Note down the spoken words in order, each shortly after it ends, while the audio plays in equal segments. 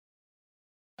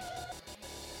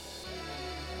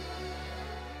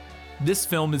This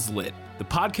Film is Lit, the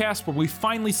podcast where we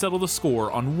finally settle the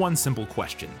score on one simple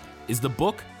question. Is the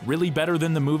book really better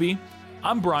than the movie?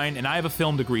 I'm Brian, and I have a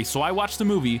film degree, so I watch the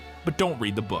movie, but don't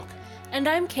read the book. And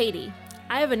I'm Katie.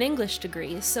 I have an English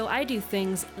degree, so I do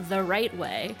things the right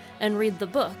way and read the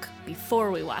book before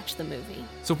we watch the movie.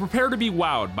 So prepare to be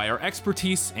wowed by our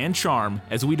expertise and charm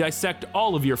as we dissect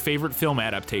all of your favorite film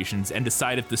adaptations and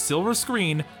decide if the silver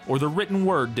screen or the written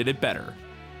word did it better.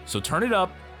 So turn it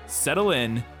up, settle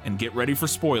in, and get ready for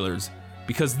spoilers,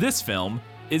 because this film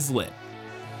is lit.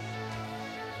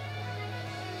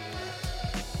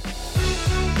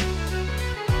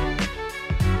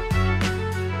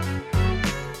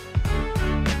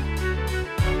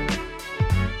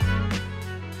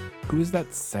 Who is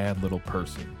that sad little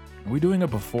person? Are we doing a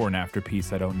before and after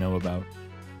piece I don't know about?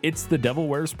 It's The Devil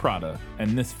Wears Prada,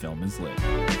 and this film is lit.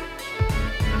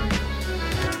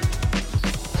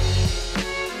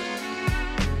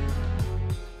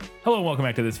 Hello and welcome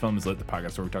back to This Film is Lit, the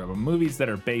podcast where we talk about movies that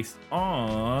are based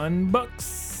on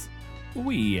books.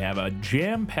 We have a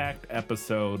jam-packed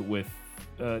episode with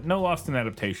no Lost in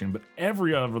Adaptation, but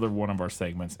every other one of our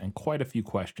segments and quite a few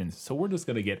questions. So we're just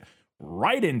going to get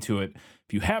right into it.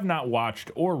 If you have not watched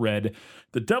or read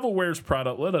The Devil Wears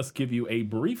Prada, let us give you a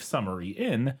brief summary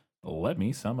in Let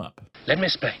Me Sum Up. Let me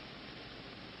explain.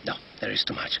 No, there is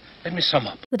too much. Let me sum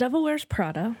up. The Devil Wears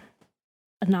Prada,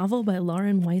 a novel by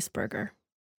Lauren Weisberger.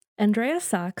 Andrea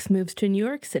Sachs moves to New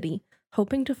York City,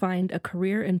 hoping to find a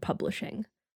career in publishing.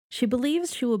 She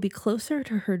believes she will be closer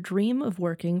to her dream of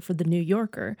working for The New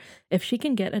Yorker if she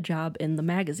can get a job in the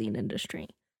magazine industry.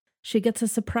 She gets a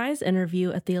surprise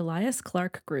interview at the Elias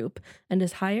Clark Group and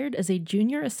is hired as a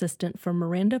junior assistant for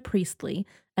Miranda Priestley,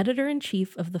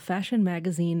 editor-in-chief of the fashion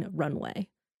magazine Runway.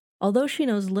 Although she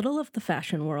knows little of the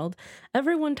fashion world,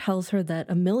 everyone tells her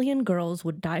that a million girls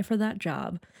would die for that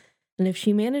job, and if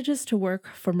she manages to work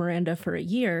for Miranda for a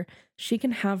year, she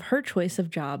can have her choice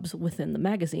of jobs within the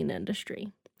magazine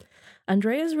industry.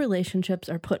 Andrea's relationships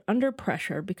are put under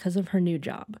pressure because of her new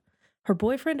job. Her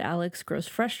boyfriend Alex grows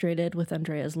frustrated with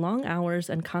Andrea's long hours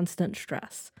and constant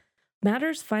stress.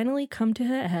 Matters finally come to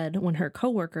a head when her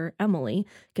coworker, Emily,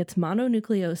 gets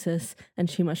mononucleosis and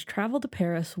she must travel to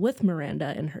Paris with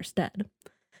Miranda in her stead.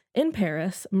 In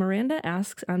Paris, Miranda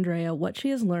asks Andrea what she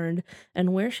has learned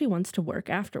and where she wants to work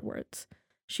afterwards.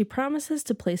 She promises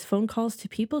to place phone calls to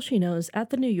people she knows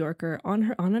at The New Yorker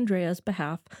on Andrea's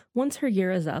behalf once her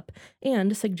year is up,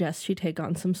 and suggests she take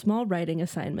on some small writing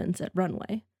assignments at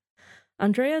Runway.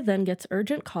 Andrea then gets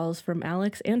urgent calls from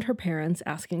Alex and her parents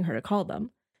asking her to call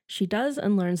them. She does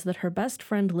and learns that her best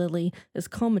friend Lily is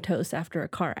comatose after a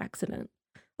car accident.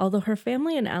 Although her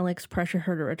family and Alex pressure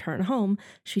her to return home,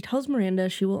 she tells Miranda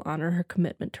she will honor her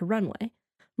commitment to Runway.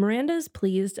 Miranda is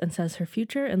pleased and says her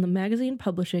future in the magazine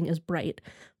publishing is bright,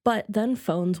 but then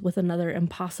phones with another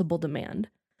impossible demand.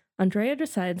 Andrea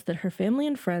decides that her family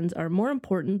and friends are more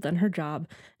important than her job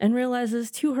and realizes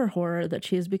to her horror that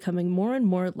she is becoming more and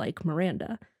more like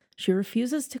Miranda. She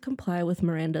refuses to comply with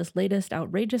Miranda's latest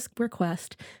outrageous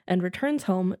request and returns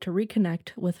home to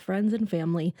reconnect with friends and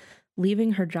family,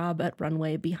 leaving her job at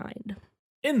Runway behind.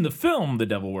 In the film The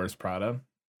Devil Wears Prada,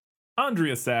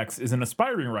 Andrea Sachs is an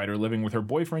aspiring writer living with her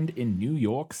boyfriend in New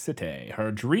York City.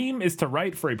 Her dream is to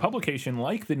write for a publication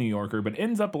like The New Yorker, but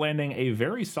ends up landing a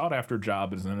very sought-after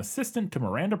job as an assistant to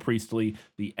Miranda Priestley,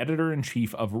 the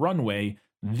editor-in-chief of Runway,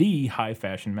 the high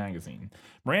fashion magazine.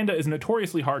 Miranda is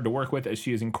notoriously hard to work with as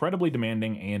she is incredibly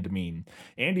demanding and mean.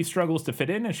 Andy struggles to fit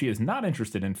in as she is not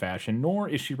interested in fashion, nor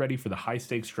is she ready for the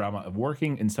high-stakes drama of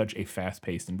working in such a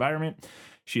fast-paced environment.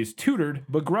 She is tutored,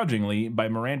 begrudgingly, by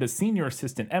Miranda's senior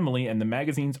assistant Emily and the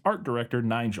magazine's art director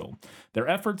Nigel. Their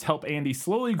efforts help Andy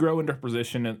slowly grow into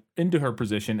her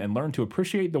position and learn to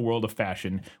appreciate the world of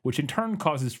fashion, which in turn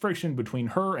causes friction between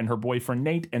her and her boyfriend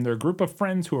Nate and their group of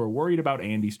friends who are worried about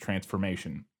Andy's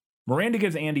transformation. Miranda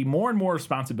gives Andy more and more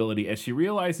responsibility as she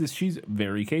realizes she's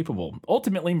very capable.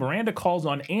 Ultimately, Miranda calls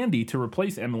on Andy to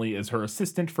replace Emily as her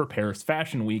assistant for Paris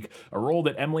Fashion Week, a role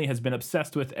that Emily has been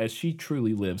obsessed with as she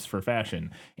truly lives for fashion.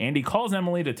 Andy calls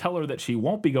Emily to tell her that she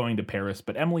won't be going to Paris,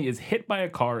 but Emily is hit by a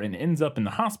car and ends up in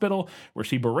the hospital, where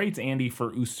she berates Andy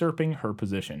for usurping her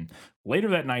position. Later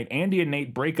that night, Andy and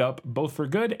Nate break up, both for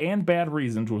good and bad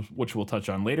reasons, which we'll touch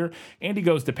on later. Andy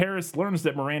goes to Paris, learns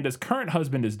that Miranda's current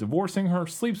husband is divorcing her,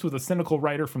 sleeps with a cynical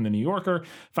writer from The New Yorker,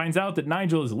 finds out that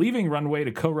Nigel is leaving Runway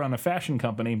to co-run a fashion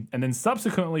company, and then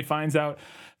subsequently finds out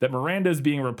that Miranda is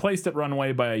being replaced at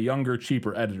Runway by a younger,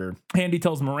 cheaper editor. Andy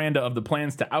tells Miranda of the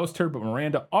plans to oust her, but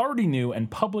Miranda already knew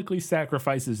and publicly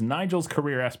sacrifices Nigel's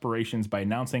career aspirations by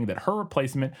announcing that her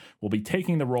replacement will be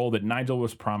taking the role that Nigel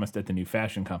was promised at the new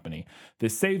fashion company.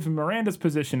 This saves Miranda's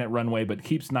position at Runway, but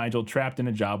keeps Nigel trapped in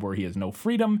a job where he has no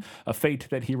freedom, a fate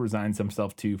that he resigns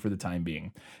himself to for the time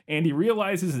being. Andy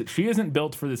realizes that she isn't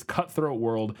built for this cutthroat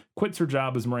world, quits her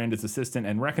job as Miranda's assistant,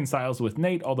 and reconciles with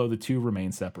Nate, although the two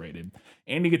remain separated.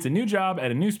 Andy gets a new job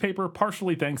at a newspaper,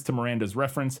 partially thanks to Miranda's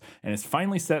reference, and is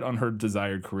finally set on her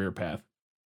desired career path,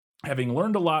 having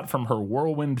learned a lot from her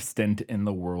whirlwind stint in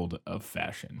the world of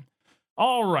fashion.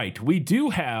 All right, we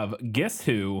do have Guess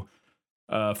Who,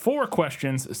 4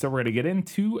 questions, so we're going to get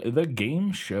into the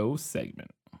game show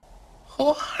segment.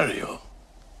 Who are you?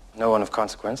 No one of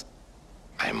consequence.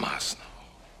 I must know.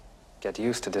 Get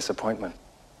used to disappointment.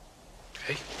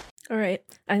 Okay. All right.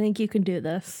 I think you can do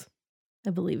this. I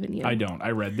believe in you. I don't.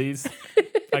 I read these.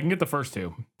 I can get the first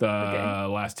 2. The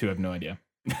last 2 I have no idea.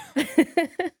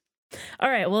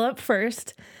 All right. Well, up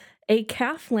first, a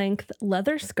calf-length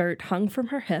leather skirt hung from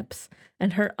her hips,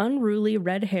 and her unruly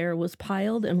red hair was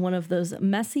piled in one of those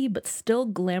messy but still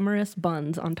glamorous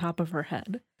buns on top of her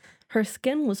head. Her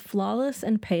skin was flawless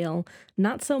and pale,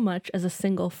 not so much as a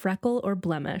single freckle or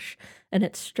blemish, and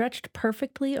it stretched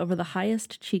perfectly over the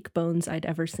highest cheekbones I'd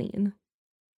ever seen.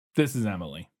 This is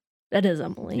Emily. That is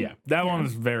Emily. Yeah, that one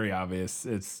is very obvious.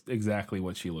 It's exactly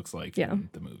what she looks like in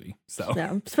the movie. So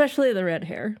yeah, especially the red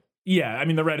hair. Yeah, I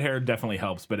mean, the red hair definitely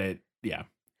helps, but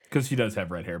because she does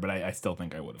have red hair, but I still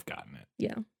think I would have gotten it.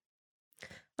 Yeah.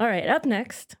 All right, up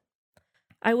next.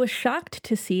 I was shocked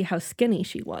to see how skinny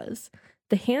she was.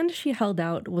 The hand she held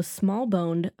out was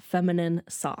small-boned, feminine,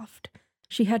 soft.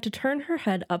 She had to turn her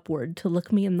head upward to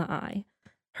look me in the eye.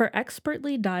 Her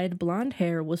expertly dyed blonde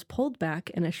hair was pulled back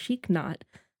in a chic knot,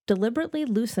 deliberately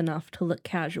loose enough to look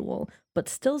casual, but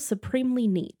still supremely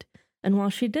neat. And while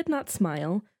she did not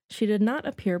smile, she did not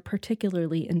appear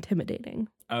particularly intimidating.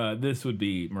 This would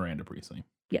be Miranda Priestley.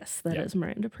 Yes, that is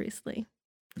Miranda Priestley.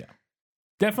 Yeah.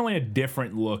 Definitely a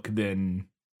different look than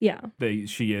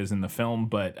she is in the film,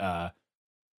 but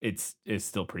it's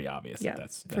still pretty obvious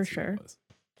that's for sure.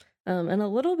 And a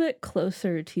little bit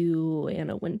closer to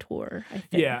Anna Wintour, I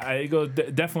think. Yeah, I go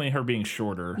definitely her being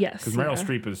shorter. Yes. Because Meryl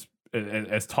Streep is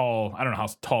as tall. I don't know how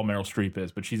tall Meryl Streep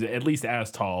is, but she's at least as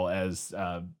tall as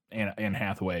Anne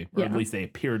Hathaway, or at least they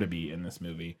appear to be in this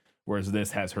movie. Whereas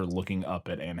this has her looking up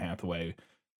at Anne Hathaway,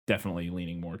 definitely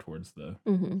leaning more towards the.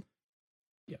 Mm-hmm.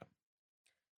 Yeah.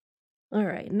 All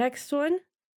right, next one.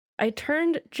 I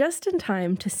turned just in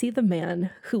time to see the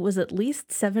man, who was at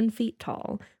least 7 feet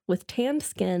tall, with tanned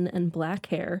skin and black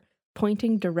hair,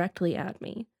 pointing directly at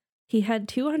me. He had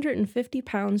 250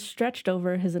 pounds stretched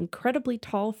over his incredibly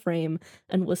tall frame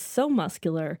and was so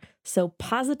muscular, so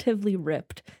positively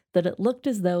ripped, that it looked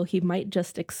as though he might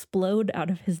just explode out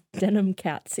of his denim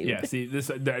catsuit. Yeah, see,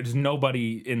 there's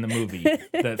nobody in the movie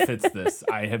that fits this.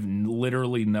 I have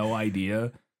literally no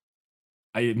idea.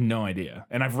 I have no idea.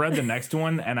 And I've read the next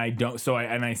one, and I don't,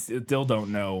 I still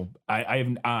don't know.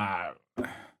 Okay.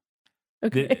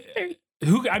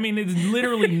 It's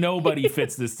literally nobody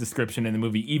fits this description in the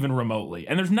movie, even remotely.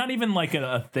 And there's not even like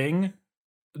a thing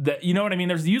that, you know what I mean?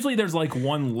 There's like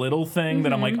one little thing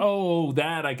that I'm like, oh,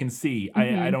 that I can see.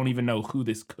 I don't even know who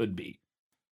this could be.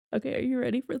 Okay, are you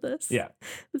ready for this? Yeah.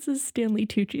 This is Stanley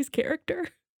Tucci's character.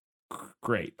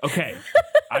 Great. Okay.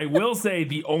 I will say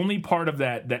the only part of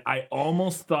that I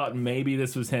almost thought maybe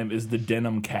this was him is the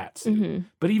denim catsuit. Mm-hmm.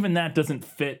 But even that doesn't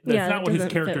fit. That's not what his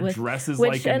character dresses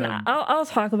like. And I'll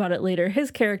talk about it later.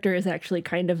 His character is actually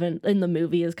kind of in the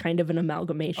movie is kind of an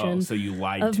amalgamation. Oh, so you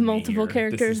lied of to me multiple here.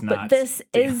 characters. But this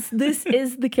is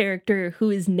the character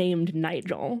who is named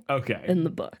Nigel. Okay. In the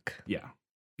book. Yeah.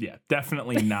 Yeah.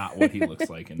 Definitely not what he looks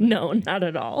like in the No, movie. not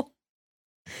at all.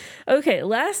 Okay,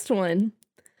 last one.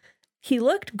 He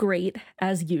looked great,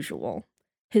 as usual.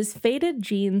 His faded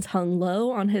jeans hung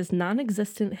low on his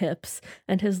non-existent hips,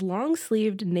 and his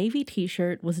long-sleeved navy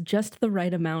t-shirt was just the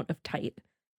right amount of tight.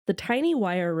 The tiny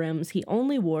wire rims he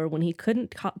only wore when he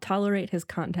couldn't tolerate his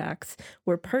contacts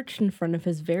were perched in front of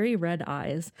his very red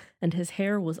eyes, and his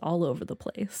hair was all over the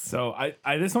place. So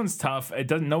I this one's tough.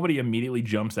 Nobody immediately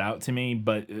jumps out to me,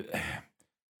 but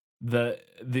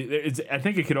I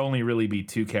think it could only really be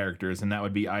 2 characters, and that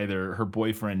would be either her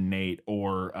boyfriend Nate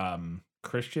or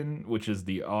Christian, which is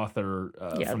the author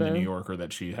from the New Yorker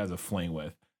that she has a fling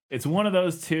with. It's one of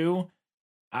those 2.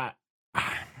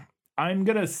 I'm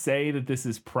gonna say that this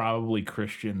is probably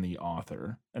Christian, the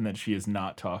author, and that she is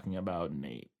not talking about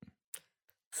Nate.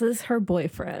 So this is her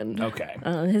boyfriend. Okay.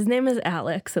 His name is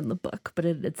Alex in the book, but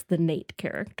it's the Nate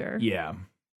character. Yeah.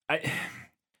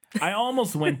 I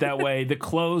almost went that way. The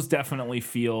clothes definitely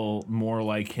feel more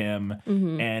like him,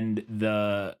 and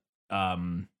the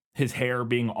his hair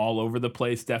being all over the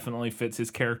place definitely fits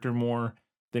his character more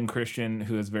than Christian,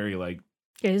 who is very like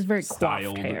Yeah, he's very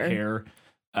styled coiffed hair.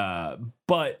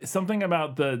 But something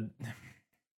about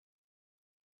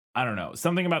I don't know,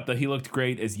 something about he looked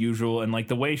great as usual, and like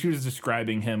the way she was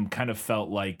describing him kind of felt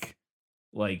like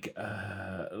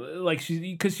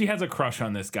because she has a crush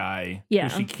on this guy Yeah.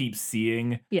 who she keeps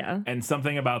seeing. Yeah. And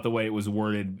something about the way it was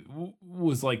worded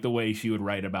was like the way she would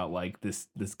write about like this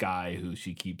guy who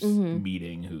she keeps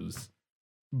meeting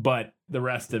but the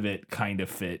rest of it kind of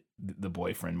fit the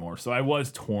boyfriend more. So I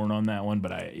was torn on that one,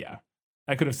 but I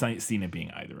could have seen it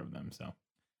being either of them. So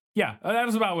yeah, that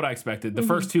was about what I expected. The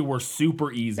first two were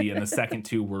super easy and the second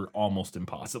two were almost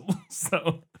impossible.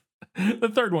 So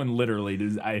the third one literally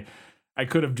I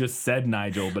could have just said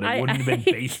Nigel, but it wouldn't have been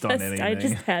based on anything. I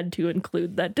just had to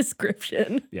include that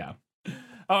description. Yeah.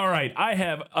 All right. I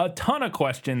have a ton of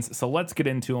questions, so let's get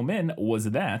into them.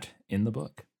 Was that in the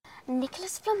book?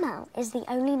 Nicholas Flamel is the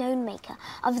only known maker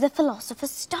of the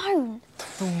Philosopher's Stone.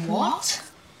 The what?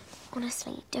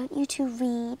 Honestly, don't you two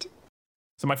read?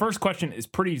 So my first question is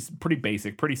pretty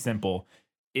basic, pretty simple.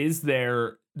 Is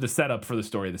there the setup for the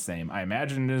story the same? I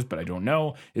imagine it is, but I don't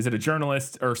know. Is it a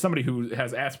journalist or somebody who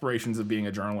has aspirations of being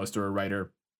a journalist or a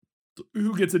writer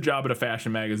who gets a job at a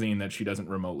fashion magazine that she doesn't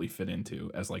remotely fit into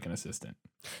as like an assistant?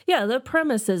 Yeah, the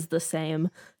premise is the same.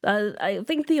 I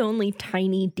think the only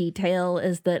tiny detail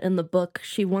is that in the book,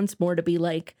 she wants more to be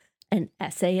like an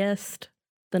essayist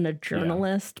than a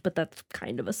journalist, but that's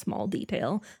kind of a small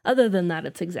detail. Other than that,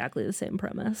 it's exactly the same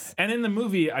premise. And in the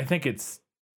movie, I think it's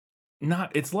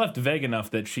left vague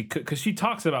enough that she could, because she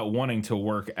talks about wanting to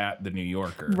work at the New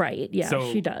Yorker. Right.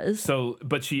 Yeah, she does. So,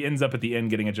 but she ends up at the end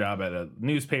getting a job at a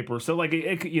newspaper. So like,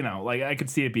 I could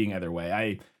see it being either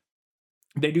way.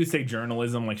 They do say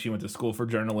journalism, like she went to school for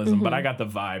journalism, but I got the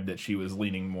vibe that she was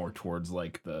leaning more towards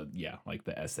like the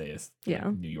essayist,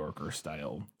 New Yorker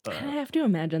style. I have to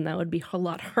imagine that would be a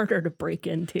lot harder to break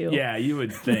into. Yeah, you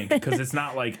would think, because it's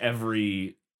not like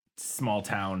every small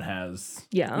town has.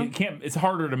 Yeah, it's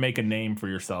harder to make a name for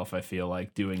yourself, I feel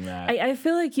like, doing that. I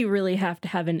feel like you really have to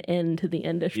have an end to the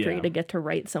industry to get to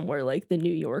write somewhere like the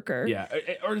New Yorker. Yeah,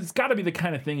 or it's got to be the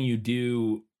kind of thing you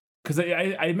do, because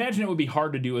I imagine it would be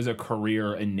hard to do as a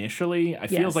career initially. It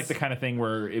feels like the kind of thing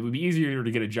where it would be easier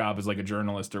to get a job as like a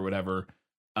journalist or whatever,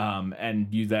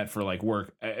 and use that for like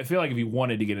work. I feel like if you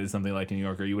wanted to get into something like the New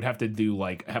Yorker, you would have to do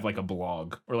have like a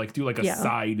blog or like do like a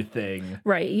side thing.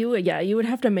 Right. You would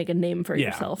have to make a name for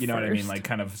yourself. You know first. what I mean? Like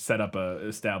kind of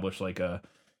establish like a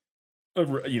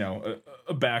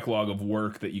backlog of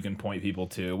work that you can point people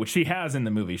to, which she has in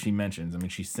the movie. She mentions, I mean,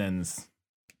 she sends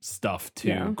stuff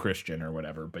to Christian or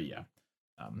whatever, but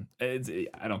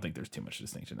I don't think there's too much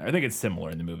distinction there. I think it's similar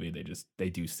in the movie. They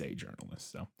do say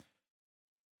journalist.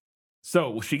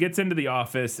 So she gets into the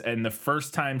office, and the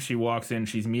first time she walks in,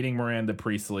 she's meeting Miranda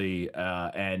Priestley,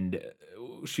 and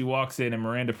she walks in, and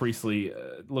Miranda Priestley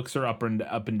looks her up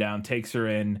and down, takes her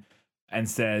in, and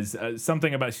says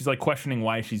something about, she's like questioning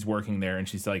why she's working there, and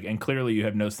she's like, and clearly you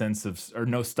have no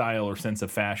style or sense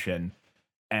of fashion,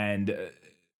 and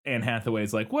Anne Hathaway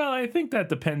is like, well, I think that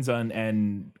depends on,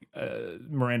 and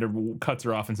Miranda cuts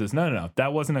her off and says, no,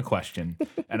 that wasn't a question.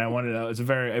 And I wanted to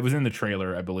know, it was in the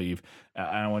trailer, I believe.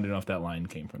 I wanted to know if that line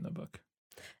came from the book.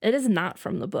 It is not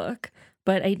from the book,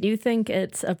 but I do think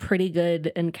it's a pretty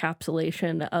good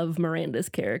encapsulation of Miranda's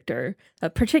character,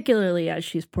 particularly as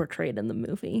she's portrayed in the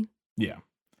movie. Yeah.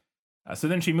 So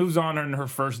then she moves on her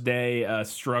first day,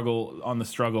 struggle on the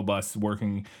struggle bus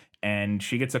working, and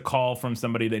she gets a call from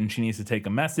somebody that she needs to take a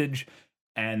message,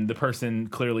 and the person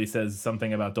clearly says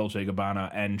something about Dolce & Gabbana,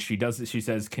 and she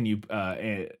says, can you,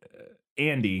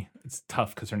 Andy, it's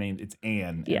tough because it's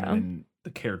Anne, and the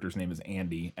character's name is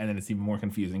Andy, and then it's even more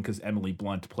confusing because Emily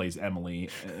Blunt plays Emily,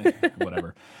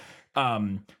 whatever.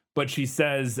 But she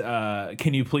says,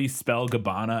 can you please spell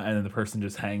Gabbana? And then the person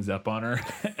just hangs up on her.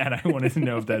 And I wanted to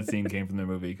know if that scene came from the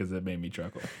movie because it made me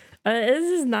chuckle.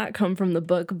 This does not come from the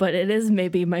book, but it is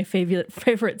maybe my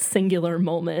favorite singular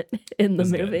moment in the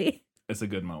movie. Good. It's a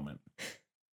good moment.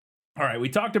 All right, we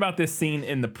talked about this scene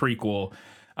in the prequel,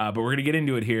 but we're going to get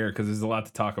into it here because there's a lot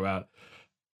to talk about.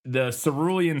 The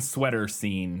cerulean sweater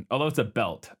scene, although it's a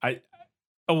belt.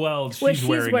 She's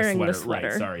wearing a sweater.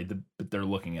 Right, sorry, but they're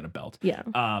looking at a belt. Yeah.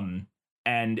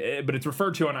 But it's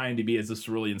referred to on IMDb as the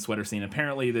cerulean sweater scene.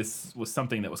 Apparently, this was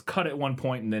something that was cut at one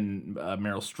point, and then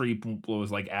Meryl Streep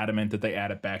was like adamant that they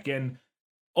add it back in.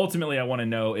 Ultimately, I want to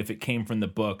know if it came from the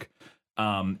book.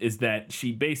 Is that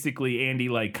she basically, Andy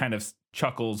like kind of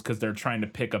chuckles because they're trying to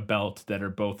pick a belt that are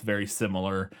both very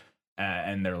similar,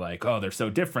 and they're like, oh, they're so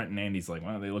different, and Andy's like,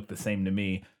 well, they look the same to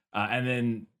me, and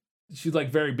then she's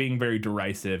like being very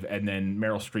derisive, and then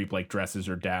Meryl Streep like dresses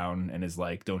her down and is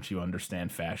like, don't you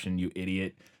understand fashion, you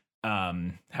idiot?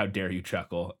 How dare you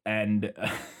chuckle? And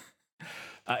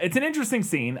it's an interesting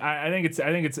scene. I think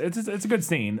it's a good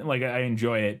scene. Like, I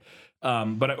enjoy it.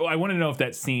 But I want to know if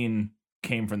that scene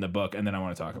came from the book, and then I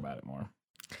want to talk about it more.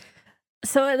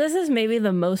 So this is maybe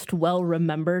the most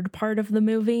well-remembered part of the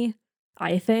movie,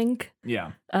 I think.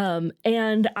 Yeah.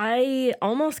 And I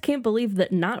almost can't believe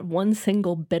that not one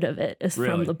single bit of it is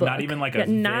from the book. Not even like a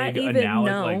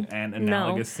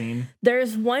analogous scene?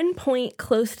 There's one point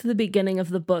close to the beginning of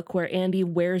the book where Andy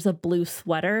wears a blue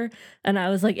sweater, and I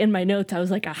was like, in my notes, I was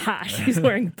like, aha, she's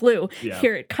wearing blue. Yeah.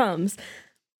 Here it comes.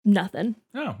 Nothing.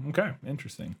 Oh, okay.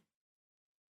 Interesting.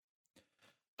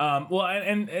 Well,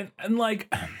 and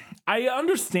like, I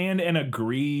understand and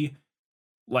agree,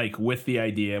 like, with the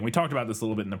idea, and we talked about this a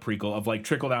little bit in the prequel, of like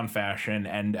trickle down fashion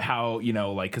and how, you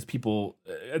know, like, because people,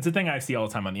 it's a thing I see all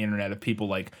the time on the internet of people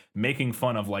like making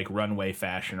fun of like runway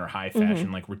fashion or high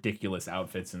fashion, like ridiculous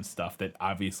outfits and stuff that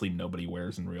obviously nobody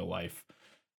wears in real life.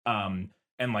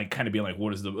 And like kind of being like,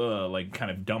 what is the like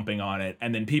kind of dumping on it,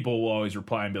 and then people will always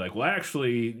reply and be like, well,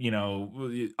 actually, you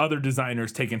know, other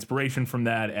designers take inspiration from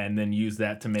that and then use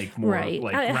that to make more like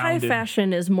grounded. High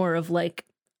fashion is more of like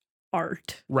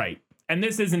art, right? And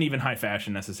this isn't even high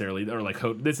fashion necessarily, or like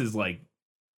this is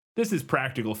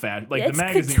practical fashion. Like, it's the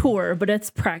magazine, couture, but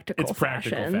it's practical. It's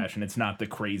practical fashion. It's not the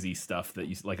crazy stuff that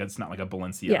you like. It's not like a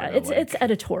Balenciaga. Yeah, it's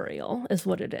editorial, is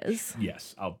what it is.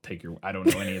 Yes, I'll take your. I don't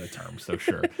know any of the terms, so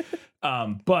sure.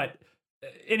 But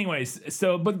anyways,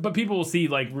 so but people will see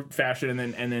like fashion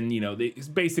and then you know, it's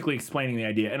basically explaining the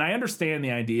idea, and I understand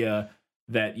the idea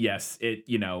that yes,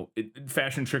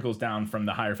 fashion trickles down from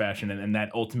the higher fashion, and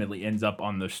that ultimately ends up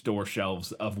on the store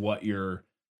shelves of what you're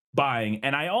buying.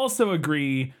 And I also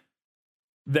agree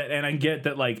that, and I get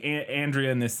that like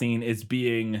Andrea in this scene is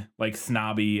being like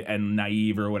snobby and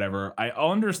naive or whatever. I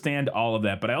understand all of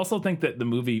that, but I also think that the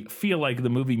movie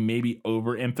maybe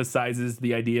overemphasizes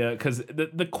the idea, because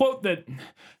the quote that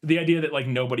the idea that like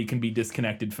nobody can be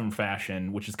disconnected from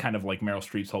fashion, which is kind of like Meryl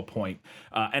Streep's whole point,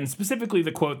 and specifically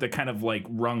the quote that kind of like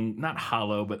rung not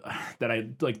hollow, but that I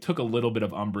like took a little bit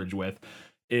of umbrage with,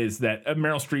 is that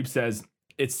Meryl Streep says,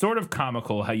 "It's sort of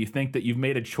comical how you think that you've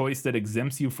made a choice that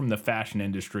exempts you from the fashion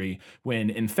industry when,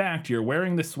 in fact, you're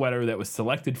wearing the sweater that was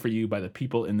selected for you by the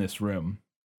people in this room."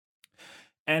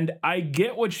 And I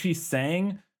get what she's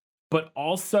saying, but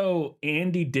also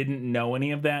Andy didn't know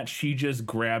any of that. She just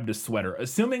grabbed a sweater,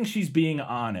 assuming she's being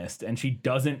honest and she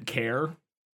doesn't care.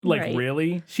 Like, right.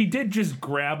 Really? She did just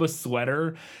grab a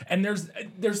sweater. And there's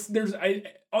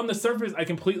on the surface, I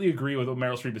completely agree with what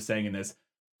Meryl Streep is saying in this.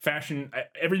 Fashion,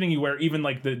 everything you wear, even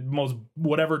like the most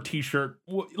whatever t-shirt,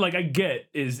 like I get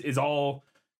is all,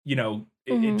 you know,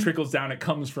 it trickles down. It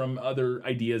comes from other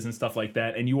ideas and stuff like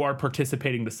that. And you are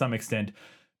participating to some extent.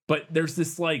 But there's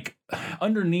this like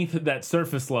underneath that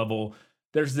surface level,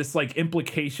 there's this like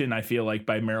implication, I feel like,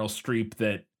 by Meryl Streep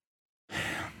that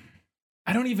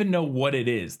I don't even know what it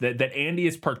is, that Andy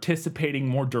is participating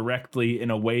more directly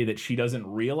in a way that she doesn't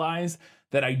realize,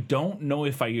 that I don't know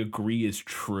if I agree is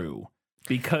true.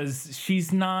 Because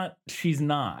she's not.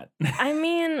 I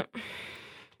mean,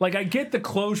 like, I get the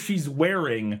clothes she's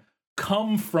wearing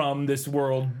come from this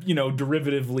world, you know,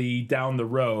 derivatively down the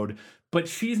road, but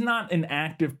she's not an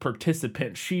active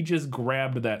participant. She just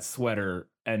grabbed that sweater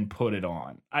and put it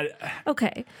on. I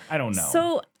don't know.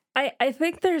 So I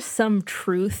think there's some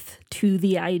truth to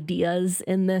the ideas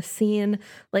in this scene.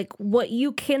 Like, what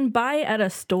you can buy at a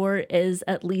store is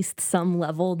at least some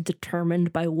level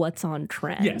determined by what's on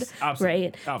trend. Yes, absolutely.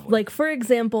 Right? Absolutely. Like, for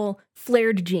example,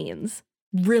 flared jeans,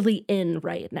 really in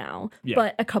right now. Yeah.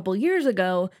 But a couple years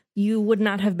ago, you would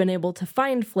not have been able to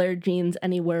find flared jeans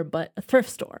anywhere but a thrift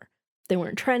store. They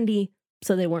weren't trendy,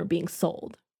 so they weren't being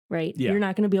sold, right? Yeah. You're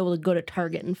not going to be able to go to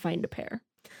Target and find a pair.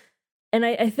 And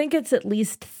I think it's at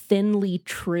least thinly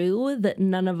true that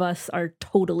none of us are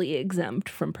totally exempt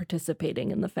from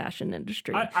participating in the fashion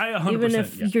industry. I 100%, even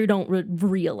if you don't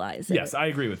realize it. Yes, I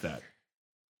agree with that.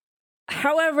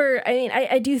 However, I mean,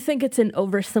 I do think it's an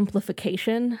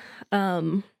oversimplification,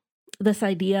 this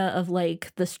idea of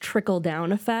like this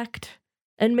trickle-down effect.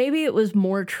 And maybe it was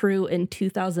more true in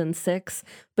 2006,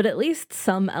 but at least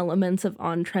some elements of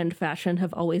on-trend fashion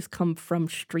have always come from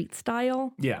street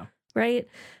style. Yeah. Right?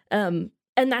 And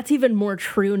that's even more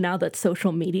true now that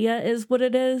social media is what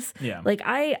it is. Yeah. Like,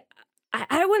 I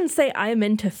wouldn't say I'm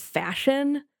into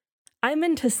fashion. I'm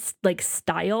into like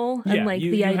style and like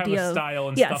the idea of style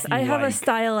and yes, stuff I have a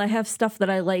style. I have stuff that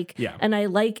I like, and I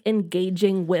like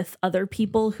engaging with other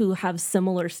people who have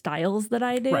similar styles that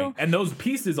I do. Right, and those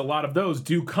pieces, a lot of those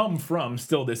do come from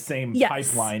still this same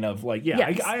pipeline of like,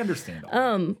 I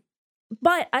understand.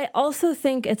 But I also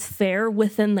think it's fair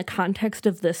within the context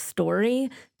of this story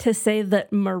to say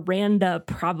that Miranda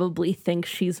probably thinks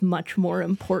she's much more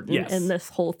important in this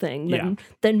whole thing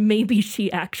than maybe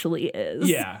she actually is.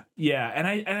 Yeah, yeah. And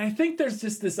I think there's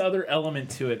just this other element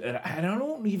to it. And I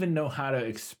don't even know how to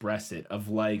express it of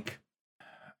like,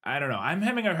 I don't know. I'm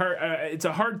having a hard, it's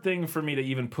a hard thing for me to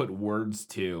even put words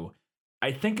to.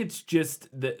 I think it's just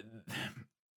that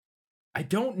I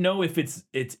don't know if it's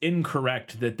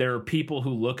incorrect that there are people who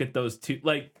look at those two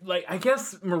like I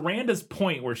guess Miranda's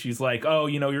point where she's like, oh,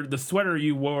 you know, the sweater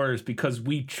you wore is because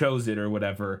we chose it or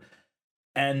whatever.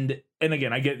 And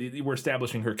again, I get we're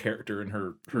establishing her character and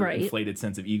her inflated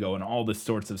sense of ego and all this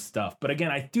sorts of stuff. But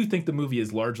again, I do think the movie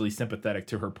is largely sympathetic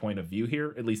to her point of view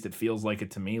here. At least it feels like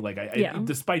it to me. Like I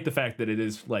despite the fact that it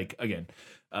is like, again,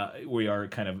 we are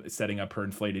kind of setting up her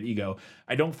inflated ego.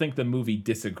 I don't think the movie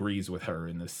disagrees with her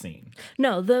in this scene.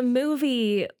 No, the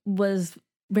movie was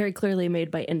very clearly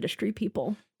made by industry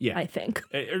people. Yeah, I think.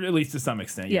 At least to some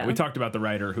extent. Yeah. We talked about the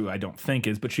writer who I don't think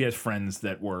is, but she has friends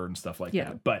that were and stuff like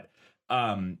that. But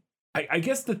I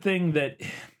guess the thing that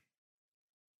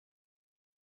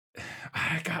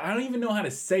I don't even know how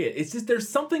to say it. It's just there's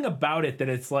something about it that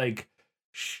it's like,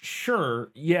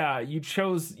 sure, yeah, you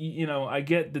chose, you know, I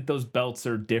get that those belts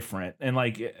are different. And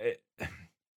like,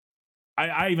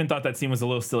 I even thought that scene was a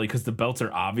little silly because the belts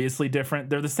are obviously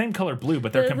different. They're the same color blue,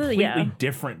 but they're completely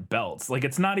different belts. Like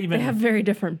it's not even. They have very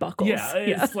different buckles. Yeah,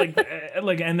 it's like,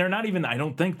 and they're not even. I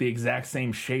don't think the exact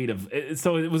same shade of.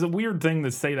 So it was a weird thing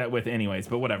to say that with, anyways.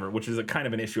 But whatever. Which is a kind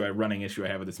of an running issue I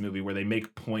have with this movie, where they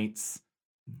make points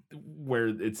where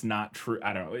it's not true.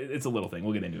 I don't know. It's a little thing.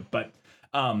 We'll get into it, but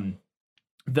I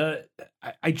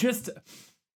just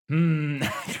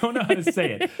I don't know how to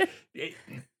say it.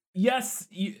 Yes,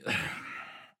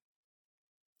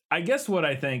 I guess what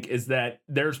I think is that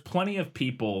there's plenty of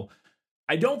people.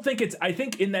 I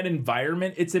think in that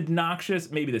environment, it's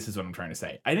obnoxious. Maybe this is what I'm trying to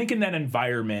say. I think in that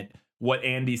environment, what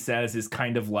Andy says is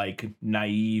kind of like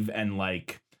naive and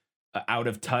like out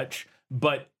of touch.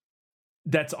 But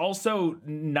that's also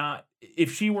not,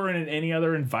 if she were in any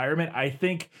other environment, I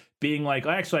think being like,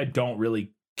 actually, I don't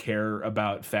really care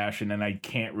about fashion and I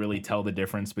can't really tell the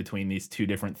difference between these two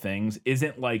different things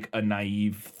isn't like a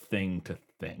naive thing to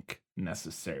think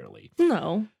necessarily.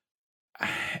 No.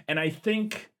 And I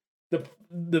think the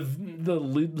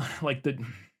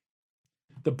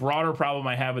broader problem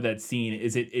I have with that scene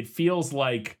is it feels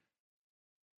like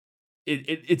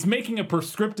it's making a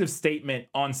prescriptive statement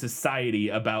on society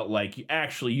about like,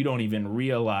 actually, you don't even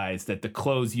realize that the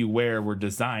clothes you wear were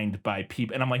designed by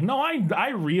people. And I'm like, no, I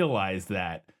realize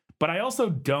that, but I also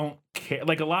don't care.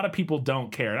 Like a lot of people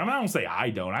don't care. And I don't say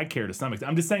I care to some extent.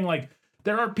 I'm just saying like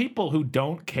there are people who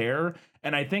don't care.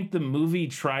 And I think the movie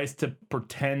tries to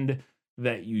pretend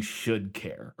that you should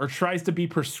care or tries to be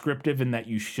prescriptive in that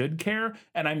you should care.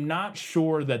 And I'm not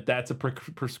sure that that's a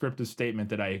prescriptive statement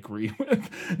that I agree with,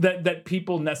 that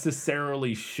people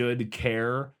necessarily should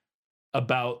care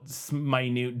about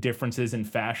minute differences in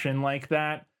fashion like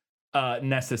that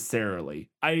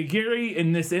necessarily. I agree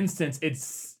in this instance,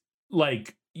 it's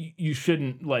like you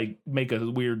shouldn't like make a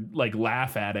weird like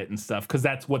laugh at it and stuff because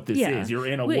that's what this is. You're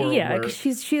in a world where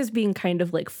she is being kind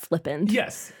of like flippant.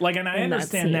 Yes, like, and I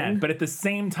understand that, but at the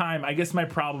same time, I guess my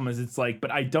problem is it's like,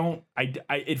 but I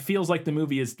it feels like the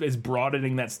movie is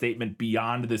broadening that statement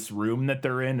beyond this room that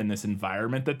they're in and this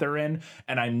environment that they're in,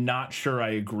 and I'm not sure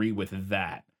I agree with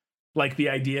that. Like the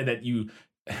idea that you,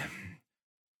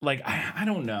 like I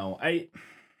don't know, I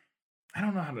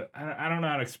don't know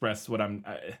how to express what I'm.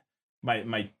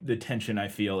 The tension I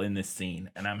feel in this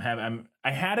scene, and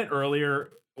I had it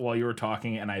earlier while you were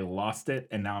talking and I lost it,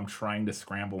 and now I'm trying to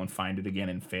scramble and find it again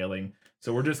and failing.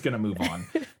 So we're just gonna move on.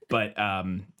 But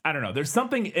I don't know. There's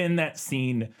something in that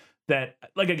scene that,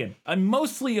 like, again, I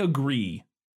mostly agree.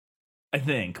 I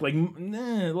think like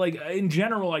in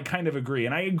general, I kind of agree,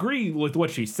 and I agree with what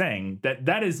she's saying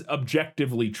that is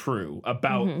objectively true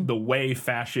about the way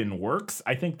fashion works.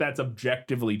 I think that's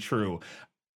objectively true.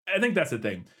 I think that's the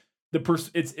thing.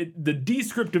 The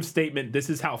descriptive statement, this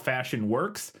is how fashion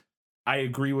works, I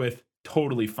agree with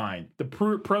totally fine. The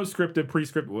proscriptive,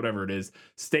 prescriptive, whatever it is,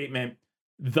 statement,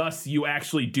 thus you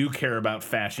actually do care about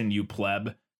fashion, you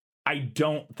pleb, I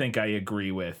don't think I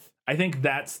agree with. I think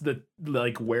that's the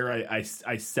like where I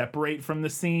separate from the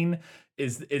scene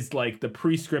is like the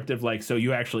prescriptive, like, so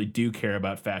you actually do care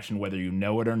about fashion whether you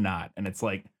know it or not. And it's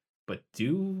like, but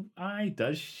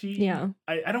does she? Yeah.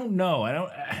 I don't know. I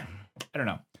don't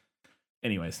know.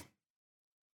 Anyways,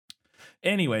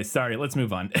 sorry, let's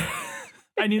move on.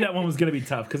 I knew that one was going to be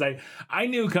tough because I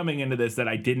knew coming into this that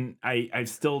I've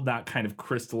still not kind of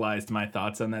crystallized my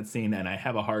thoughts on that scene, and I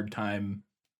have a hard time.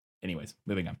 Anyways,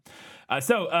 moving on.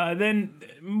 So then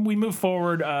we move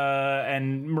forward,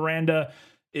 and Miranda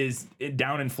is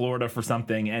down in Florida for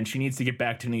something, and she needs to get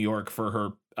back to New York for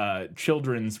her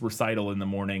children's recital in the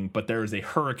morning, but there is a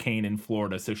hurricane in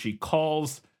Florida, so she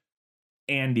calls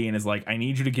Andy and is like, I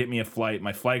need you to get me a flight.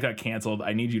 My flight got canceled.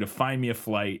 I need you to find me a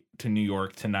flight to New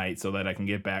York tonight so that I can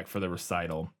get back for the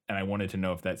recital. And I wanted to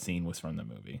know if that scene was from the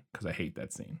movie because I hate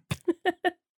that scene.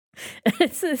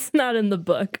 It's not in the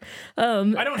book. I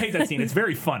don't hate that scene. It's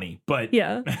very funny, but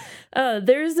yeah.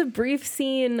 There's a brief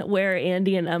scene where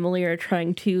Andy and Emily are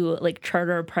trying to like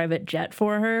charter a private jet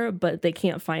for her, but they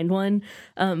can't find one.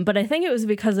 But I think it was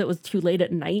because it was too late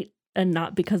at night and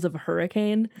not because of a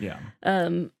hurricane. Yeah.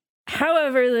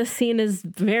 However, this scene is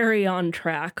very on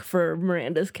track for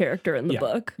Miranda's character in the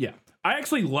book. Yeah. I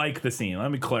actually like the scene. Let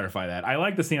me clarify that. I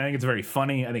like the scene. I think it's very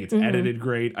funny. I think it's edited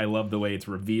great. I love the way it's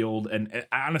revealed. And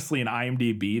honestly, in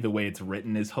IMDb, the way it's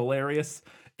written is hilarious.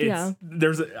 I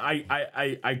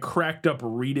cracked up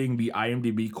reading the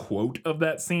IMDb quote of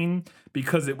that scene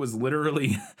because it was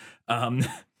literally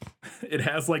it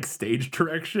has like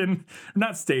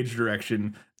not stage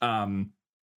direction,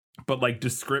 but like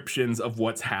descriptions of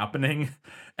what's happening,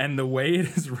 and the way it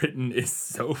is written is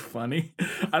so funny.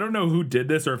 I don't know who did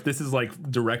this or if this is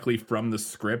like directly from the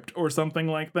script or something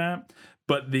like that,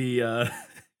 but the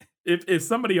if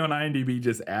somebody on IMDb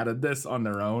just added this on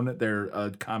their own, they're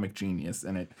a comic genius.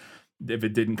 And if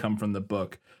it didn't come from the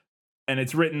book, and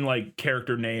it's written like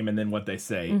character name and then what they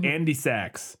say. Andy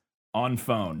Sachs on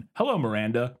phone. Hello,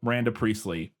 Miranda. Miranda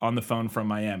Priestley on the phone from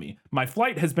Miami. My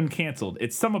flight has been canceled.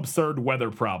 It's some absurd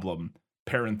weather problem.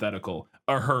 Parenthetical,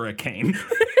 a hurricane.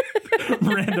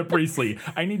 Miranda Priestley,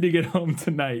 I need to get home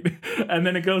tonight. And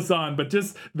then it goes on, but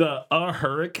just a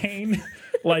hurricane,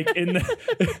 like in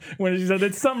the, when she said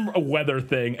it's some weather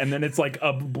thing, and then it's like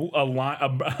a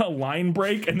line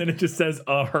break, and then it just says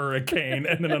a hurricane,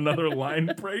 and then another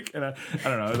line break, and I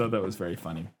don't know. I thought that was very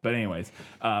funny. But anyways,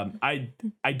 I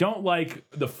don't like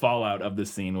the fallout of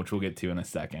this scene, which we'll get to in a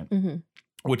second.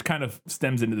 Which kind of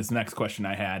stems into this next question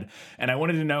I had. And I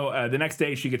wanted to know, the next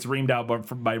day she gets reamed out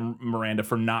by Miranda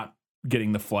for not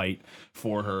getting the flight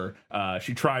for her.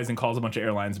 She tries and calls a bunch of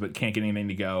airlines, but can't get anything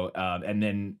to go. And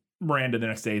then Miranda the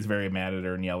next day is very mad at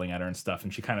her and yelling at her and stuff.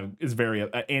 And she kind of is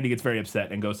Andy gets very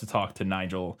upset and goes to talk to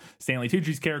Nigel, Stanley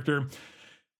Tucci's character.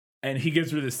 And he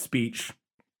gives her this speech.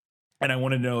 And I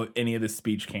want to know if any of this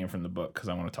speech came from the book because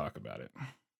I want to talk about it.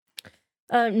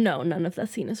 No, none of that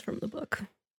scene is from the book.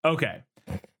 Okay.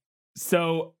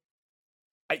 So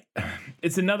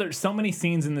it's so many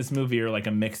scenes in this movie are like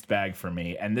a mixed bag for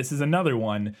me. And this is another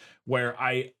one where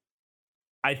I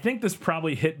think this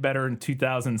probably hit better in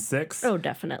 2006. Oh,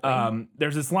 definitely.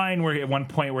 There's this line where at one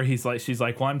point where she's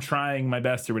like, well, I'm trying my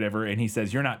best or whatever. And he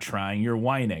says, you're not trying, you're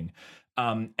whining.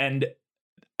 And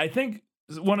I think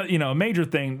a major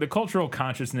thing, the cultural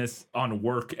consciousness on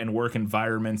work and work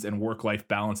environments and work-life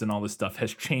balance and all this stuff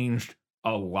has changed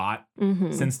a lot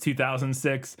since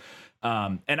 2006.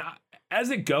 As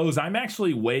it goes, I'm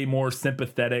actually way more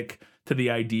sympathetic to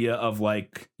the idea of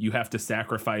like you have to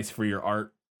sacrifice for your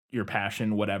art, your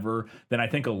passion, whatever, than I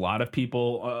think a lot of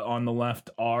people on the left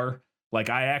are.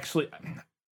 Like I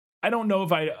don't know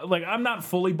if I'm not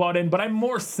fully bought in, but I'm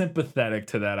more sympathetic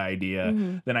to that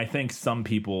idea than I think some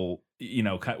people,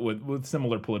 with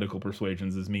similar political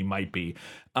persuasions as me might be.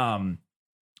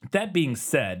 That being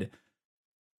said,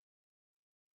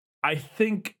 I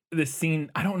think the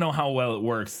scene, I don't know how well it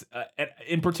works.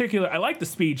 In particular, I like the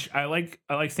speech. I like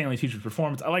Stanley Tucci's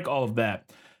performance. I like all of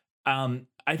that.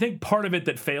 I think part of it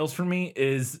that fails for me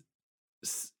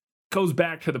goes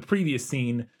back to the previous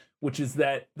scene, which is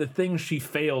that the thing she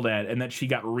failed at and that she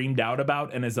got reamed out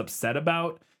about and is upset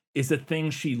about is a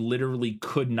thing she literally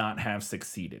could not have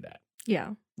succeeded at.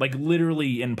 Yeah. Like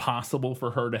literally impossible for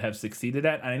her to have succeeded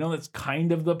at. And I know that's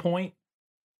kind of the point,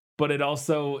 but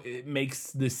it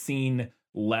makes the scene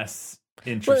less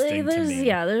interesting to me.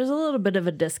 Yeah, there's a little bit of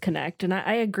a disconnect, and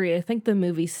I agree. I think the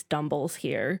movie stumbles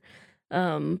here.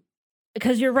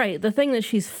 Because you're right, the thing that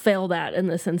she's failed at in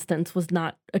this instance was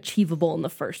not achievable in the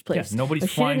first place. Yes,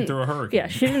 nobody's flying through a hurricane. Yeah,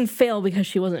 she didn't fail because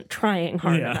she wasn't trying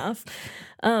hard enough.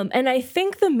 And I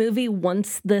think the movie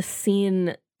wants this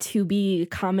scene to be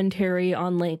commentary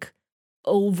on like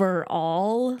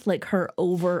overall, like her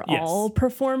overall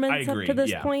performance up to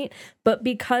this point. But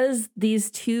because these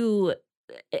two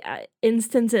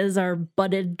instances are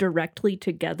butted directly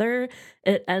together,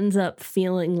 it ends up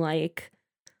feeling like,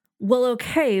 well,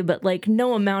 okay, but like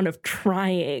no amount of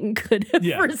trying could have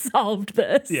resolved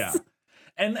this. Yeah.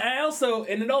 And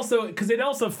it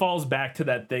also falls back to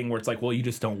that thing where it's like, well, you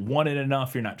just don't want it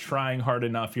enough. You're not trying hard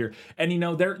enough here. And,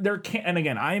 there can't, and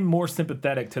again, I'm more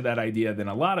sympathetic to that idea than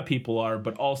a lot of people are,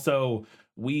 but also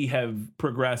we have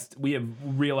progressed. We have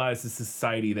realized as a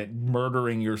society that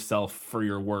murdering yourself for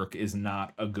your work is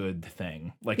not a good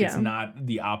thing. Like it's not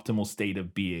the optimal state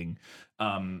of being.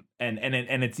 And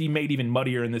it's made even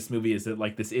muddier in this movie is that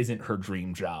like this isn't her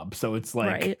dream job, so it's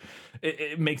like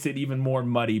it makes it even more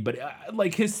muddy. But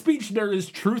like his speech, there is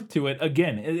truth to it.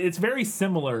 Again, it's very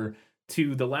similar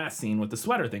to the last scene with the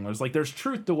sweater thing. Where it's like there's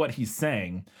truth to what he's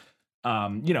saying,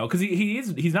 because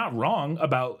he's not wrong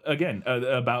about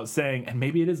saying, and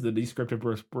maybe it is the descriptive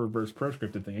versus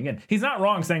proscriptive thing again. He's not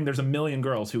wrong saying there's a million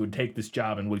girls who would take this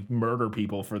job and would murder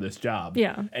people for this job.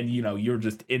 Yeah, and you're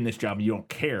just in this job and you don't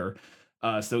care.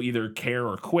 So either care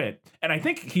or quit. And I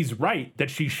think he's right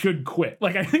that she should quit.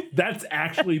 Like, I think that's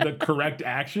actually the correct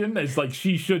action. It's like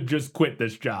she should just quit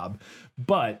this job.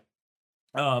 But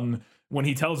when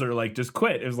he tells her, like, just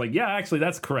quit, it was like, yeah, actually,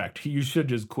 that's correct. You should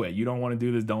just quit. You don't want to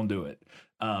do this, don't do it.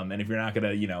 And if you're not going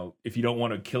to, if you don't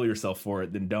want to kill yourself for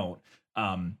it, then don't.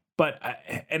 But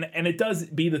it does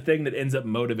be the thing that ends up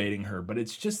motivating her. But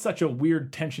it's just such a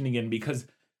weird tension again, because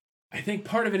I think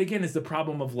part of it, again, is the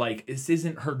problem of, like, this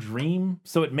isn't her dream.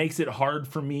 So it makes it hard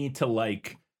for me to,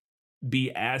 like,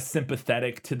 be as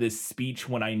sympathetic to this speech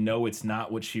when I know it's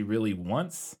not what she really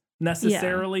wants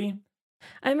necessarily. Yeah.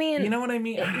 I mean, you know what I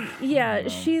mean? Yeah,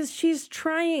 she's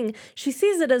trying. She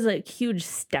sees it as a huge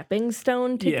stepping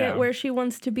stone to get where she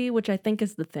wants to be, which I think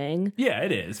is the thing. Yeah,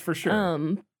 it is, for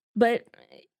sure. But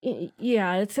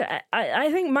yeah,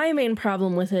 I think my main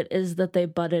problem with it is that they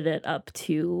butted it up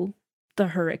to the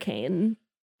hurricane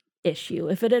issue.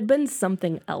 If it had been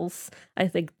something else, I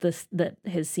think that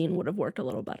his scene would have worked a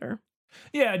little better.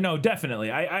 Yeah, no, definitely.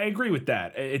 I agree with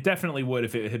that. It definitely would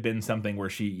if it had been something where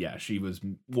she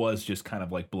was just kind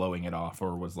of like blowing it off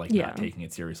or was like not taking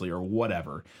it seriously or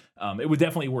whatever. It would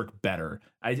definitely work better.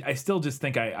 I still just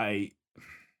think I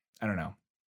don't know.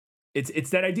 It's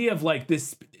that idea of like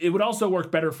this. It would also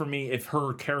work better for me if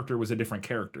her character was a different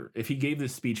character. If he gave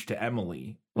this speech to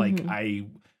Emily, like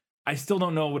I still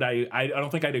don't know what I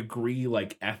don't think I'd agree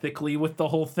like ethically with the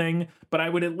whole thing, but I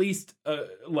would at least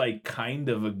like kind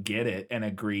of get it and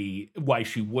agree why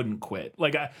she wouldn't quit.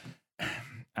 Like I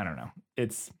don't know. I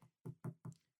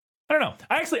don't know.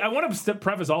 I want to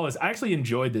preface all this. I actually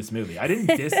enjoyed this movie. I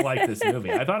didn't dislike this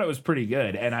movie. I thought it was pretty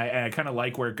good, and I kind of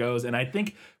like where it goes. And I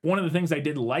think one of the things I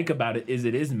did like about it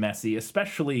is messy,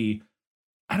 especially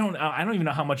I don't even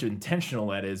know how much intentional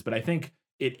that is, but I think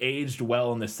it aged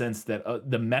well in the sense that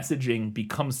the messaging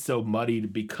becomes so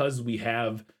muddied because we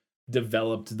have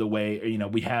developed the way,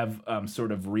 we have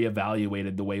sort of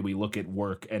reevaluated the way we look at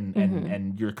work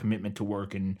and your commitment to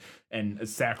work and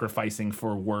sacrificing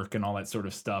for work and all that sort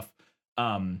of stuff.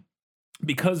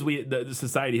 Because the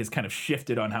society has kind of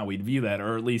shifted on how we view that,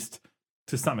 or at least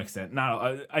to some extent.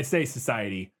 Now, I say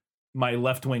society, my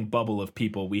left-wing bubble of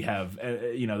people, we have,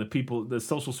 the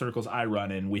social circles I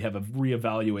run in, we have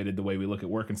reevaluated the way we look at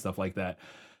work and stuff like that.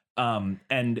 I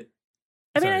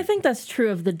think that's true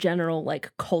of the general,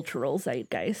 like, cultural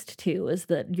zeitgeist, too, is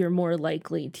that you're more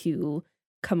likely to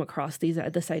come across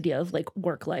this idea of, like,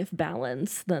 work-life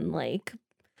balance than, like,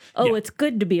 it's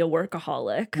good to be a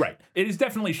workaholic. Right. It has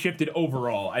definitely shifted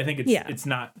overall. I think it's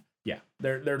not... Yeah,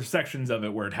 there are sections of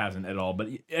it where it hasn't at all, but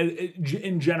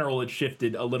in general, it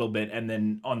shifted a little bit, and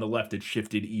then on the left, it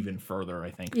shifted even further,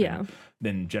 I think,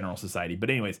 than general society.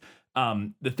 But anyways,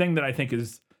 the thing that I think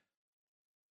is,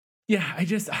 I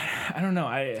don't know.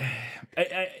 I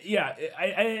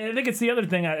think it's the other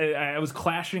thing. I was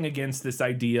clashing against this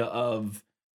idea of,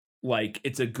 like,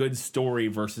 it's a good story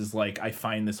versus, like, I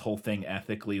find this whole thing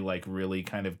ethically, like, really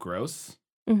kind of gross.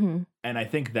 Mm-hmm. And I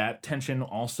think that tension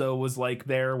also was like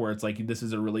there, where it's like, this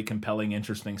is a really compelling,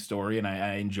 interesting story, and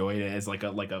I enjoy it as like a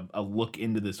look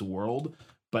into this world,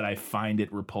 but I find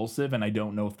it repulsive, and I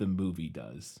don't know if the movie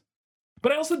does.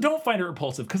 But I also don't find it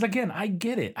repulsive because, again, I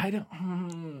get it. I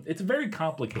don't. It's very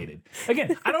complicated.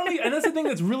 Again, I don't. And that's the thing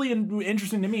that's really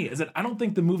interesting to me, is that I don't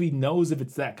think the movie knows if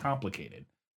it's that complicated.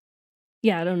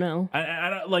 Yeah, I don't know.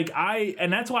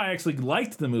 And that's why I actually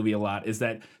liked the movie a lot, is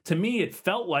that to me it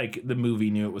felt like the movie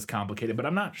knew it was complicated, but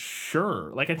I'm not sure.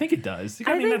 Like, I think it does.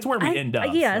 I think that's where we end up.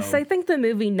 Yes, so. I think the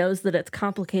movie knows that it's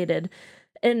complicated,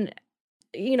 and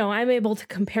I'm able to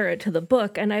compare it to the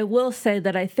book, and I will say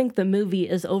that I think the movie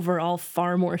is overall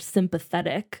far more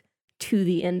sympathetic to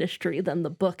the industry than the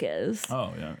book is.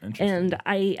 Oh yeah, interesting. And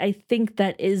I think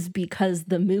that is because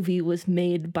the movie was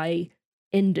made by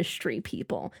industry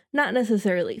people, not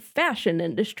necessarily fashion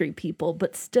industry people,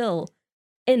 but still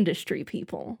industry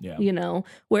people, Yeah. you know,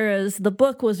 whereas the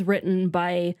book was written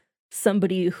by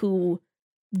somebody who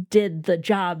did the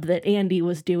job that Andy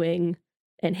was doing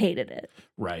and hated it.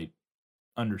 Right.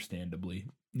 Understandably.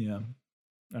 Yeah.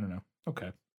 I don't know.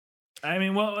 Okay. I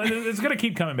mean, well, it's going to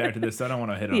keep coming back to this, so I don't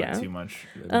want to hit on it too much.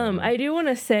 I do want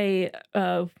to say,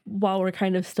 while we're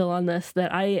kind of still on this,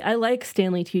 that I like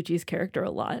Stanley Tucci's character a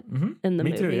lot in the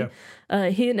movie. Me too,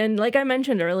 yeah. And like I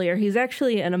mentioned earlier, he's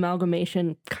actually an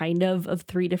amalgamation kind of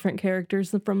 3 different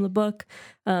characters from the book.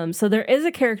 So there is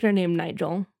a character named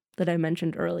Nigel that I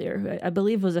mentioned earlier, who I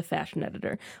believe was a fashion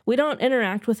editor. We don't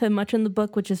interact with him much in the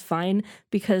book, which is fine,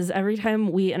 because every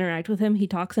time we interact with him, he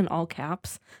talks in all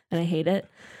caps, and I hate it.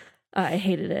 I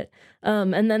hated it.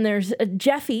 And then there's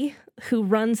Jeffy, who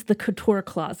runs the couture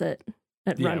closet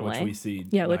at Runway.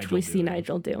 Which we see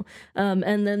Nigel do.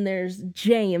 And then there's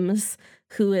James,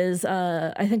 who is,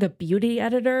 I think, a beauty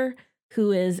editor,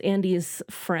 who is Andy's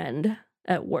friend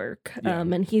at work.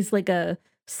 And he's like a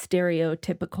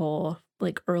stereotypical,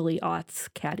 like, early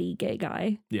aughts catty gay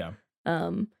guy. Yeah.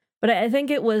 But I think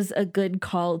it was a good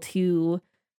call to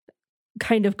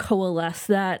kind of coalesce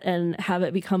that and have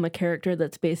it become a character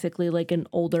that's basically like an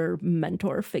older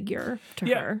mentor figure to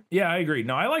her. Yeah, I agree.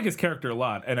 No, I like his character a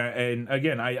lot. And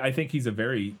again, I think he's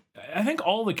I think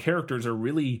all the characters are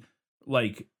really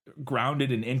like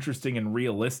grounded and interesting and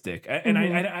realistic. And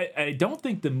I don't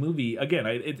think the movie, again,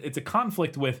 it's a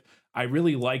conflict with, I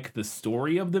really like the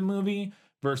story of the movie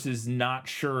versus not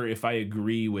sure if I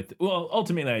agree with, well,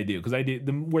 ultimately I do, because I do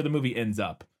where the movie ends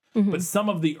up. But some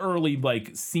of the early,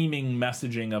 like, seeming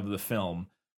messaging of the film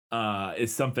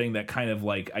is something that kind of,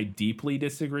 like, I deeply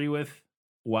disagree with,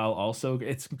 while also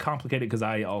it's complicated because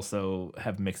I also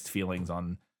have mixed feelings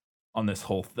on this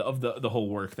whole the whole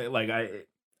work. That, like, I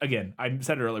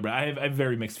said it earlier, but I have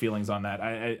very mixed feelings on that.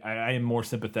 I am more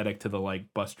sympathetic to the,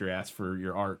 like, bust your ass for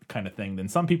your art kind of thing than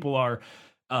some people are.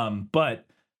 But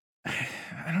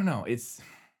I don't know.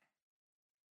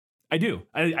 I do.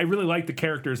 I really like the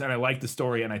characters and I like the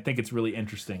story and I think it's really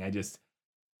interesting. I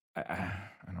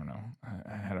don't know.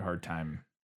 I had a hard time.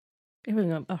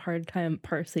 Having a hard time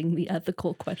parsing the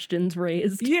ethical questions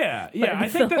raised. Yeah. I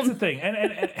think that's the thing.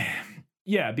 And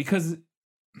yeah, because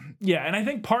and I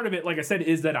think part of it, like I said,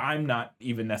 is that I'm not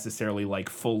even necessarily like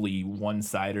fully one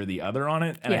side or the other on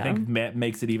it. And I think that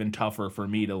makes it even tougher for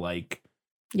me to like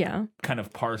kind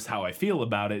of parse how I feel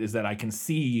about it, is that I can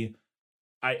see,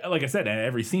 like I said, in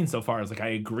every scene so far is like I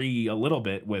agree a little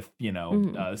bit with,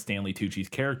 Stanley Tucci's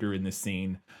character in this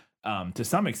scene to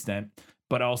some extent,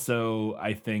 but also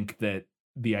I think that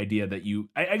the idea that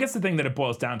I guess the thing that it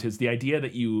boils down to is the idea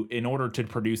that in order to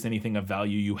produce anything of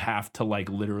value, you have to like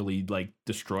literally like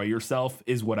destroy yourself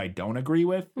is what I don't agree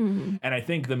with. And I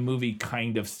think the movie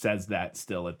kind of says that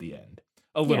still at the end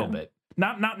a little bit,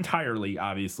 not entirely,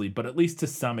 obviously, but at least to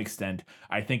some extent,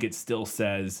 I think it still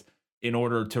says, in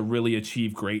order to really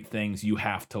achieve great things, you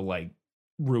have to like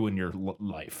ruin your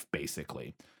life,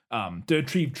 basically, to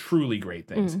achieve truly great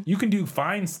things. You can do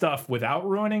fine stuff without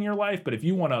ruining your life, but if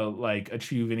you want to like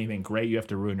achieve anything great, you have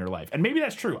to ruin your life. And maybe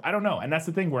that's true. I don't know. And that's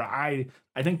the thing where I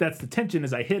think that's the tension,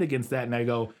 is I hit against that and I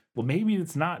go, well, maybe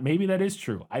it's not. Maybe that is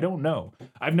true. I don't know.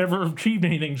 I've never achieved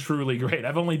anything truly great.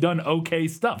 I've only done okay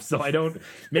stuff. So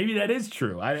maybe that is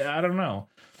true. I don't know.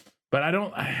 But I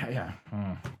don't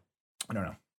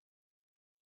know.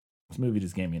 This movie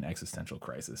just gave me an existential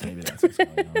crisis. Maybe that's what's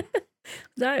going on.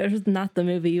 That was not the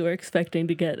movie you were expecting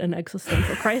to get an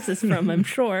existential crisis from, I'm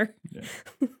sure.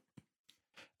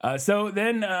 So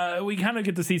then we kind of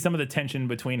get to see some of the tension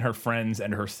between her friends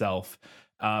and herself,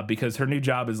 because her new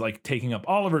job is like taking up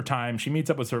all of her time. She meets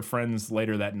up with her friends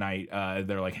later that night.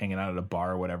 They're like hanging out at a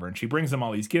bar or whatever, and she brings them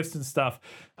all these gifts and stuff.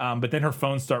 But then her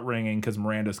phones start ringing because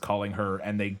Miranda's calling her,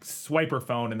 and they swipe her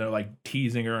phone and they're like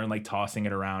teasing her and like tossing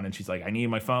it around. And she's like, I need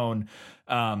my phone.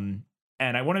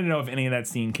 And I wanted to know if any of that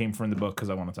scene came from the book, because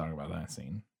I want to talk about that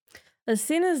scene. The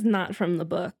scene is not from the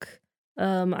book.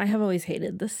 I have always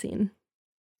hated this scene.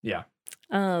 Yeah.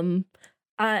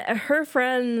 Her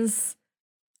friends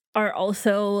are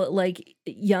also like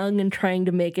young and trying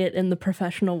to make it in the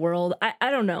professional world.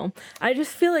 I don't know. I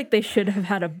just feel like they should have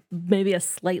had maybe a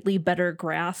slightly better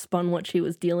grasp on what she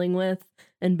was dealing with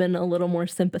and been a little more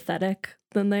sympathetic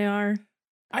than they are.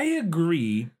 I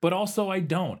agree, but also I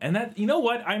don't. And that, you know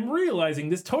what? I'm realizing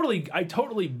this I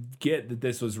totally get that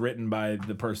this was written by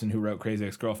the person who wrote Crazy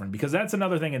Ex-Girlfriend, because that's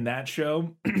another thing in that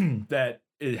show that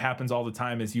it happens all the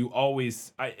time, is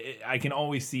I can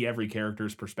always see every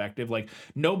character's perspective. Like,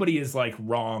 nobody is like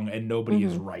wrong and nobody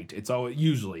is right. It's all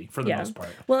usually, for the most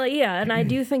part. Well, yeah, and I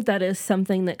do think that is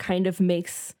something that kind of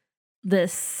makes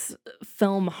this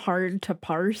film hard to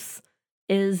parse,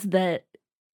 is that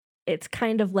it's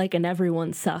kind of like an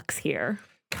everyone sucks here.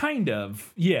 Kind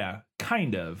of. Yeah,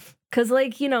 kind of. Because,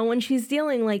 like, you know, when she's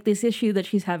dealing, like, this issue that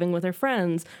she's having with her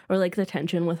friends or, like, the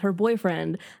tension with her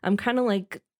boyfriend, I'm kind of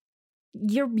like,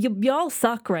 y'all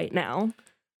suck right now.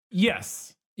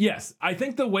 Yes. I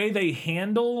think the way they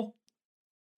handle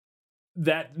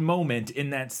that moment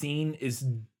in that scene is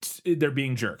they're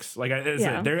being jerks. Like I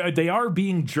said, they are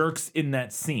being jerks in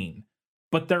that scene,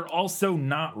 but they're also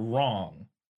not wrong.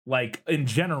 Like, in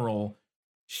general,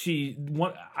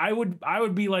 I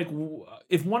would be like,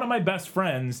 if one of my best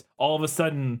friends all of a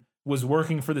sudden was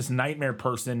working for this nightmare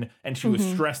person and she was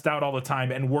stressed out all the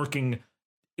time and working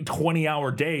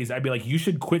 20-hour days, I'd be like, you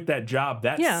should quit that job.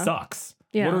 That sucks.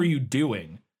 Yeah. What are you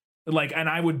doing? Like, and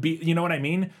I would be, you know what I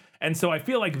mean? And so I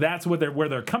feel like that's where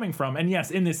they're coming from. And yes,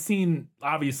 in this scene,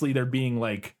 obviously they're being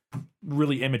like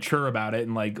really immature about it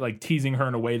and like teasing her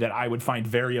in a way that I would find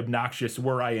very obnoxious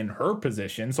were I in her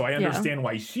position. So I understand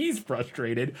why she's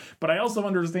frustrated, but I also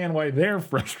understand why they're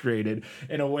frustrated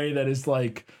in a way that is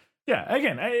like, yeah,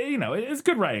 again, it's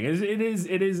good writing. It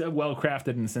is well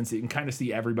crafted in the sense that you can kind of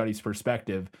see everybody's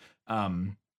perspective,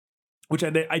 which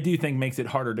I do think makes it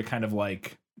harder to kind of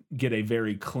like get a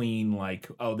very clean, like,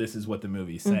 oh, this is what the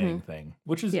movie's saying thing,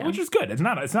 which is good. It's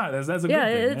not that's a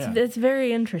good thing. It's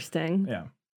very interesting. Yeah.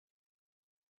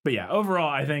 But yeah, overall,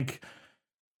 I think,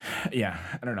 I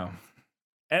don't know.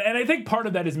 And I think part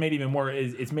of that is made even more,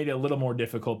 it's made it a little more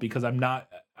difficult because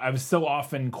I was so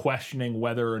often questioning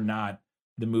whether or not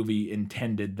the movie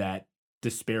intended that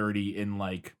disparity in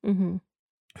like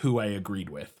who I agreed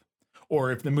with.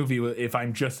 Or if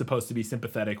I'm just supposed to be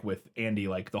sympathetic with Andy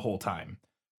like the whole time.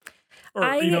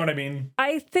 Or, you know what I mean?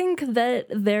 I think that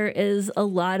there is a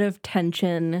lot of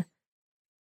tension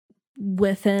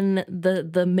within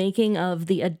the making of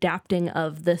the adapting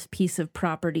of this piece of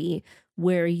property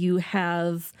where you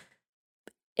have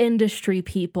industry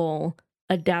people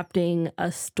adapting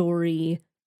a story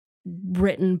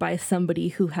written by somebody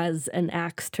who has an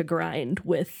axe to grind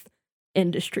with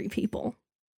industry people.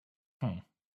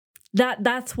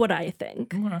 That's what I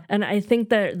think. And I think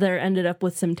that there ended up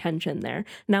with some tension there.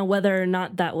 Now, whether or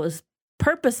not that was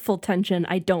purposeful tension,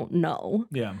 I don't know.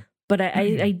 Yeah. But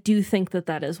I do think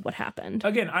that is what happened.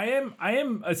 Again, I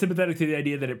am sympathetic to the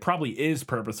idea that it probably is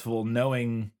purposeful,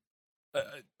 knowing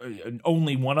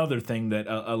only one other thing that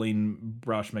Aline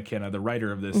Brosh McKenna, the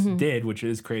writer of this, did, which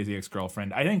is Crazy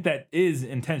Ex-Girlfriend. I think that is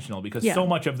intentional because so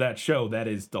much of that show, that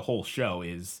is the whole show,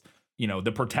 is, you know,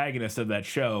 the protagonist of that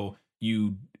show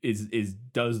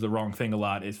does the wrong thing a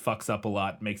lot, fucks up a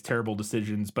lot, makes terrible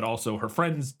decisions, but also her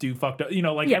friends do fucked up, you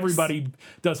know, like everybody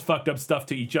does fucked up stuff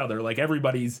to each other. Like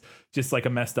everybody's just like a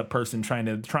messed up person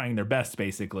trying their best,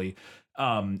 basically.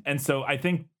 And so I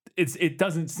think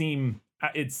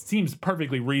it seems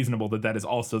perfectly reasonable that is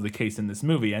also the case in this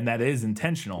movie, and that is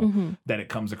intentional that it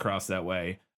comes across that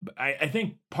way. But I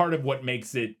think part of what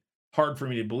makes it hard for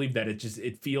me to believe that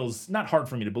it feels not hard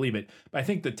for me to believe it, but I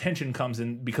think the tension comes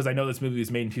in because I know this movie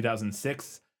was made in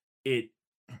 2006. I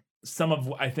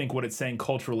think what it's saying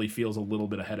culturally feels a little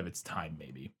bit ahead of its time,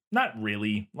 maybe. Not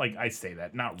really. Like I say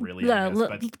that, not really. Yeah,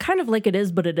 but kind of like it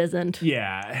is, but it isn't.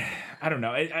 Yeah, I don't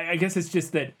know. I guess it's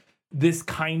just that this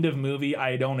kind of movie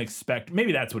I don't expect.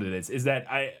 Maybe that's what it is. Is that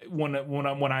when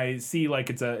I see like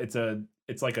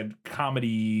it's like a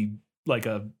comedy, like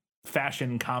a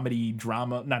fashion comedy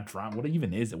drama, not drama. What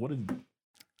even is it? What is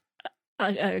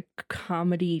a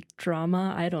comedy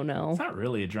drama? I don't know. It's not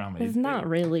really a drama. It's not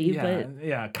really, but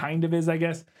yeah, kind of is, I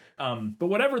guess. But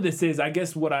whatever this is, I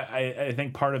guess what I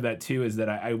think part of that too is that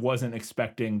I wasn't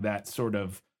expecting that sort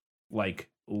of like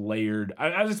layered.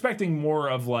 I was expecting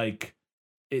more of like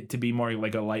it to be more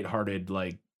like a lighthearted,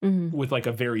 like with like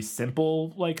a very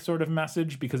simple like sort of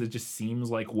message, because it just seems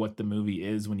like what the movie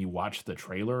is when you watch the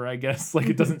trailer, I guess. Like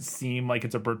it doesn't seem like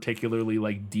it's a particularly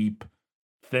like deep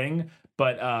thing,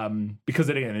 but because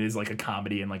it is like a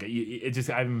comedy and like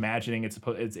I'm imagining it's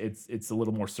a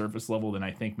little more surface level than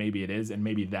I think maybe it is, and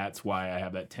maybe that's why I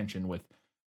have that tension with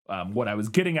what I was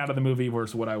getting out of the movie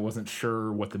versus what I wasn't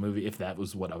sure what the movie, if that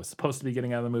was what I was supposed to be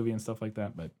getting out of the movie and stuff like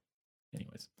that. But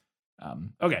anyways.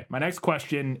 Okay, my next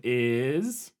question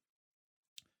is,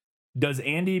 does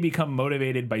Andy become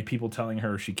motivated by people telling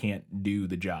her she can't do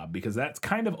the job? Because that's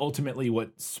kind of ultimately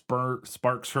what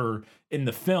sparks her in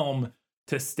the film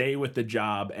to stay with the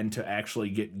job and to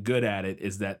actually get good at it,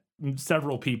 is that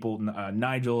several people,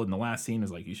 Nigel in the last scene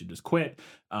is like, you should just quit.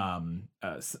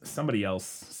 Somebody else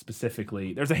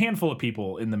specifically, there's a handful of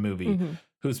people in the movie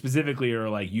who specifically are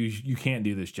like, you can't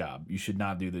do this job. You should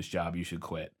not do this job. You should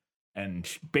quit. And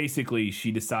basically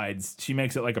she decides, she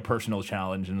makes it like a personal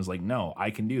challenge and is like, no,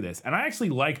 I can do this. And I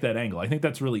actually like that angle. I think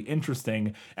that's really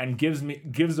interesting and gives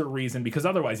a reason, because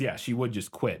otherwise, yeah, she would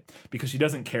just quit because she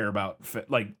doesn't care about,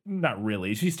 like, not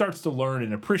really. She starts to learn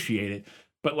and appreciate it,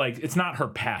 but like, it's not her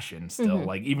passion still.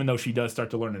 Like, even though she does start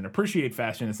to learn and appreciate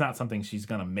fashion, it's not something she's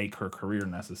going to make her career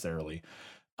necessarily,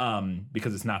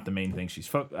 because it's not the main thing she's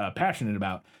passionate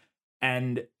about.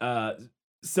 And,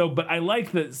 so, but I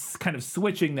like this kind of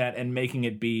switching that and making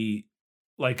it be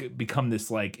like, become this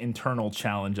like internal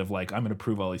challenge of like, I'm going to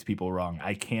prove all these people wrong.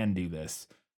 I can do this.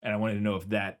 And I wanted to know if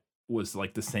that was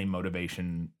like the same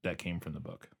motivation that came from the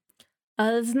book.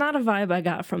 It's not a vibe I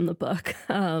got from the book.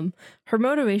 Her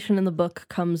motivation in the book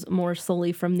comes more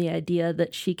solely from the idea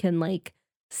that she can like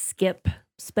skip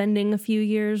spending a few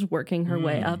years working her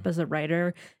way up as a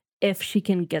writer if she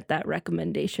can get that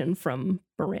recommendation from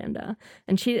Miranda.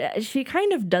 And she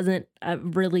kind of doesn't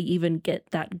really even get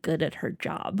that good at her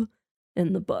job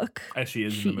in the book. As she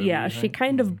is in the movie. Yeah, she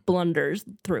kind of blunders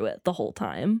through it the whole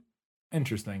time.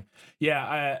 Interesting.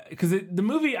 Yeah, because the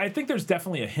movie, I think there's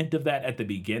definitely a hint of that at the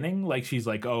beginning. Like, she's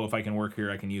like, oh, if I can work here,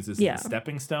 I can use this as a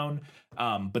stepping stone.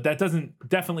 But that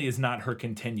definitely is not her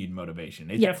continued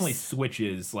motivation. It definitely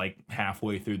switches like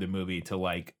halfway through the movie to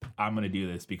like, I'm going to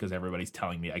do this because everybody's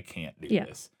telling me I can't do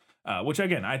this. Which,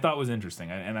 again, I thought was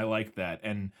interesting. And I like that.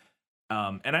 And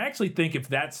I actually think if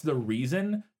that's the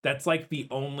reason, that's like the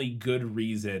only good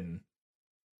reason,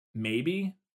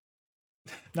 maybe.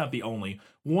 Not the only.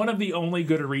 One of the only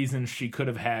good reasons she could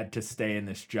have had to stay in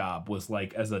this job was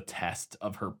like as a test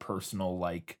of her personal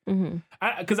like.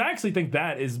 Because I actually think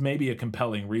that is maybe a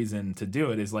compelling reason to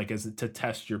do it, is like as to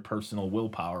test your personal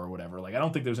willpower or whatever. Like, I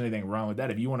don't think there's anything wrong with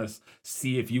that. If you want to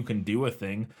see if you can do a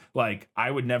thing, like, I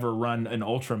would never run an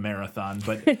ultra marathon,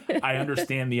 but I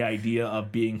understand the idea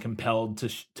of being compelled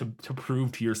to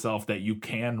prove to yourself that you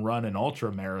can run an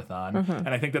ultra marathon, and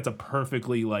I think that's a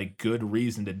perfectly like good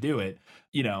reason to do it.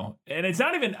 You know, and it's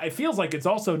not even, it feels like it's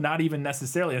also not even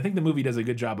necessarily, I think the movie does a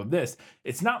good job of this.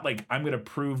 It's not like I'm going to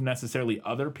prove necessarily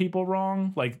other people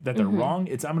wrong, like that they're wrong.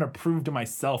 It's I'm going to prove to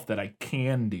myself that I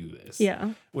can do this.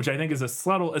 Yeah. Which I think is it's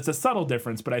a subtle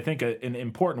difference, but I think an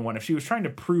important one. If she was trying to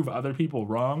prove other people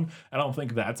wrong, I don't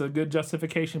think that's a good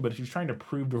justification, but if she's trying to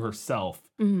prove to herself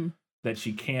that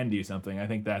she can do something, I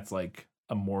think that's like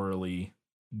a morally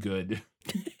good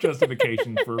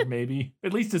justification for maybe,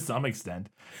 at least to some extent.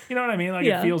 You know what I mean? Like,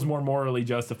 it feels more morally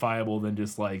justifiable than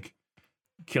just like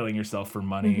killing yourself for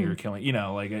money or killing, you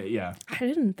know, like, I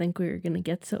didn't think we were going to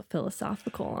get so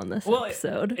philosophical on this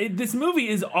episode. This movie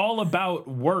is all about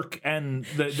work and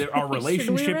our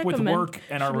relationship with work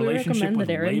and our relationship with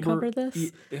labor. Cover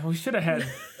this? We should have had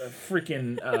a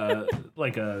freaking,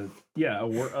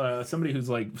 somebody who's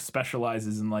like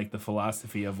specializes in like the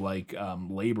philosophy of like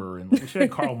labor, and we should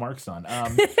have Karl Marx on.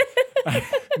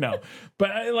 No, but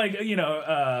I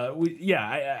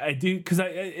do, because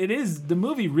it is, the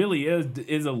movie really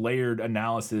is a layered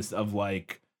analysis of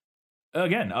like,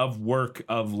 again, of work,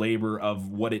 of labor, of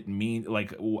what it means,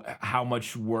 like how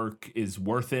much work is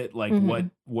worth it, like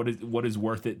what is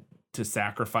worth it to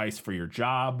sacrifice for your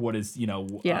job, what is,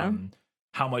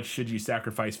 how much should you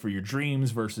sacrifice for your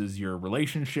dreams versus your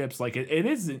relationships? Like it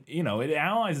is, it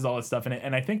analyzes all this stuff in it.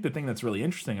 And I think the thing that's really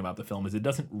interesting about the film is it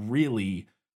doesn't really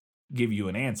give you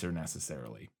an answer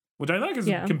necessarily, which I think is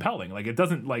compelling. Like it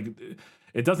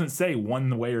doesn't say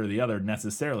one way or the other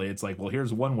necessarily. It's like, well,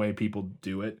 here's one way people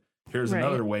do it. Here's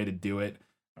another way to do it.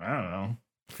 I don't know.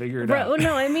 Figure it out. Well,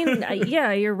 no, I mean,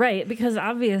 yeah, you're right. Because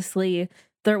obviously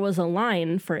there was a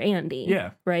line for Andy.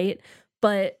 Yeah. Right.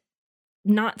 But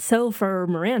not so for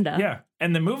Miranda. Yeah.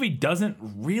 And the movie doesn't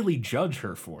really judge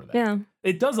her for that. Yeah.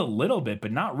 It does a little bit,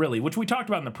 but not really, which we talked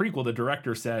about in the prequel. The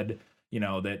director said,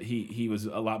 that he was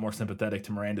a lot more sympathetic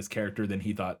to Miranda's character than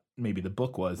he thought maybe the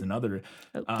book was. And other,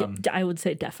 I would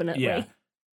say definitely. Yeah.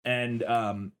 And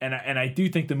I do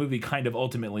think the movie kind of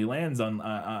ultimately lands on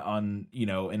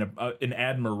an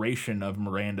admiration of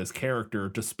Miranda's character,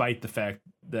 despite the fact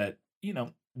that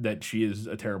that she is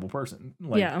a terrible person.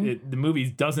 Like the movie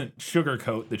doesn't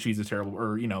sugarcoat that she's a terrible,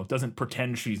 or doesn't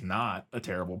pretend she's not a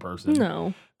terrible person.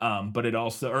 No. But it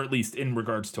also, or at least in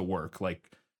regards to work, like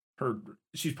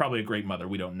she's probably a great mother.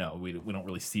 We don't know. We don't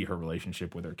really see her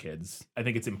relationship with her kids. I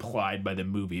think it's implied by the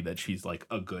movie that she's like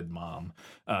a good mom,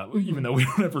 even though we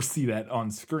don't ever see that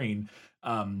on screen.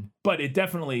 But it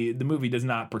definitely, the movie does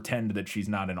not pretend that she's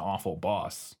not an awful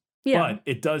boss. Yeah. But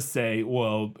it does say,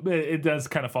 well, it does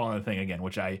kind of fall on the thing again,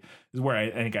 which is where I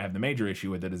think I have the major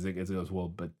issue with it, is it goes, well,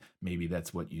 but maybe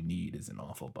that's what you need is an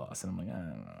awful boss. And I'm like, I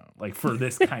don't know. Like for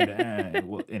this kind of,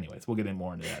 well, anyways, we'll get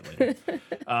more into that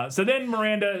later. So then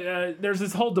Miranda, there's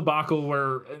this whole debacle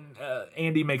where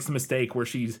Andy makes a mistake where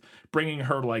she's bringing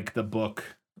her like the book,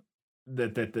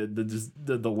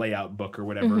 the layout book or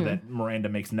whatever that Miranda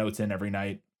makes notes in every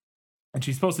night. And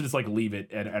she's supposed to just like leave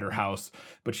it at her house,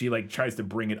 but she like tries to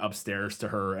bring it upstairs to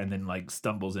her and then like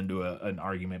stumbles into an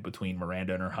argument between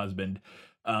Miranda and her husband.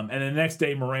 And the next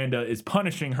day, Miranda is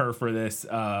punishing her for this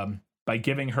by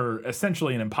giving her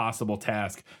essentially an impossible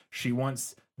task. She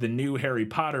wants the new Harry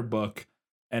Potter book.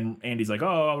 And Andy's like,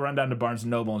 oh, I'll run down to Barnes &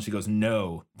 Noble. And she goes,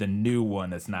 no, the new one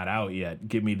that's not out yet.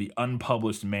 Give me the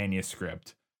unpublished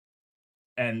manuscript.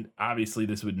 And obviously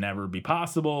this would never be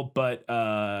possible, but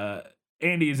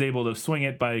Andy is able to swing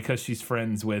it because she's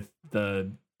friends with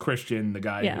the Christian, the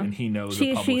guy, and he knows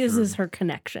the publisher. She uses her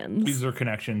connections. Uses her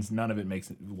connections. None of it makes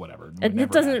it whatever.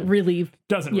 It doesn't really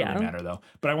matter though.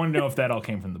 But I want to know if that all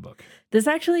came from the book. This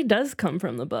actually does come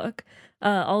from the book,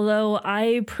 although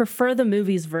I prefer the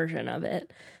movie's version of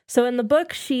it. So in the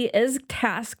book, she is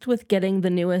tasked with getting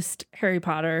the newest Harry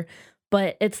Potter,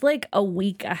 but it's like a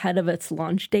week ahead of its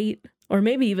launch date. Or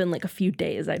maybe even like a few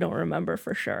days, I don't remember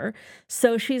for sure.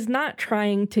 So she's not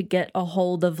trying to get a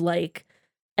hold of like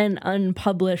an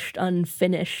unpublished,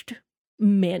 unfinished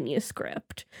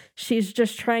manuscript. She's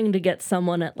just trying to get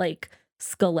someone at like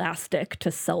Scholastic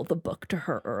to sell the book to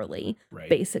her early,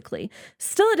 basically.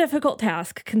 Still a difficult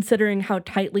task considering how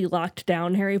tightly locked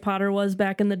down Harry Potter was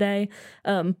back in the day,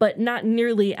 but not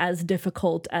nearly as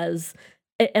difficult as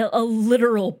a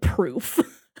literal proof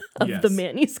of the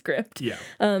manuscript. Yeah.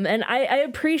 And I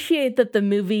appreciate that the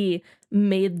movie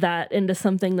made that into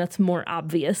something that's more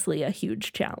obviously a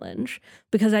huge challenge,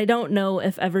 because I don't know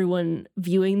if everyone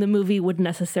viewing the movie would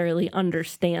necessarily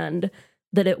understand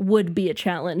that it would be a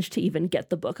challenge to even get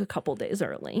the book a couple days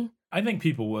early. I think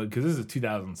people would, because this is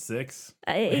 2006.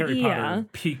 Harry Potter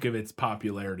peak of its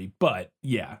popularity. But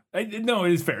yeah, no,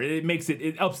 it is fair. It makes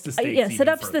it ups the stakes. Yes, it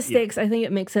ups the stakes. I think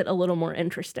it makes it a little more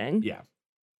interesting. Yeah.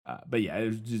 But yeah, it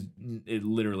was just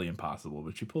literally impossible.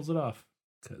 But she pulls it off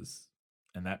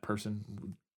and that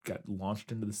person got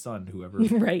launched into the sun. Whoever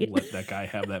let that guy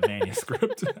have that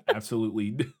manuscript,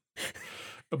 absolutely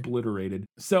obliterated.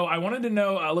 So I wanted to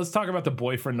know. Let's talk about the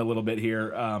boyfriend a little bit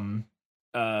here.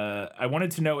 I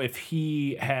wanted to know if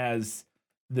he has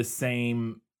the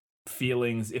same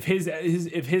feelings. If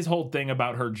his whole thing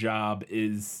about her job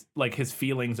is like his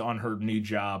feelings on her new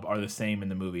job are the same in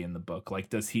the movie and the book. Like,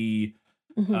 does he?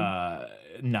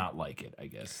 Not like it, I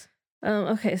guess.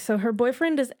 Okay, so her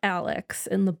boyfriend is Alex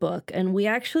in the book, and we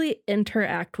actually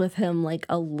interact with him like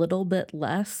a little bit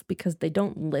less because they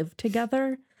don't live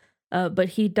together. But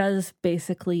he does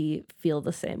basically feel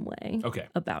the same way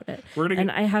about it.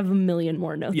 And I have a million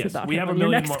more notes about him on your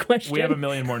next question. We have a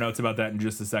million more notes about that in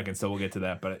just a second, so we'll get to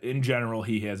that. But in general,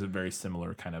 he has a very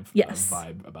similar kind of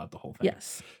vibe about the whole thing.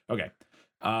 Yes. Okay.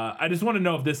 I just want to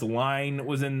know if this line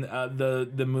was in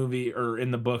the movie or in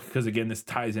the book, because again, this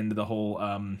ties into the whole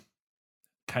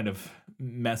kind of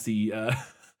messy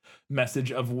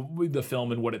message of the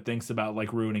film and what it thinks about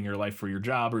like ruining your life for your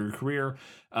job or your career.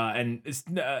 And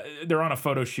they're on a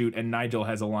photo shoot, and Nigel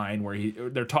has a line where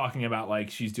they're talking about like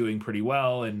she's doing pretty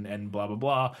well and blah blah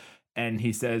blah. And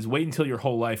he says, "Wait until your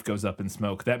whole life goes up in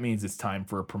smoke. That means it's time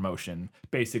for a promotion."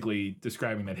 Basically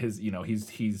describing that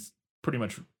he's pretty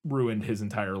much ruined his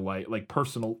entire life, like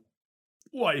personal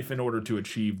life, in order to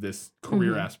achieve this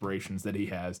career aspirations that he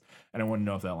has. And I want to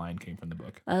know if that line came from the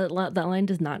book. That line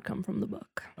does not come from the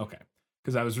book. Okay.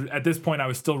 Because at this point, I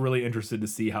was still really interested to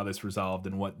see how this resolved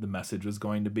and what the message was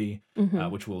going to be,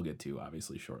 which we'll get to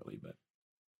obviously shortly. But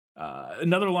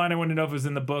another line I wanted to know if it was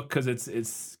in the book, because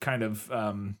it's kind of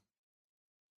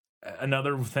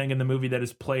another thing in the movie that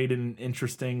is played in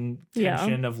interesting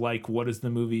tension of like, what does the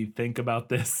movie think about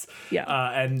this? Yeah.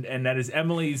 And that is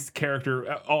Emily's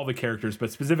character, all the characters,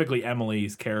 but specifically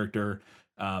Emily's character,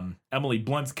 Emily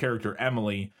Blunt's character,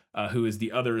 Emily, who is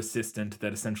the other assistant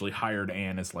that essentially hired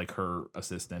Anne as like her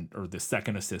assistant, or the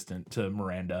second assistant to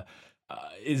Miranda,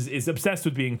 is obsessed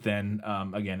with being thin.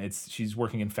 Again, she's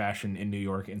working in fashion in New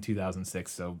York in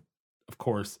 2006. So of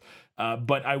course.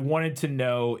 But I wanted to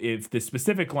know if the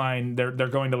specific line, they're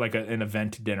going to like an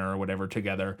event dinner or whatever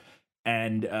together,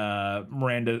 and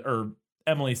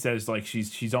Emily says like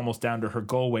she's almost down to her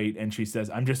goal weight, and she says,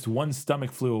 "I'm just one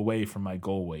stomach flu away from my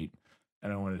goal weight."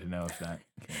 And I wanted to know if that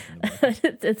came from the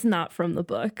book. It's not from the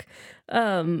book.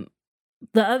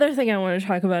 The other thing I want to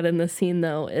talk about in this scene,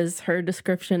 though, is her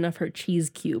description of her cheese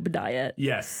cube diet.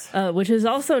 Yes. Which is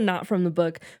also not from the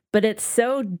book, but it's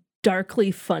so darkly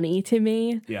funny to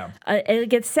me. Yeah.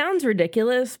 It sounds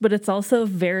ridiculous, but it's also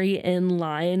very in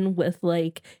line with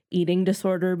like eating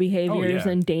disorder behaviors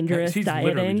and dangerous She's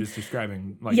dieting. Literally just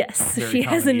describing like yes, very she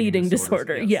has common an eating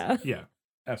disorders. disorder. Yes. Yeah. Yeah.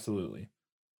 Absolutely.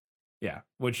 Yeah.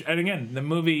 Which, and again, the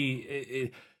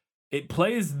movie it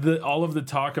plays all of the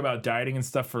talk about dieting and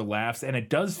stuff for laughs, and it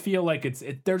does feel like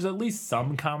there's at least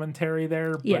some commentary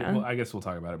there. But Yeah. I guess we'll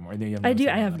talk about it more. I do.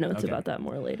 I have notes about that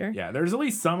more later. Yeah, there's at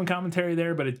least some commentary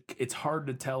there, but it's hard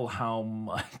to tell how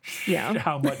much. Yeah.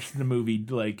 How much the movie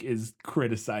like is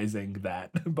criticizing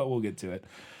that, but we'll get to it.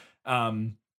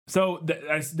 So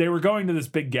they were going to this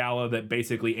big gala that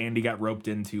basically Andy got roped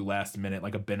into last minute,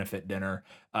 like a benefit dinner.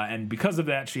 And because of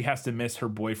that, she has to miss her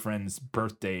boyfriend's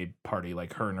birthday party.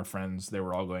 Like her and her friends, they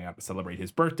were all going out to celebrate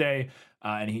his birthday.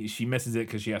 And she misses it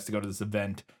because she has to go to this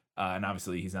event. And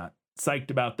obviously he's not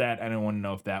psyched about that. I don't want to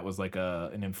know if that was like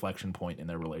an inflection point in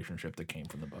their relationship that came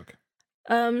from the book.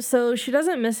 So she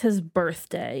doesn't miss his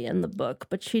birthday in the book,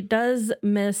 but she does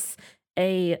miss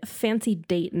a fancy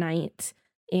date night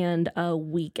and a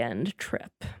weekend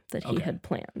trip that he had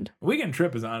planned. Weekend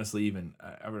trip is honestly even,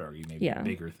 I would argue, maybe a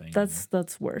bigger thing.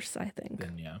 That's worse, I think.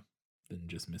 Than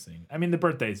just missing. I mean, the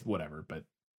birthday's whatever, but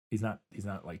he's not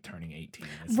like turning 18.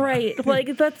 Right.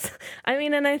 Like that's, I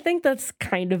mean, and I think that's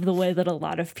kind of the way that a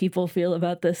lot of people feel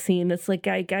about this scene. It's like,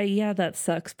 yeah, that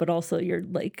sucks, but also you're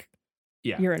like,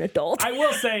 you're an adult. I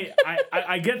will say,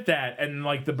 I get that, and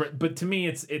like but to me,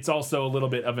 it's also a little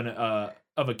bit of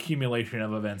of accumulation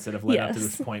of events that have led up to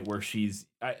this point where he's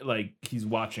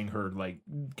watching her like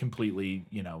completely,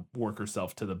 work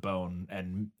herself to the bone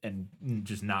and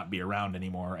just not be around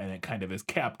anymore, and it kind of is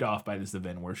capped off by this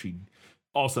event where she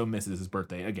also misses his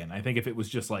birthday again. I think if it was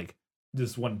just like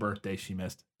this one birthday she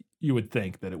missed, you would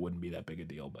think that it wouldn't be that big a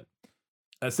deal, but.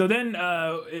 So then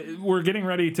we're getting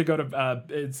ready to go to,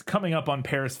 it's coming up on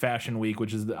Paris Fashion Week,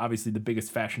 which is obviously the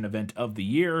biggest fashion event of the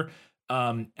year.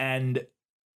 And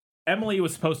Emily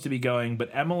was supposed to be going, but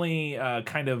Emily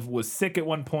kind of was sick at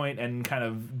one point and kind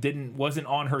of wasn't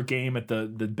on her game at the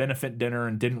benefit dinner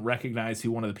and didn't recognize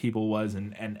who one of the people was.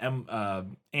 And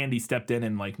Andy stepped in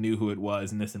and like knew who it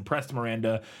was. And this impressed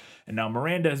Miranda. And now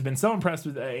Miranda has been so impressed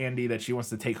with Andy that she wants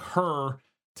to take her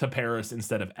to Paris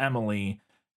instead of Emily.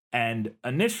 And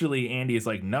initially, Andy is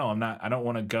like, no, I'm not. I don't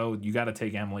want to go. You got to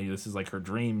take Emily. This is like her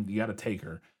dream. You got to take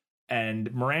her.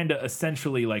 And Miranda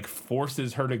essentially like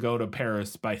forces her to go to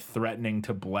Paris by threatening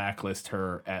to blacklist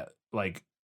her at like,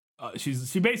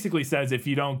 she basically says, if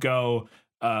you don't go,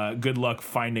 good luck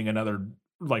finding another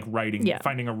like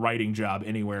finding a writing job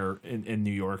anywhere in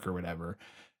New York or whatever.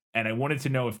 And I wanted to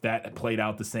know if that played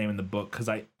out the same in the book, because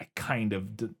I kind of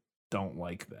don't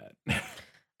like that.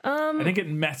 I think it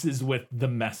messes with the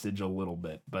message a little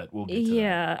bit, but we'll get to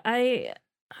that. I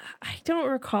don't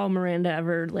recall Miranda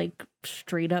ever like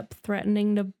straight up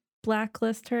threatening to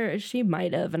blacklist her. She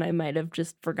might have, and I might have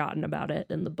just forgotten about it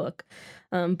in the book.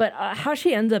 But how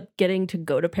she ends up getting to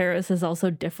go to Paris is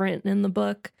also different in the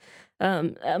book.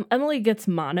 Emily gets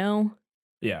mono.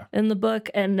 Yeah. In the book,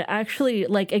 and actually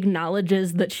like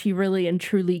acknowledges that she really and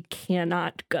truly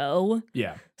cannot go.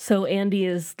 Yeah. So Andy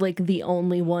is like the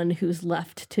only one who's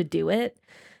left to do it.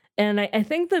 And I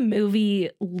think the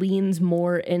movie leans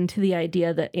more into the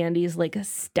idea that Andy's like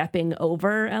stepping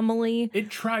over Emily. It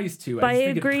tries to. By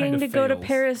agreeing to go to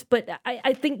Paris. But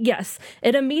I think, yes,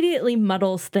 it immediately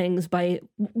muddles things by,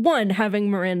 one,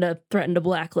 having Miranda threaten to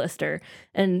blacklist her.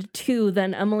 And two,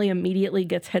 then Emily immediately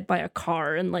gets hit by a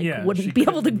car and like wouldn't be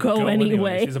able to go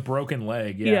anyway. She has a broken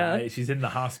leg. Yeah. She's in the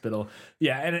hospital.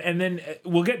 Yeah. And then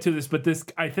we'll get to this, but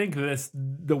I think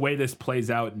the way this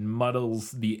plays out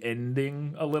muddles the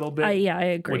ending a little bit. I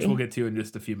agree. Which we'll get to in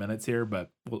just a few minutes here, but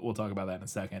we'll talk about that in a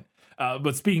second.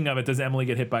 But speaking of it, does Emily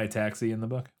get hit by a taxi in the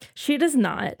book? She does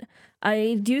not.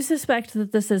 I do suspect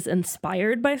that this is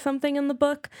inspired by something in the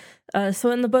book.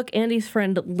 So in the book, Andy's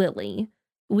friend Lily,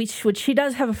 which she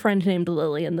does have a friend named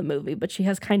Lily in the movie, but she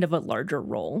has kind of a larger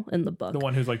role in the book. The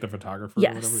one who's like the photographer?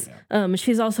 Yes. Or whatever? Yeah.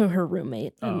 She's also her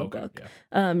roommate in the book.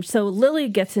 Yeah. So Lily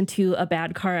gets into a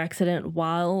bad car accident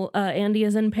while Andy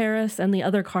is in Paris, and the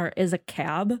other car is a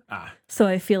cab. So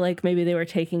I feel like maybe they were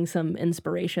taking some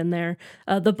inspiration there.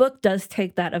 The book does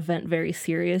take that event very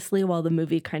seriously, while the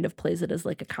movie kind of plays it as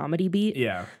like a comedy beat.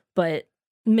 Yeah. But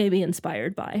maybe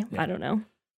inspired by. I don't know.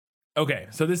 Okay,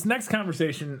 so this next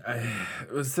conversation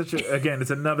was it's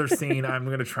another scene. I'm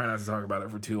going to try not to talk about it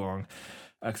for too long,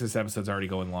 because this episode's already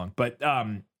going long. But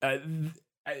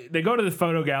they go to the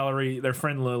photo gallery. Their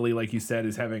friend Lily, like you said,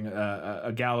 is having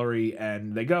a gallery,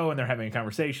 and they go and they're having a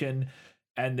conversation.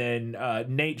 And then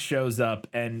Nate shows up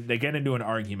and they get into an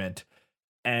argument.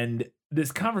 And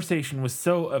this conversation was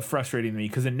so frustrating to me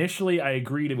because initially I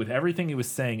agreed with everything he was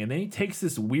saying. And then he takes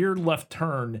this weird left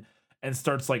turn and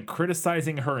starts like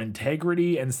criticizing her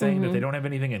integrity and saying that they don't have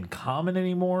anything in common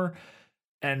anymore.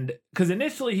 And because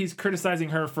initially he's criticizing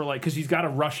her for like, because she's got to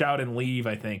rush out and leave,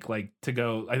 I think, like to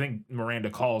go. I think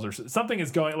Miranda calls or something is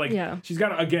going like, she's got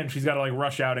to like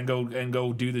rush out and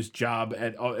go do this job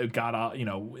at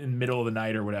in middle of the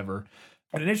night or whatever.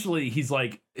 And initially he's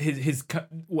like, his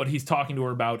what he's talking to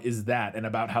her about is that, and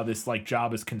about how this like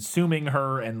job is consuming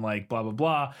her and like blah, blah,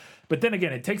 blah. But then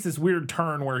again, it takes this weird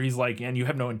turn where he's like, and you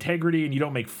have no integrity and you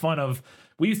don't make fun of.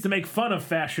 We used to make fun of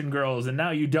fashion girls and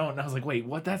now you don't. And I was like, wait,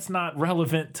 what? That's not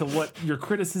relevant to what your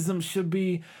criticism should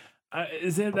be.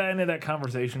 Is it that any of that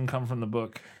conversation come from the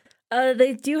book?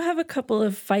 They do have a couple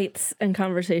of fights and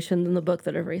conversations in the book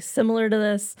that are very similar to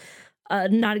this.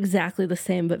 Not exactly the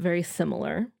same, but very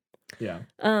similar. Yeah.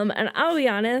 And I'll be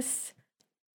honest,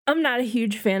 I'm not a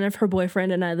huge fan of her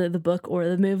boyfriend in either the book or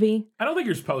the movie. I don't think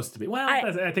you're supposed to be. Well,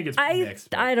 I think it's mixed.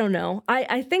 But. I don't know.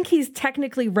 I think he's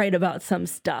technically right about some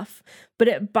stuff, but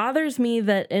it bothers me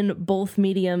that in both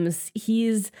mediums,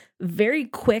 he's very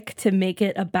quick to make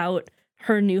it about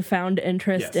her newfound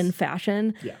interest in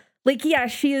fashion. Yeah. Like, yeah,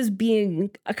 she is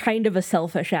being a kind of a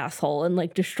selfish asshole and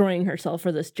like destroying herself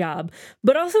for this job.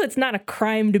 But also it's not a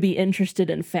crime to be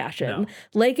interested in fashion. No.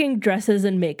 Liking dresses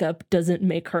and makeup doesn't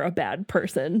make her a bad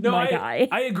person, guy.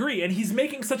 I agree. And he's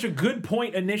making such a good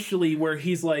point initially where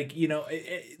he's like, he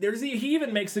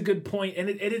even makes a good point. And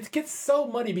it gets so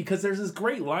muddy because there's this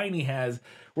great line he has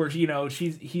where,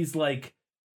 he's like,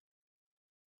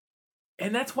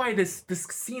 and that's why this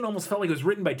scene almost felt like it was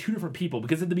written by two different people,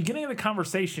 because at the beginning of the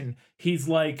conversation, he's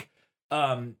like,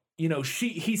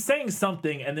 he's saying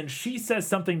something, and then she says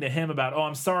something to him about, oh,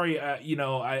 I'm sorry,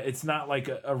 it's not like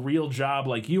a real job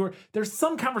like you were. There's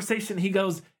some conversation he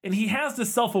goes, and he has the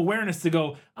self-awareness to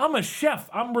go, I'm a chef.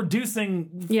 I'm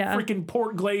reducing freaking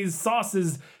pork glazed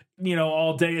sauces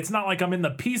all day. It's not like I'm in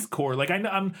the Peace Corps. Like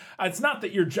it's not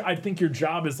that I think your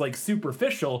job is like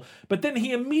superficial, but then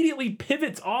he immediately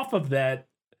pivots off of that.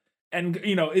 And,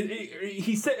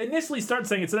 he initially starts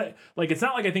saying it's not like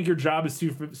I think your job is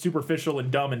superficial and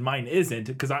dumb and mine isn't,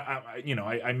 because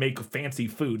I make fancy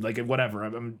food, like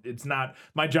whatever. It's not,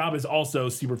 my job is also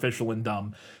superficial and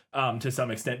dumb to some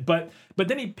extent. But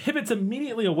then he pivots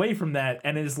immediately away from that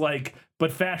and is like,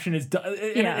 but fashion is dumb.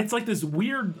 It's like this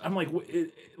weird, I'm like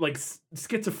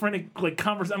schizophrenic like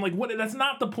conversation. I'm like, what? That's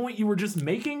not the point you were just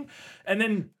making.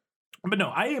 But no,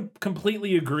 I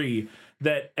completely agree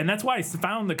that, and that's why I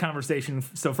found the conversation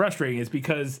so frustrating, is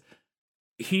because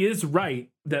he is right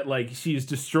that like she is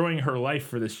destroying her life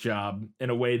for this job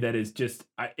in a way that is just,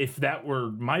 if that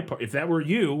were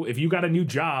you, if you got a new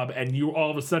job and you all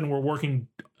of a sudden were working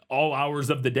all hours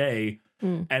of the day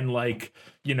and like,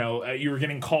 you were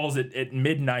getting calls at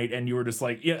midnight and you were just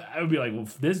like, yeah, I would be like, well,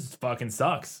 this fucking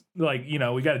sucks. Like, we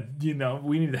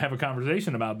need to have a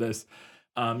conversation about this.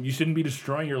 You shouldn't be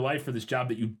destroying your life for this job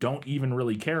that you don't even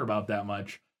really care about that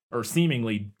much, or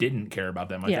seemingly didn't care about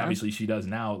that much. Yeah. Obviously she does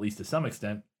now, at least to some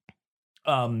extent.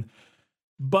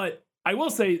 But I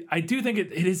will say, I do think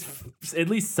it is at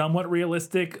least somewhat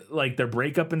realistic, like their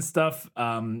breakup and stuff,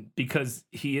 because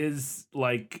he is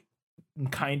like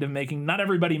kind of making, not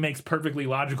everybody makes perfectly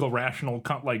logical, rational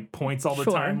like points all the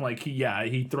time. Like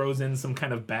he throws in some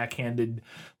kind of backhanded,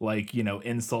 like,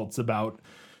 insults about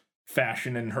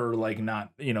fashion and her like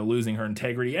not losing her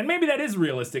integrity, and maybe that is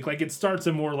realistic. Like it starts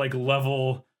a more like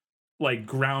level, like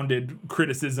grounded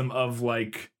criticism of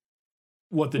like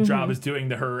what the job is doing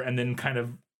to her, and then kind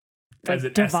of as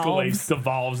it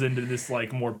devolves into this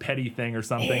like more petty thing or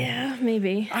something. Yeah,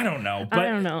 maybe. I don't know. But I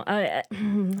don't know.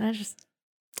 I just,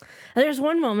 there's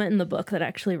one moment in the book that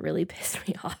actually really pissed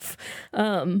me off.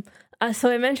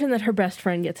 So I mentioned that her best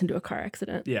friend gets into a car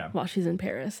accident while she's in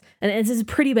Paris. And it's a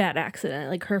pretty bad accident.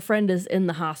 Like her friend is in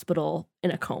the hospital in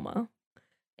a coma.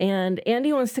 And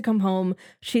Andy wants to come home.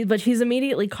 But she's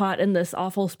immediately caught in this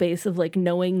awful space of like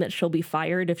knowing that she'll be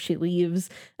fired if she leaves,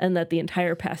 and that the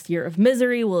entire past year of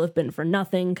misery will have been for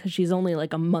nothing because she's only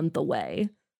like a month away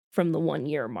from the 1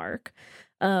 year mark.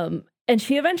 And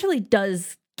she eventually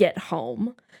does get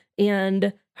home,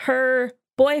 and her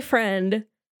boyfriend,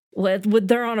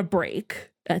 they're on a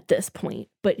break at this point,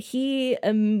 but he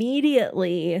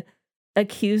immediately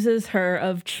accuses her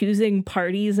of choosing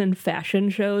parties and fashion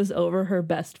shows over her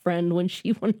best friend when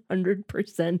she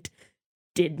 100%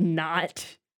 did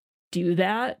not do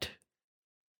that.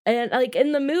 And like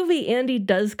in the movie, Andy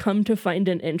does come to find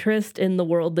an interest in the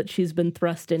world that she's been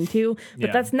thrust into,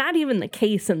 but that's not even the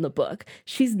case in the book.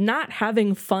 She's not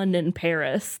having fun in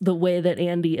Paris the way that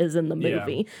Andy is in the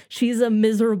movie. She's a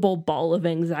miserable ball of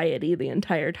anxiety the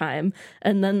entire time.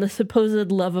 And then the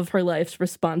supposed love of her life's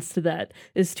response to that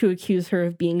is to accuse her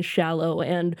of being shallow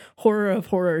and horror of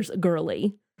horrors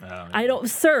girly.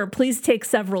 Sir, please take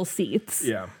several seats.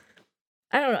 Yeah.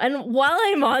 I don't know. And while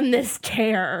I'm on this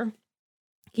tear,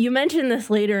 you mentioned this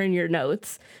later in your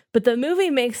notes, but the movie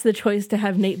makes the choice to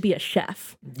have Nate be a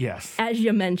chef. Yes. As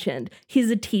you mentioned,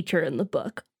 he's a teacher in the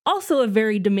book. Also a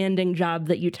very demanding job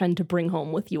that you tend to bring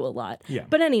home with you a lot. Yeah.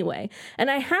 But anyway,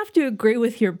 and I have to agree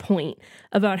with your point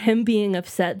about him being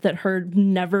upset that her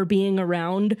never being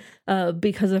around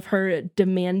because of her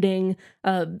demanding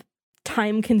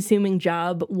time-consuming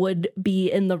job would be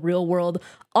in the real world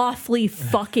awfully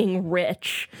fucking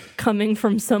rich coming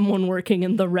from someone working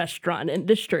in the restaurant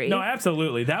industry. No,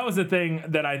 absolutely. That was the thing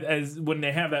that as when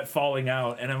they have that falling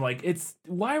out, and I'm like,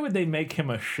 why would they make him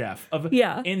a chef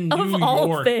in New all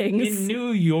York? Things. In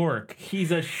New York,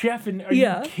 he's a chef. Are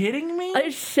you kidding me?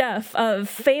 A chef,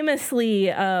 famously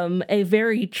a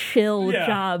very chill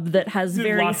job that has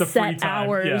very lots of set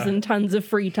hours and tons of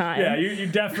free time. Yeah, you're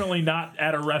definitely not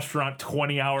at a restaurant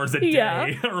 20 hours a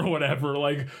day or whatever.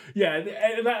 Like,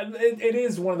 it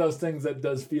is one of those things that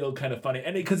does feel kind of funny.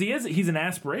 And because he's an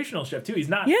aspirational chef too. He's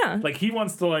not like he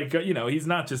wants to he's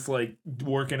not just like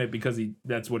working it because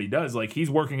that's what he does. Like he's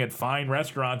working at fine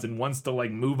restaurants and wants to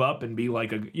like move up and be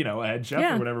like a head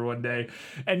chef or whatever one day.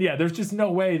 And there's just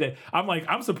no way that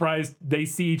I'm surprised they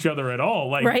see each other at all.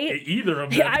 Like either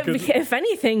of them. Yeah, if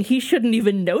anything, he shouldn't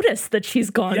even notice that she's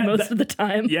gone most of the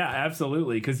time. Yeah,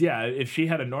 absolutely. Because if she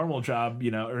had a normal job,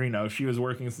 or she was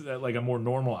working like a more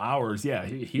normal hours,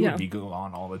 he would be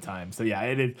gone all the time. So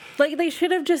it is like they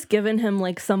should have just given him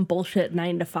like some bullshit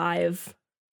 9 to 5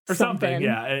 or something.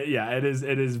 It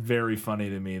is very funny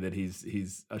to me that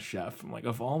he's a chef. I'm like,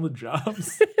 of all the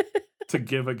jobs to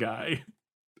give a guy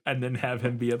and then have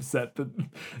him be upset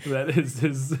that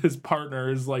his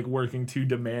partner is like working too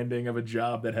demanding of a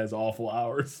job that has awful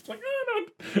hours. Like,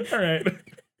 all right.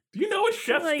 Do you know what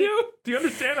chefs do? Do you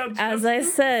understand how chefs As I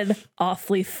said,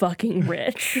 awfully fucking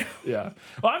rich. Yeah.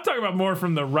 Well, I'm talking about more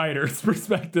from the writer's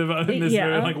perspective in this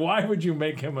movie. Like, why would you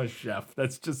make him a chef?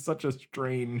 That's just such a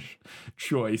strange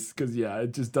choice because,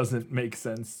 it just doesn't make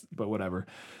sense, but whatever.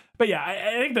 But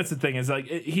I think that's the thing is like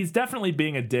he's definitely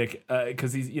being a dick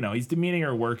because he's demeaning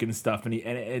her work and stuff, and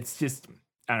it's just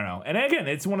I don't know. And again,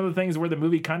 it's one of the things where the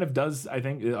movie kind of does I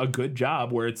think a good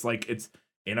job where it's like it's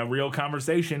in a real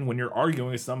conversation when you're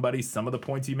arguing with somebody. Some of the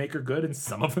points you make are good and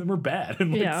some of them are bad,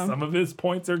 and some of his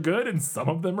points are good and some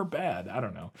of them are bad. I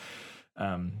don't know.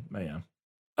 But yeah.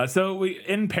 So we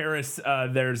in Paris,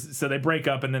 they break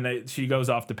up and then she goes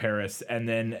off to Paris, and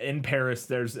then in Paris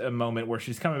there's a moment where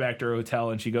she's coming back to her hotel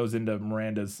and she goes into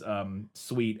Miranda's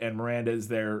suite, and Miranda's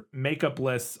there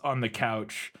makeupless on the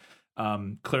couch.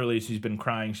 Clearly she's been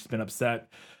crying, she's been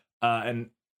upset, and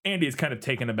Andy is kind of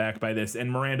taken aback by this,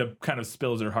 and Miranda kind of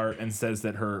spills her heart and says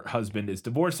that her husband is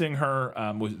divorcing her.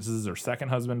 This is her second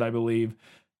husband, I believe.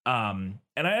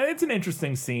 It's an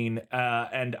interesting scene,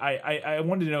 and I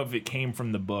wanted to know if it came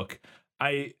from the book.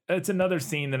 It's another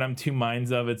scene that I'm two minds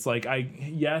of. It's like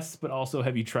yes, but also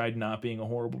have you tried not being a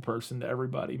horrible person to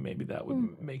everybody? Maybe that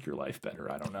would make your life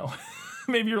better. I don't know.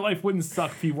 Maybe your life wouldn't suck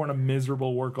if you weren't a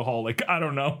miserable workaholic. I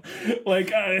don't know.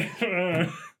 Like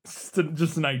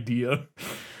just an idea.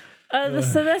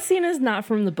 So that scene is not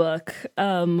from the book.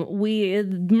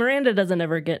 Miranda doesn't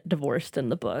ever get divorced in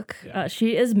the book. Yeah.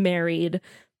 She is married,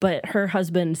 but her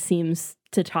husband seems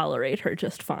to tolerate her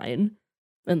just fine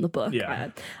in the book. Yeah.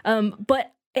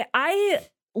 But I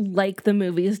like the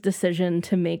movie's decision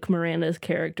to make Miranda's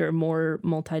character more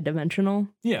multidimensional.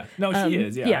 Yeah. No, she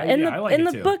is. Yeah. In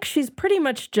the book, she's pretty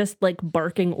much just like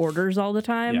barking orders all the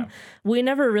time. Yeah. We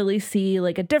never really see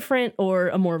like a different or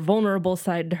a more vulnerable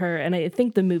side to her, and I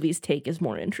think the movie's take is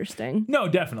more interesting. No,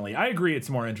 definitely. I agree it's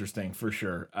more interesting for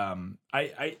sure.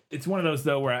 It's one of those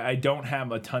though where I don't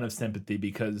have a ton of sympathy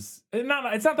because it's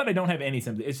not that I don't have any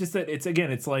sympathy. It's just that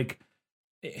it's like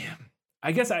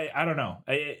I guess I don't know.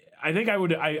 I think I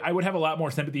would have a lot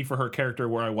more sympathy for her character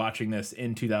were I watching this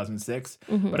in 2006.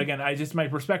 Mm-hmm. But again, my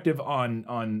perspective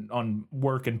on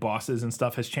work and bosses and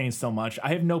stuff has changed so much. I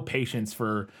have no patience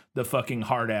for the fucking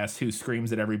hard ass who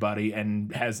screams at everybody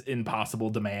and has impossible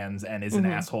demands and is an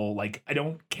asshole. Like, I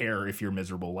don't care if you're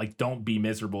miserable. Like, don't be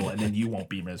miserable and then you won't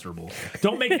be miserable.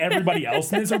 Don't make everybody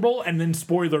else miserable and then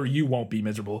spoiler, you won't be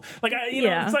miserable. Like,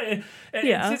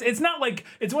 it's not like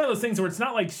it's one of those things where it's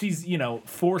not like she's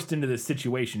forced into this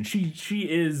situation. She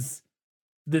is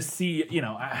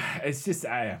it's just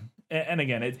and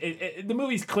again, the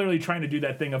movie's clearly trying to do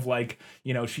that thing of like,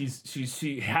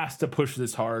 she has to push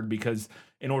this hard because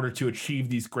in order to achieve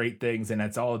these great things, and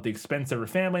it's all at the expense of her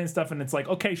family and stuff. And it's like,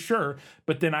 okay, sure,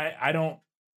 but then I don't.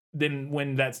 Then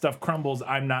when that stuff crumbles,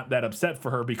 I'm not that upset for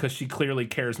her because she clearly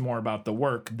cares more about the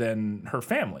work than her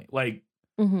family. Like,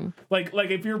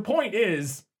 like if your point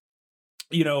is,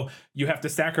 you have to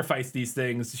sacrifice these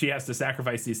things. She has to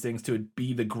sacrifice these things to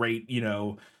be the great,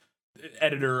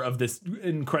 editor of this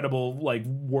incredible like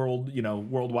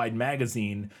worldwide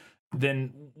magazine.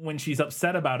 Then when she's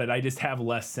upset about it, I just have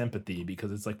less sympathy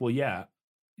because it's like, well, yeah,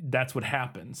 that's what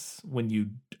happens when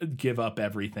you give up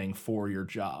everything for your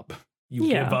job. You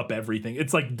give up everything.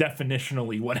 It's like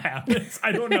definitionally what happens.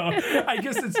 I don't know. I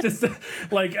guess it's just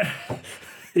like,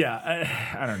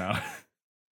 I don't know.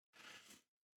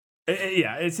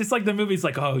 It's just like the movie's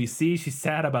like, oh, you see, she's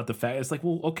sad about the fact. It's like,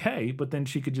 well, okay, but then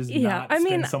she could just not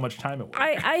spend so much time at work.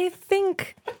 I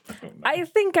think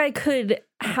I could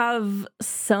have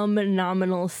some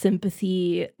nominal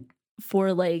sympathy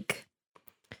for like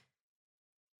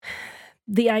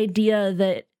the idea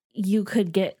that you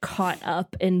could get caught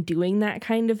up in doing that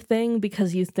kind of thing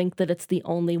because you think that it's the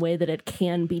only way that it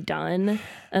can be done.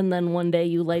 And then one day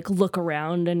you like look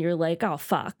around and you're like, oh,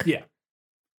 fuck. Yeah.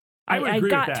 I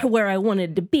got to where I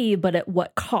wanted to be, but at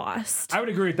what cost? I would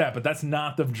agree with that, but that's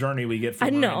not the journey we get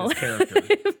from Miranda's character.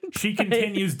 She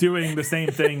continues doing the same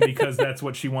thing because that's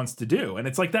what she wants to do. And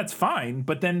it's like, that's fine.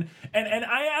 But then, and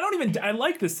I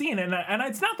like the scene, and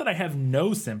it's not that I have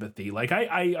no sympathy. Like,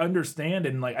 I understand,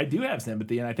 and like, I do have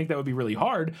sympathy, and I think that would be really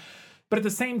hard. But at the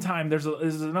same time, there's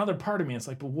another part of me. It's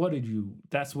like, but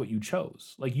that's what you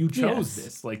chose. Like, you chose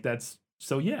this. Like,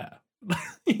 yeah.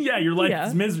 Yeah, your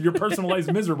life is your personal life's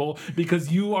miserable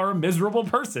because you are a miserable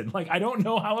person. Like, I don't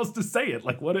know how else to say it.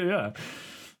 Like, what? Yeah.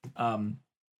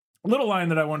 Little line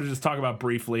that I wanted to just talk about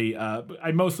briefly.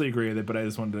 I mostly agree with it, but I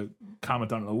just wanted to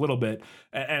comment on it a little bit.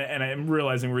 And I'm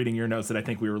realizing, reading your notes, that I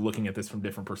think we were looking at this from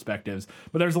different perspectives.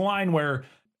 But there's a line where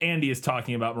Andy is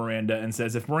talking about Miranda and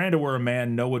says, if Miranda were a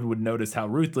man, no one would notice how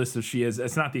ruthless she is.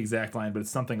 It's not the exact line, but it's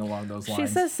something along those lines. She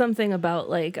says something about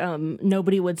like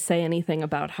nobody would say anything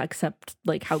about her except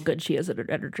like how good she is at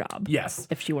her job. Yes.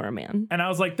 If she were a man. And I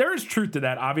was like, there is truth to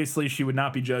that. Obviously, she would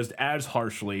not be judged as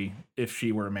harshly if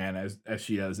she were a man as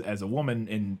she does as a woman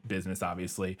in business,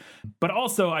 obviously. But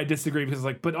also, I disagree because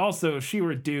but also if she were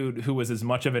a dude who was as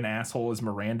much of an asshole as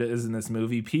Miranda is in this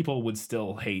movie, people would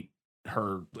still hate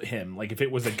him. Like, if it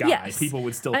was a guy, people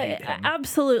would still hate him.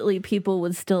 Absolutely, people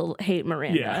would still hate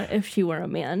Miranda if she were a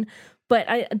man. But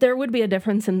there would be a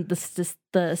difference in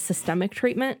the systemic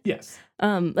treatment. Yes.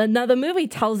 Now, the movie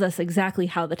tells us exactly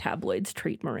how the tabloids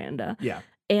treat Miranda. Yeah.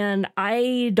 And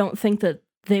I don't think that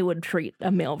they would treat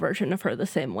a male version of her the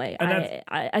same way.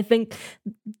 I think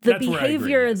the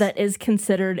behavior that is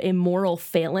considered a moral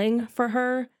failing for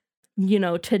her,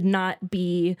 to not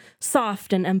be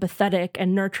soft and empathetic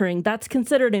and nurturing, that's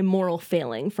considered a moral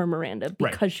failing for Miranda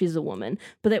because she's a woman.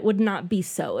 But it would not be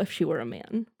so if she were a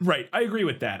man. Right. I agree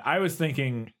with that. I was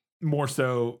thinking more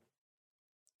so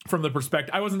from the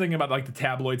perspective, I wasn't thinking about like the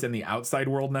tabloids and the outside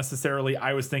world necessarily.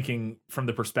 I was thinking from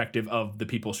the perspective of the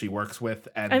people she works with.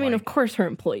 And I mean, of course her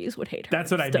employees would hate her.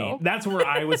 That's what I mean. That's where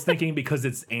I was thinking because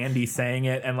it's Andy saying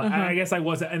it. And I guess I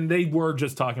wasn't, and they were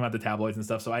just talking about the tabloids and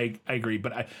stuff. So I agree.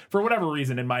 But for whatever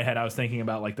reason in my head, I was thinking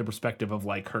about like the perspective of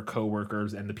like her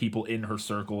coworkers and the people in her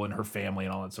circle and her family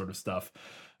and all that sort of stuff.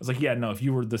 I was like, yeah, no, if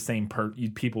you were the same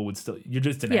people would still, you're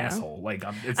just an asshole. Like,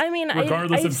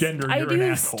 regardless of gender, you're an asshole. I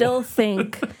do still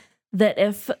think that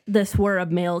if this were a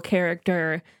male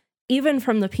character, even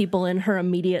from the people in her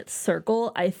immediate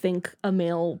circle, I think a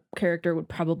male character would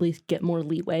probably get more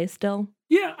leeway still.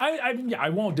 Yeah, I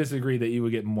won't disagree that you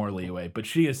would get more leeway, but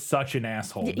she is such an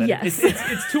asshole. That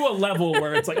it's to a level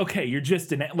where it's like, okay, you're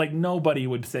just like, nobody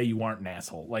would say you aren't an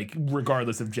asshole, like,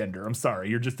 regardless of gender. I'm sorry,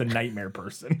 you're just a nightmare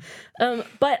person.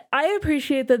 But I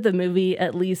appreciate that the movie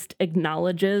at least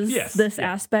acknowledges this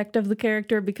aspect of the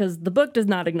character, because the book does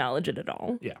not acknowledge it at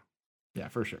all. Yeah,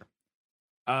 for sure.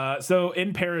 So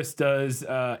in Paris, does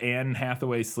Anne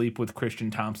Hathaway sleep with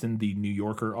Christian Thompson, the New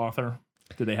Yorker author?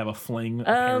 Do they have a fling, a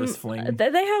Paris fling?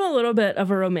 They have a little bit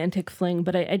of a romantic fling,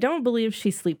 but I don't believe she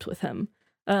sleeps with him.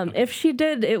 If she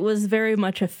did, it was very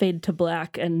much a fade to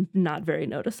black and not very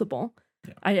noticeable.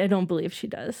 Yeah. I don't believe she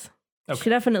does. Okay. She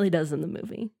definitely does in the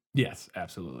movie. Yes,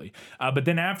 absolutely. But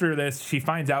then after this, she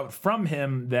finds out from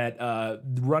him that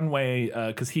Runway,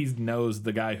 because he knows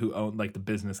the guy who owned, like the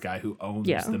business guy who owns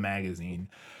the magazine,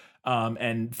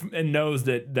 and knows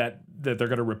that they're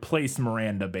going to replace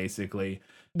Miranda basically.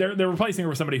 They're replacing her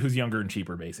with somebody who's younger and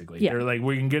cheaper, basically. Yeah. They're like,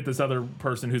 we can get this other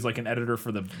person who's like an editor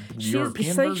for the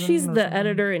European version. She's or the something.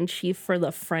 editor-in-chief for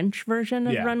the French version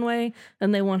of Runway,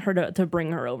 and they want her to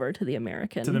bring her over to the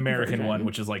American version. one,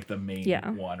 which is like the main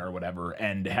one or whatever,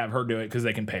 and have her do it because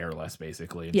they can pay her less,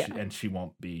 basically, and she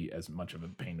won't be as much of a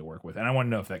pain to work with. And I want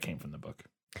to know if that came from the book.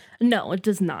 No, it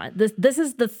does not. This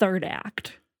is the third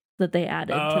act that they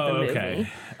added to the movie.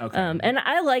 Okay. And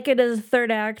I like it as a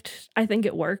third act. I think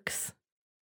it works.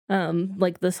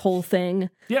 Like this whole thing.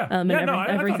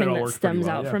 Everything that stems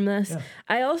out from this. Yeah.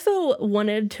 I also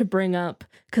wanted to bring up,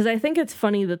 because I think it's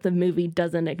funny that the movie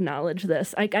doesn't acknowledge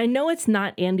this. I know it's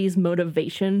not Andy's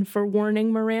motivation for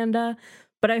warning Miranda,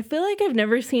 but I feel like I've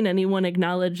never seen anyone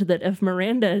acknowledge that if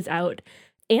Miranda is out,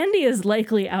 Andy is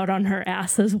likely out on her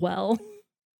ass as well.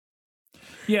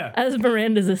 Yeah. As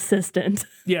Miranda's assistant.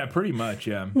 Yeah, pretty much,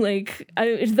 yeah. Like,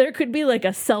 there could be like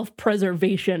a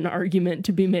self-preservation argument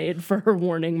to be made for her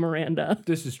warning Miranda.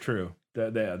 This is true.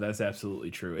 That's absolutely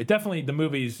true. It definitely, the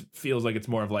movies feels like it's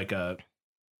more of like a...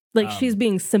 Like she's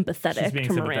being sympathetic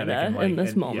to Miranda in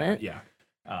this moment. Yeah.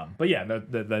 But yeah,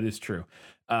 that is true.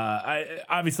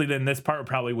 Obviously, then this part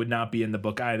probably would not be in the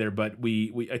book either, but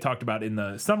I talked about in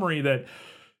the summary that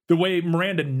the way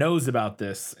Miranda knows about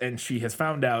this, and she has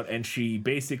found out, and she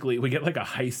basically, we get like a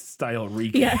heist style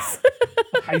recap. Yes.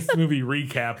 Heist movie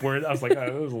recap where I was like, oh,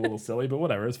 it was a little silly, but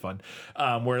whatever, it's fun.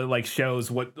 Where it like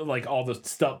shows what like all the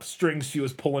strings she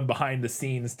was pulling behind the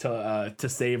scenes to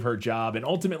save her job. And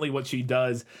ultimately what she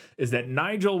does is that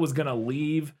Nigel was gonna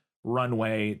leave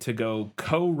Runway to go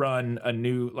co-run a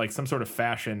new, like some sort of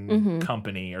fashion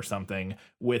company or something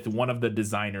with one of the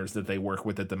designers that they work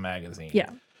with at the magazine.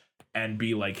 Yeah. And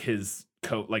be like his the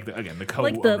co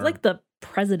like the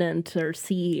president or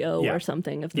CEO or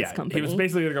something of this company. He was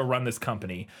basically gonna go run this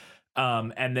company.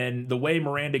 And then the way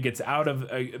Miranda gets out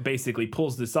of basically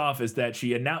pulls this off is that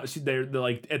she announced they're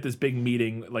like at this big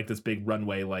meeting, like this big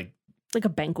runway, like a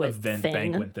banquet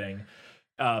thing.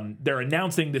 They're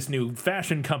announcing this new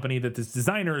fashion company that this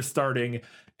designer is starting,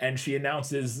 and she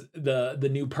announces the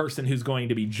new person who's going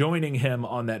to be joining him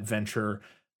on that venture.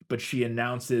 But she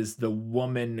announces the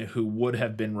woman who would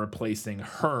have been replacing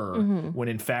her when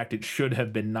in fact it should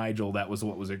have been Nigel. That was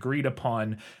what was agreed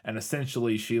upon. And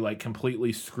essentially she like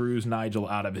completely screws Nigel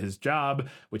out of his job,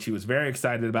 which he was very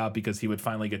excited about because he would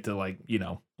finally get to like, you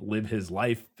know, live his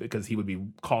life because he would be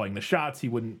calling the shots. He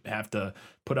wouldn't have to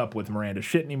put up with Miranda's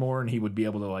shit anymore. And he would be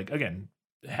able to like, again,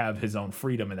 have his own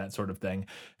freedom and that sort of thing.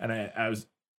 And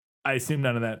I assume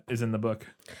none of that is in the book.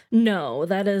 No,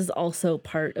 that is also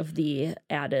part of the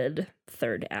added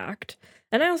third act.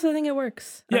 And I also think it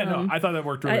works. Yeah, I thought that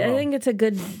worked really well. I think it's a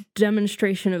good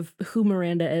demonstration of who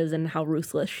Miranda is and how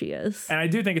ruthless she is. And I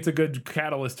do think it's a good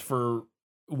catalyst for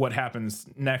what happens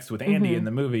next with Andy in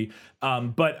the movie.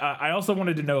 But I also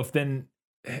wanted to know if then,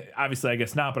 obviously I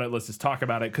guess not, but let's just talk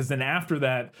about it. Because then after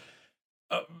that,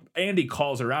 Andy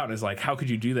calls her out and is like, how could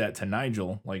you do that to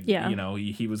Nigel? Like, you know,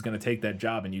 he was going to take that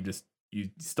job and you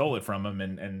stole it from him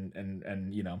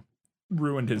and, you know,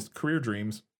 ruined his career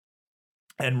dreams.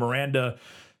 And Miranda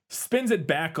spins it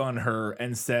back on her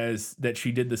and says that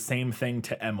she did the same thing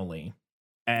to Emily.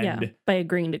 And by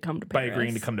agreeing to come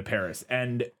to Paris.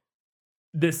 And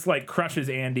this like crushes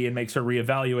Andy and makes her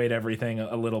reevaluate everything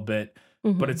a little bit.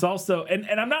 But it's also, and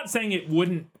I'm not saying it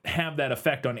wouldn't have that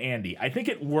effect on Andy. I think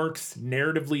it works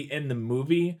narratively in the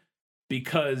movie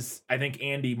because I think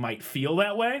Andy might feel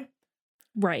that way.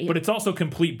 Right. But it's also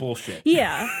complete bullshit.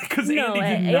 Yeah. Because Andy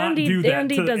did not do that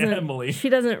to Emily. She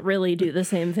doesn't really do the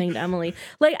same thing to Emily.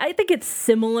 Like, I think it's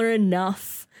similar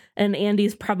enough, and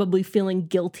Andy's probably feeling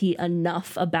guilty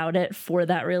enough about it for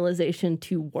that realization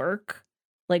to work.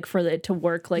 Like, for it to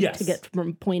work, like, to get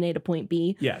from point A to point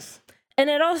B. Yes. And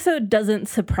it also doesn't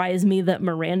surprise me that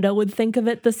Miranda would think of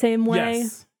it the same way.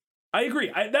 Yes. I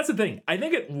agree. That's the thing. I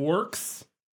think it works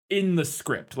in the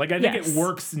script. Like, I think it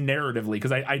works narratively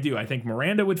because I do. I think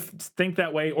Miranda would think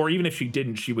that way, or even if she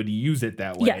didn't, she would use it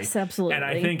that way. Yes, absolutely. And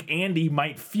I think Andy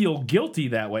might feel guilty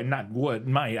that way.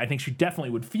 I think she definitely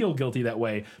would feel guilty that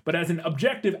way. But as an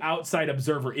objective outside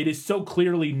observer, it is so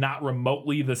clearly not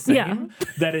remotely the same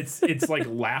that it's like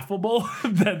laughable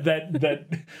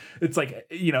that it's like,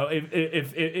 you know,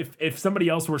 if somebody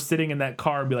else were sitting in that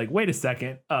car and be like, wait a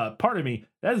second, pardon me,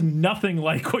 that is nothing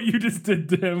like what you just did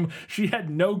to him. She had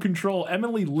no control.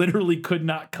 Emily literally could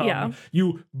not come. Yeah.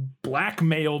 You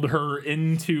blackmailed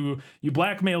Andy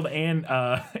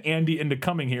into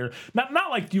coming here. Not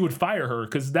like you would fire her,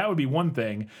 because that would be one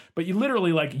thing. But you literally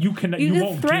you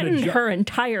won't threatened her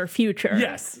entire future.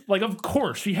 Yes, like of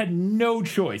course she had no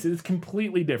choice. It's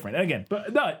completely different. And again,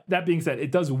 but that being said,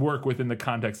 it does work within the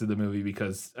context of the movie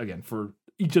because again, for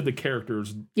each of the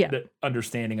characters' Yeah. the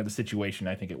understanding of the situation,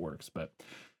 I think it works. But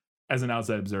as an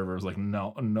outside observer, I was like,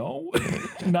 no,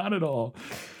 not at all.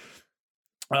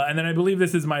 And then I believe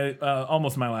this is my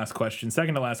almost my last question,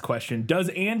 second to last question. Does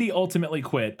Andy ultimately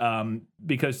quit?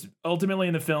 Because ultimately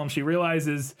in the film, she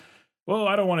realizes, well,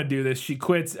 I don't want to do this. She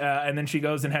quits, and then she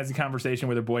goes and has a conversation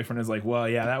with her boyfriend. Is like, well,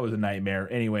 yeah, that was a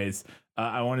nightmare. Anyways,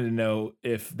 I wanted to know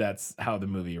if that's how the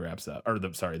movie wraps up, or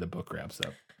the book wraps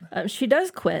up. She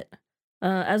does quit.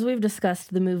 As we've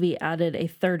discussed, the movie added a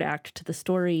third act to the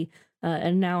story,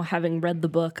 and now having read the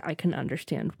book, I can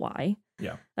understand why.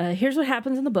 Yeah. Here's what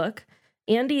happens in the book.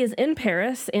 Andy is in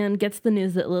Paris and gets the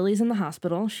news that Lily's in the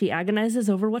hospital. She agonizes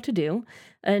over what to do,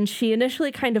 and she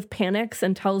initially kind of panics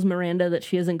and tells Miranda that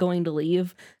she isn't going to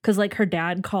leave because, like, her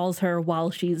dad calls her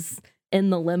while she's in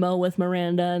the limo with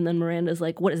Miranda, and then Miranda's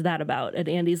like, what is that about? And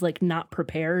Andy's, like, not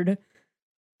prepared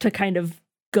to kind of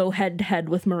go head to head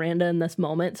with Miranda in this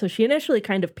moment. So she initially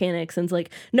kind of panics and's like,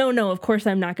 no, of course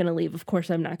I'm not going to leave. Of course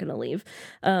I'm not going to leave.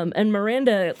 And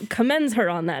Miranda commends her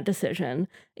on that decision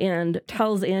and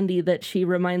tells Andy that she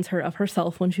reminds her of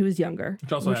herself when she was younger.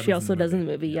 Which she also does in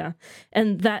the movie, yeah.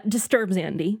 And that disturbs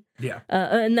Andy. Yeah.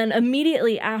 And then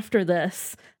immediately after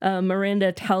this,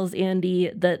 Miranda tells Andy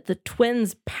that the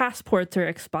twins' passports are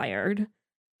expired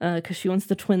because she wants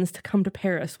the twins to come to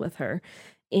Paris with her.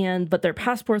 But their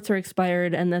passports are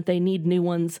expired and that they need new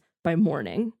ones by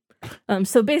morning.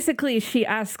 So basically, she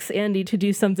asks Andy to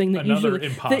do something that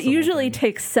usually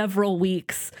takes several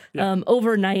weeks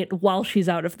overnight while she's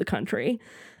out of the country.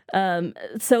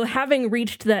 So having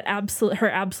reached that her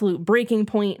absolute breaking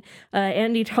point,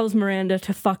 Andy tells Miranda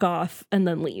to fuck off and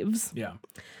then leaves. Yeah.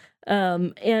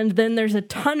 And then there's a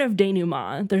ton of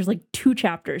denouement. There's like 2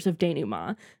 chapters of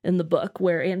denouement in the book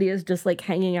where Andy is just like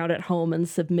hanging out at home and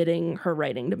submitting her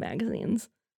writing to magazines.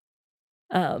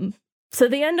 So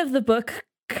the end of the book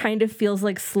kind of feels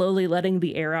like slowly letting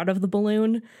the air out of the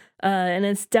balloon. And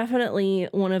it's definitely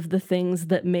one of the things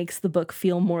that makes the book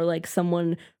feel more like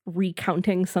someone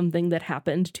recounting something that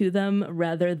happened to them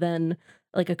rather than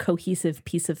like a cohesive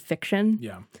piece of fiction.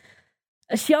 Yeah.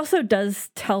 She also does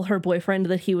tell her boyfriend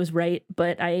that he was right,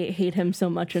 but I hate him so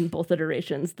much in both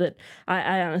iterations that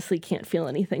I honestly can't feel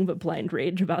anything but blind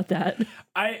rage about that.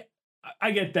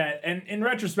 I get that, and in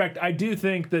retrospect, I do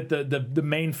think that the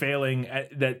main failing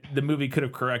that the movie could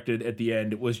have corrected at the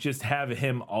end was just have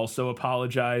him also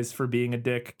apologize for being a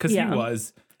dick, because he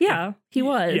was. Yeah, he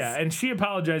was. Yeah, and she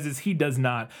apologizes. He does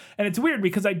not. And it's weird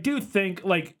because I do think,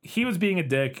 like, he was being a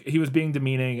dick. He was being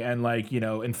demeaning and, like, you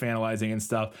know, infantilizing and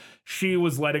stuff. She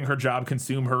was letting her job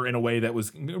consume her in a way that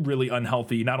was really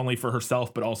unhealthy, not only for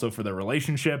herself, but also for their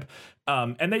relationship.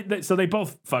 And so they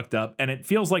both fucked up. And it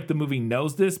feels like the movie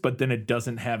knows this, but then it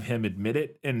doesn't have him admit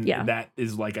it. And that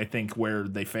is, like, I think where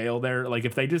they fail there. Like,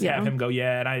 if they just have him go,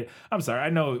 yeah, and I'm sorry, I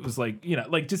know it was like, you know,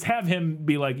 like, just have him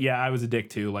be like, yeah, I was a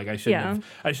dick too. Like, I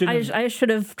should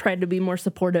have tried to be more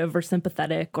supportive or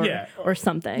sympathetic or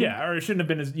something. Yeah, or it shouldn't have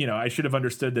been as, you know, I should have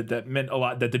understood that meant a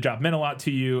lot, that the job meant a lot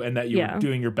to you and that you were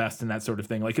doing your best and that sort of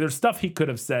thing. Like, there's stuff he could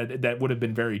have said that would have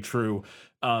been very true.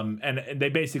 And they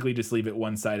basically just leave it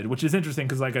one-sided, which is interesting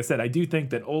because, like I said, I do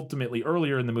think that ultimately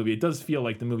earlier in the movie, it does feel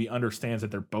like the movie understands that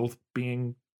they're both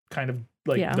being kind of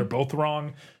like they're both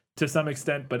wrong to some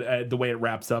extent, but the way it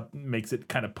wraps up makes it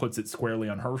kind of puts it squarely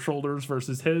on her shoulders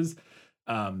versus his.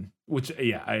 Which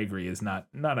I agree is not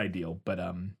ideal, but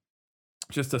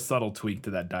just a subtle tweak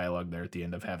to that dialogue there at the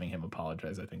end of having him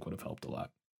apologize, I think would have helped a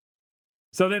lot.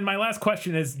 So then my last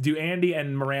question is, do Andy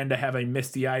and Miranda have a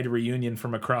misty-eyed reunion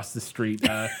from across the street?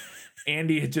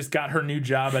 Andy had just got her new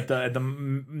job at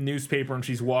the newspaper, and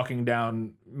she's walking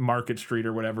down Market Street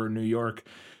or whatever in New York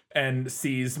and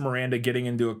sees Miranda getting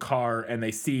into a car, and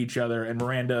they see each other, and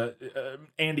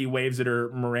Andy waves at her,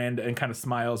 Miranda, and kind of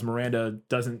smiles. Miranda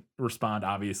doesn't respond,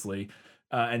 obviously,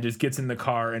 and just gets in the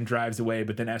car and drives away.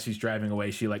 But then as she's driving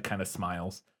away, she like kind of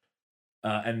smiles.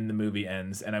 And the movie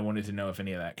ends, and I wanted to know if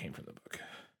any of that came from the book.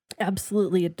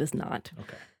 Absolutely, it does not.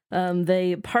 Okay.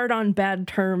 They part on bad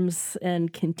terms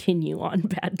and continue on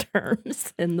bad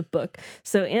terms in the book.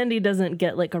 So Andy doesn't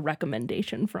get like a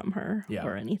recommendation from her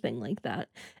or anything like that.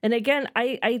 And again,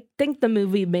 I think the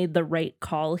movie made the right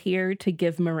call here to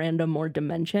give Miranda more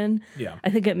dimension. Yeah.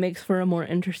 I think it makes for a more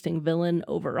interesting villain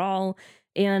overall.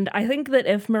 And I think that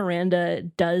if Miranda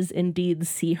does indeed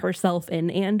see herself in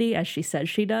Andy, as she says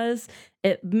she does,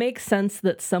 it makes sense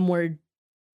that somewhere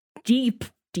deep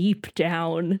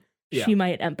down, she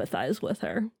might empathize with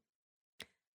her.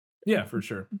 Yeah, for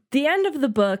sure. The end of the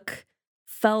book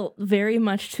felt very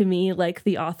much to me like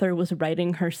the author was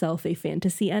writing herself a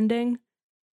fantasy ending.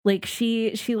 Like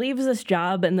she leaves this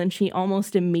job and then she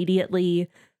almost immediately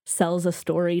sells a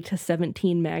story to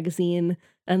 17 magazine.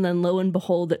 And then lo and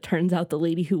behold, it turns out the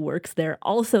lady who works there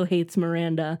also hates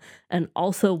Miranda and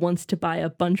also wants to buy a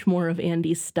bunch more of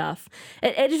Andy's stuff.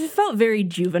 It just felt very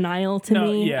juvenile to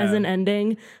me as an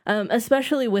ending,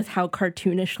 especially with how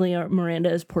cartoonishly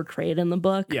Miranda is portrayed in the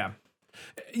book. Yeah.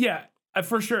 Yeah,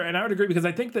 for sure. And I would agree, because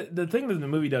I think that the thing that the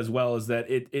movie does well is that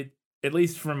it at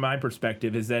least from my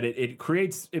perspective, is that it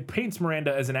paints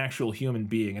Miranda as an actual human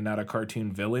being and not a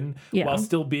cartoon villain, while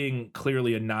still being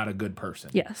clearly not a good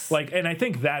person. Yes. And I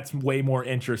think that's way more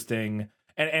interesting.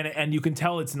 And you can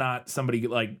tell it's not somebody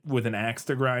like with an axe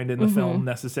to grind in the film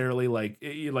necessarily.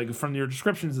 Like from your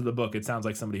descriptions of the book, it sounds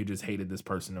like somebody who just hated this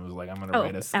person and was like, I'm going to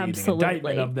write a scathing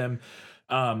indictment of them,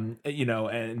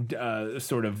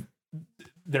 sort of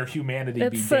their humanity.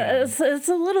 It's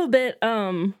a little bit.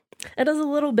 It is a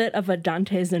little bit of a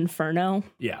Dante's Inferno.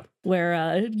 Yeah.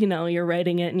 Where, you're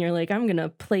writing it and you're like, I'm going to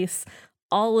place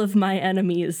all of my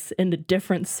enemies into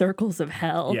different circles of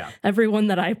hell. Yeah. Everyone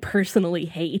that I personally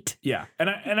hate. Yeah. And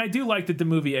I do like that the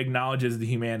movie acknowledges the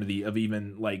humanity of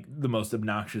even like the most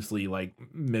obnoxiously like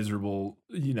miserable,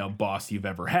 boss you've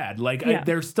ever had.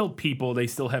 They're still people. They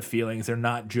still have feelings. They're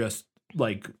not just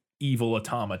like evil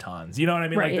automatons. You know what I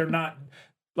mean? Right. Like they're not.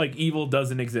 Like evil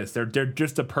doesn't exist. They're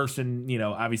just a person,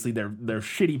 obviously they're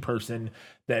shitty person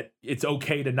that it's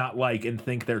okay to not like and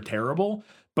think they're terrible,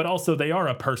 but also they are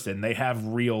a person. They have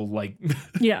real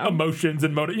emotions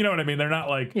and motive. You know what I mean? They're not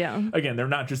like, again, they're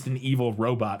not just an evil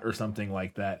robot or something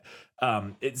like that.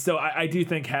 So I do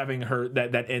think having her,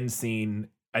 that end scene,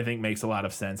 I think makes a lot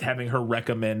of sense. Having her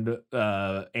recommend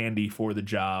Andy for the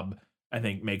job, I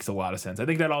think makes a lot of sense. I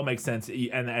think that all makes sense.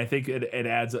 And I think it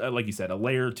adds, like you said, a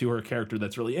layer to her character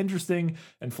that's really interesting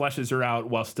and fleshes her out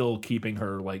while still keeping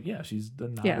her like, she's the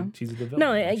villain.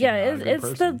 No,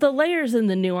 it's the layers and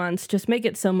the nuance just make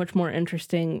it so much more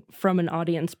interesting from an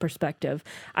audience perspective.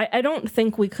 I don't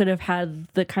think we could have had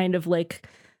the kind of like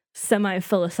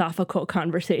semi-philosophical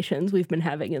conversations we've been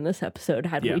having in this episode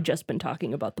had we just been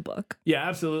talking about the book. Yeah,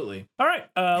 absolutely. All right,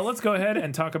 let's go ahead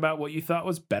and talk about what you thought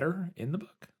was better in the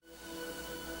book.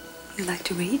 You like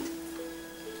to read?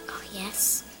 Oh,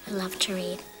 yes. I love to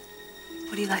read.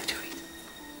 What do you like to read?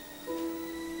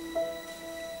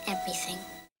 Everything.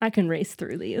 I can race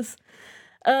through these.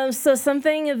 So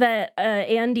something that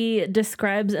Andy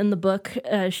describes in the book,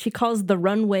 she calls the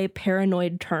runway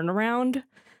paranoid turnaround.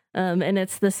 And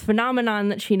it's this phenomenon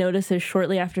that she notices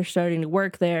shortly after starting to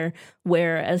work there,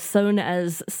 where as soon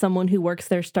as someone who works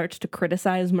there starts to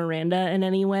criticize Miranda in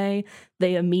any way,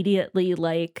 they immediately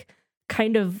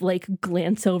kind of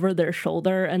glance over their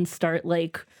shoulder and start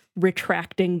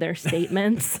retracting their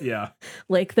statements. Yeah.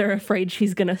 Like they're afraid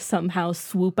she's going to somehow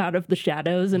swoop out of the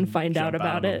shadows and find out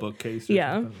about it. A bookcase or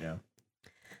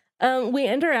something. We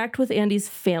interact with Andy's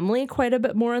family quite a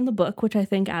bit more in the book, which I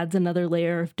think adds another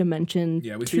layer of dimension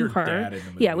we to see her. Dad in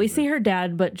the movie, we see her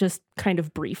dad, but just kind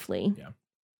of briefly. Yeah.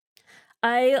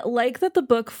 I like that the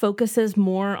book focuses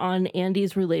more on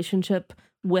Andy's relationship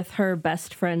with her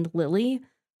best friend Lily,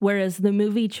 whereas the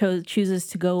movie chooses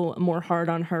to go more hard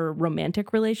on her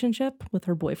romantic relationship with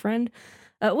her boyfriend,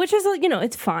 which is,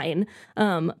 it's fine.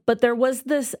 But there was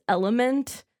this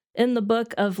element in the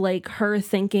book of her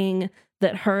thinking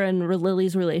that her and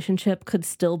Lily's relationship could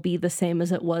still be the same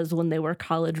as it was when they were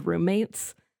college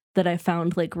roommates that I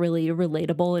found really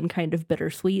relatable and kind of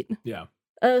bittersweet. Yeah.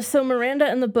 So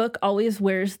Miranda in the book always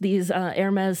wears these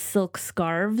Hermes silk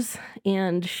scarves,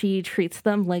 and she treats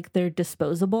them like they're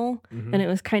disposable. Mm-hmm. And it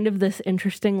was kind of this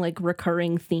interesting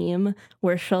recurring theme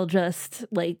where she'll just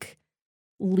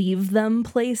leave them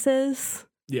places.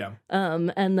 Yeah.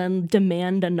 And then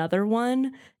demand another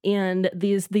one. And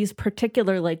these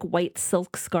particular white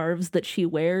silk scarves that she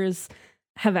wears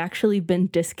have actually been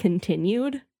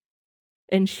discontinued.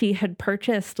 And she had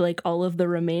purchased all of the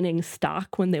remaining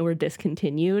stock when they were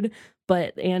discontinued.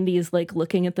 But Andy's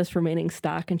looking at this remaining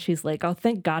stock and she's like, oh,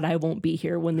 thank God I won't be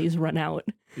here when these run out.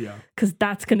 Yeah. Because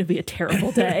that's going to be a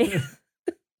terrible day.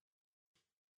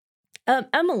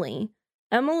 Emily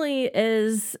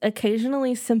is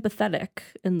occasionally sympathetic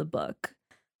in the book.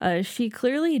 She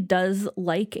clearly does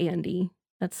like Andy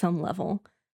at some level.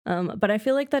 But I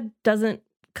feel like that doesn't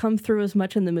come through as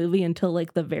much in the movie until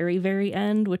the very, very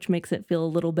end, which makes it feel a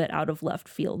little bit out of left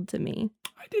field to me.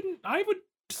 I would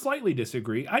slightly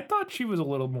disagree. I thought she was a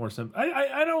little more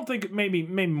I don't think maybe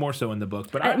more so in the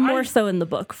book, but more so in the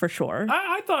book for sure.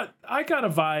 I thought I got a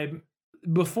vibe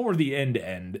before the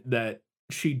end that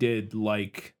she did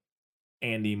like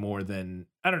Andy more than,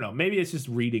 I don't know, maybe it's just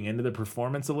reading into the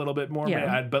performance a little bit more.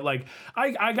 Yeah. But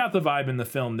I got the vibe in the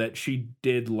film that she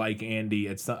did like Andy.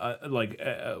 It's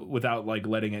without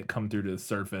letting it come through to the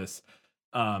surface.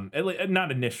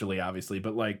 Not initially, obviously,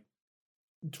 but like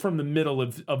from the middle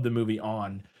of the movie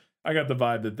on, I got the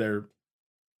vibe that they're,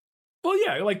 well,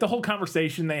 yeah, like the whole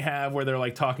conversation they have where they're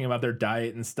like talking about their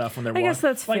diet and stuff when they're I guess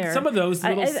that's like fair. some of those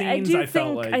little scenes I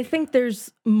felt like. I think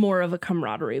there's more of a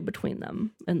camaraderie between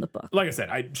them in the book. Like I said,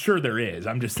 I'm sure there is.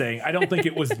 I'm just saying I don't think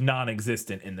it was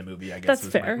non-existent in the movie, I guess. That's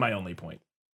was fair. My only point.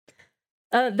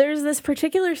 There's this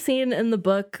particular scene in the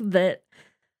book that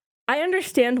I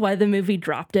understand why the movie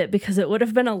dropped it, because it would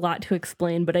have been a lot to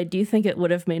explain, but I do think it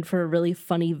would have made for a really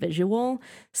funny visual.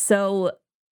 So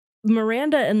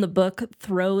Miranda in the book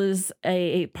throws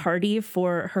a party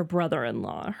for her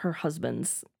brother-in-law, her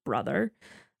husband's brother.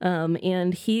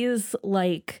 And he's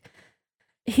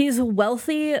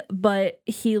wealthy, but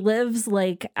he lives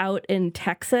like out in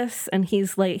Texas, and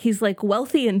he's like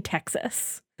wealthy in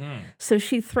Texas. So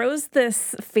she throws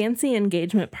this fancy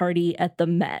engagement party at the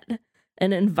Met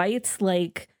and invites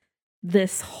like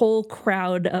this whole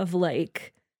crowd of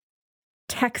like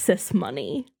Texas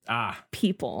money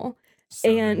people.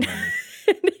 And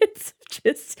it's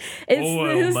just,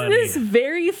 this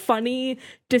very funny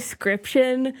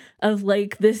description of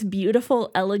like this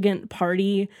beautiful, elegant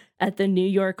party at the New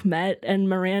York Met, and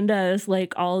Miranda is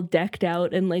like all decked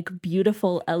out in like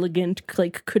beautiful, elegant,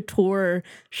 like couture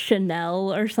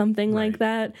Chanel or something like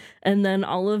that. And then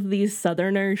all of these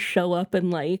Southerners show up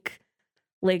in like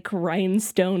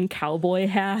rhinestone cowboy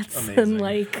hats. Amazing. And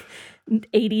like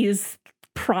 80s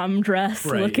prom dress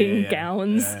looking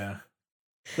gowns.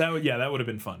 That would have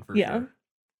been fun for sure.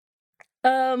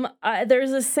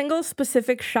 There's a single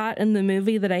specific shot in the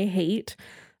movie that I hate.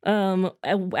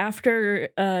 After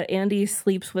Andy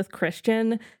sleeps with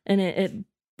Christian, and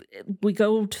we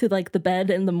go to like the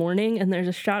bed in the morning, and there's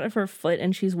a shot of her foot,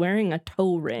 and she's wearing a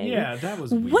toe ring. Yeah, that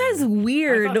was weird.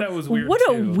 Weird. I thought that was weird. What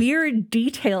too. a weird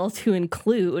detail to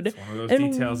include. It's one of those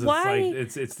details.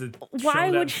 Why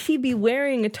would she be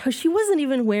wearing a toe? She wasn't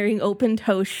even wearing open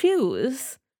toe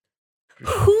shoes.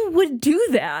 Who would do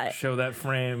that? Show that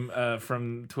frame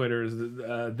from Twitter's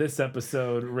this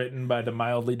episode written by the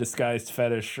mildly disguised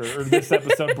fetish, or this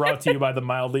episode brought to you by the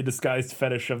mildly disguised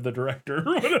fetish of the director,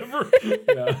 or whatever.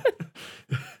 Yeah.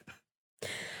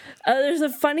 There's a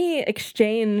funny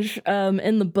exchange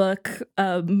in the book.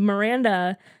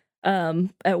 Miranda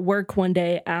at work one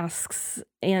day asks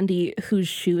Andy whose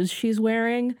shoes she's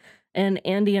wearing. And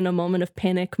Andy, in a moment of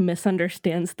panic,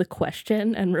 misunderstands the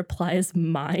question and replies,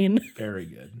 "Mine." Very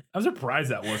good. I'm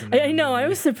surprised that wasn't. I know. I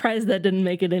was surprised that didn't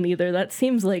make it in either. That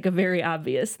seems like a very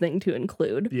obvious thing to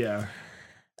include. Yeah.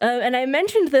 And I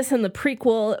mentioned this in the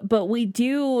prequel, but we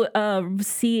do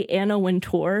see Anna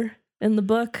Wintour in the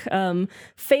book,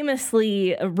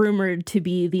 famously rumored to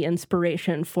be the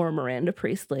inspiration for Miranda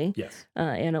Priestley. Yes.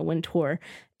 Anna Wintour.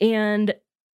 And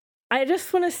I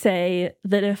just want to say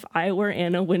that if I were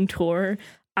Anna Wintour,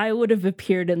 I would have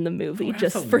appeared in the movie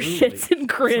just for shits and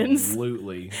grins.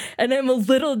 Absolutely. And I'm a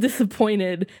little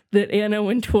disappointed that Anna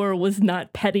Wintour was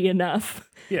not petty enough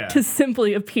to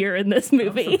simply appear in this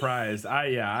movie. I'm surprised. I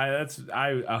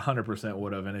 100%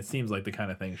 would have, and it seems like the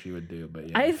kind of thing she would do.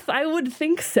 But yeah. I would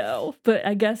think so, but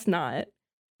I guess not.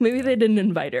 Maybe they didn't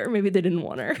invite her. Maybe they didn't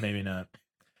want her. Maybe not.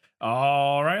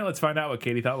 All right, let's find out what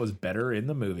Katie thought was better in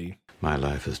the movie. My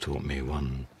life has taught me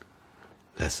one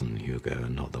lesson, Hugo,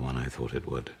 and not the one I thought it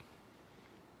would.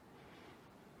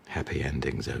 Happy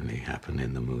endings only happen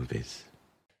in the movies.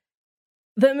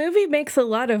 The movie makes a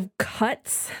lot of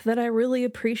cuts that I really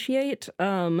appreciate.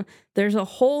 There's a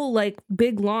whole like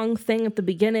big long thing at the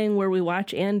beginning where we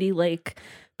watch Andy like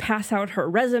pass out her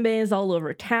resumes all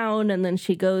over town, and then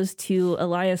she goes to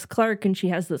Elias Clark and she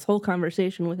has this whole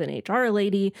conversation with an HR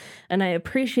lady, and I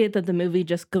appreciate that the movie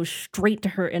just goes straight to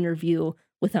her interview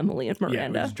with Emily and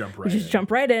Miranda. We just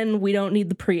jump right in. We don't need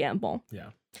the preamble.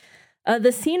 Yeah.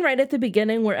 The scene right at the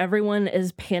beginning where everyone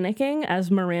is panicking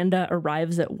as Miranda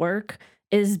arrives at work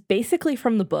is basically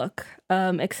from the book,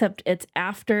 except it's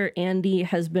after Andy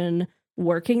has been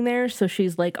working there, so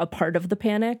she's like a part of the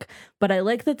panic. But I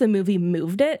like that the movie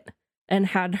moved it and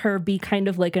had her be kind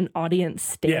of like an audience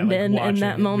stand-in in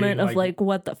that moment of like,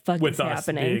 what the fuck is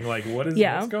happening? Being like, what's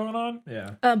going on?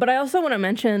 Yeah. But I also want to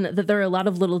mention that there are a lot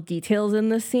of little details in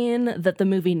this scene that the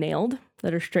movie nailed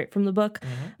that are straight from the book.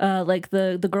 Mm-hmm. Like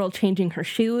the girl changing her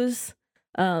shoes.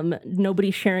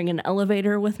 Nobody sharing an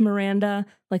elevator with Miranda.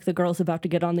 Like the girl's about to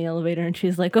get on the elevator and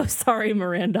she's like, "Oh, sorry,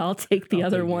 Miranda, I'll take the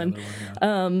other one."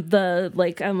 The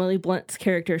like Emily Blunt's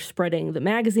character spreading the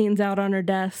magazines out on her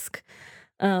desk.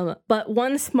 But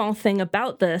one small thing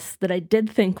about this that I did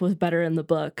think was better in the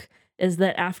book is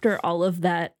that after all of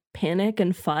that panic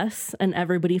and fuss and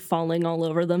everybody falling all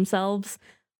over themselves,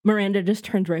 Miranda just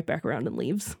turns right back around and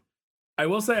leaves. I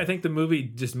will say I think the movie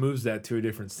just moves that to a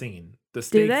different scene.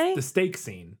 The steak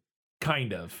scene,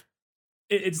 kind of.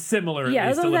 It's similar. Yeah, at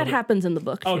least although that happens in the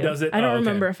book too. Oh, does it? I don't okay.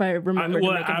 remember if I remember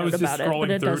to make a I note was just about it, but scrolling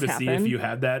it through does to happen. see if you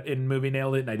had that in Movie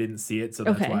Nailed It, and I didn't see it, so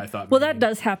that's why I thought. Well, that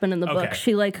does happen in the book. Okay.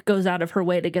 She like goes out of her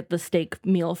way to get the steak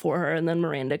meal for her, and then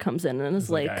Miranda comes in and is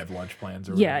like, I have lunch plans.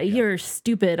 Or yeah, whatever. you're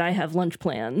stupid. I have lunch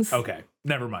plans. Okay,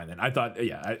 never mind then. I thought,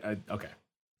 yeah, okay.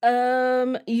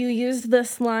 You used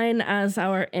this line as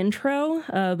our intro,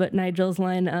 but Nigel's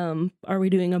line, are we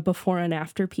doing a before and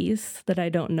after piece that I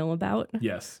don't know about?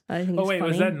 Yes. I think Oh, wait, funny.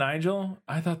 was that Nigel?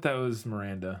 I thought that was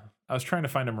Miranda. I was trying to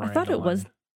find a Miranda I thought it was.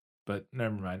 But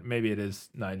never mind. Maybe it is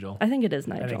Nigel. I think it is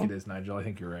Nigel. I think it is Nigel. I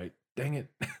think you're right. Dang it.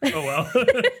 Oh, well.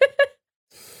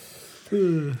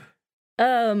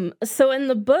 So in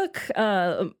the book,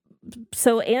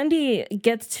 so Andy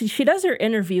she does her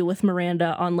interview with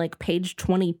Miranda on like page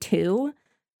 22,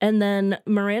 and then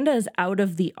Miranda is out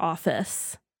of the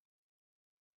office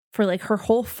for like her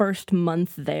whole first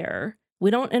month there. We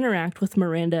don't interact with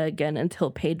Miranda again until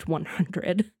page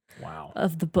 100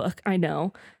 of the book. I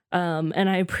know. And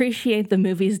I appreciate the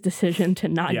movie's decision to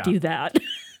not do that.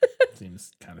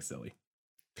 Seems kind of silly.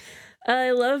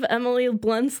 I love Emily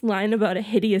Blunt's line about a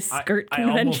hideous skirt I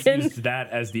convention. almost used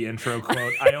that as the intro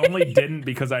quote. I only didn't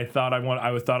because I thought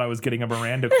I was getting a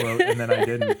Miranda quote, and then I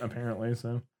didn't apparently.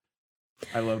 So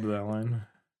I loved that line.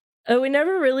 We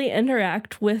never really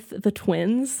interact with the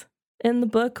twins in the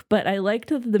book, but I liked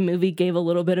that the movie gave a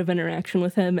little bit of interaction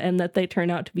with him, and that they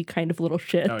turn out to be kind of little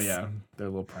shits. Oh yeah, they're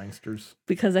little pranksters.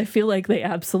 Because I feel like they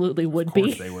absolutely would be. Of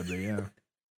course they would be. Yeah.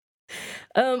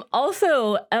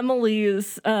 Also,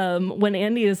 Emily's, when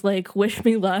Andy is like, wish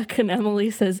me luck, and Emily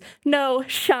says, no,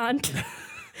 shan't.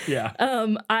 Yeah.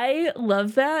 I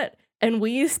love that. And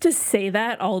we used to say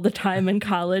that all the time in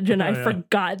college, and I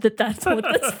forgot that that's what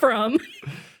that's from.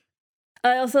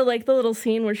 I also like the little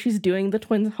scene where she's doing the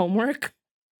twins' homework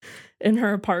in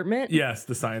her apartment. Yes,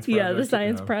 the science project. Yeah, the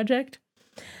science project.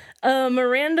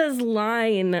 Miranda's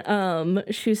line,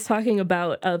 she's talking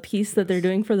about a piece that they're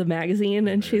doing for the magazine,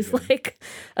 and she's like,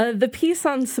 the piece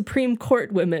on Supreme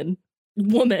Court woman.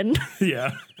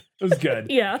 Yeah, it was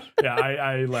good. Yeah. Yeah,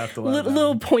 I laughed a lot.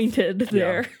 Little pointed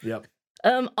there. Yep.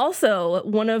 Also,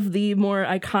 one of the more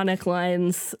iconic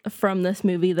lines from this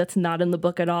movie that's not in the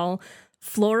book at all,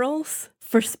 florals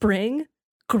for spring,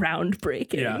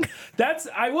 groundbreaking. Yeah,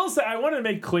 I will say, I want to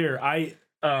make clear,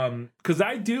 because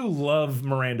I do love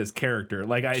Miranda's character.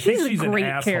 Like, I think she's a great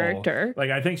an asshole. Character. Like,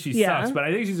 I think she sucks, but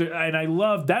I think and I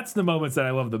love, that's the moments that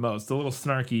I love the most. The little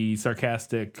snarky,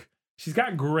 sarcastic. She's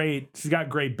got great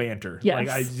banter. Yes.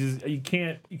 Like, you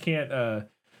can't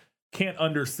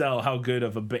undersell how good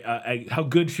of how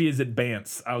good she is at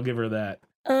bants. I'll give her that.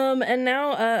 And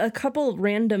now a couple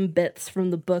random bits from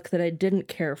the book that I didn't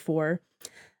care for.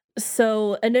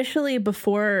 So initially,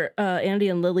 before Andy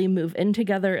and Lily move in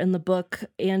together in the book,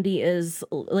 Andy is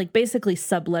like basically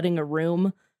subletting a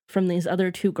room from these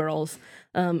other two girls,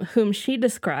 whom she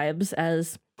describes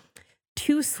as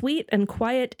two sweet and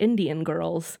quiet Indian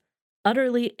girls,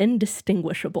 utterly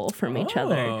indistinguishable from each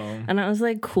other. And I was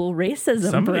like, cool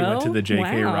racism, Somebody bro. went to the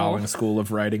J.K. Rowling School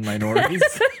of Writing Minorities.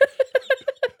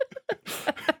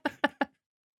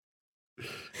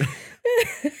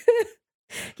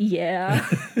 Yeah.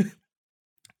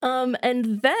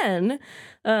 And then,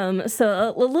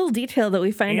 so a little detail that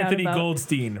we find Anthony out about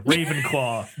Goldstein,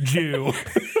 Ravenclaw, Jew.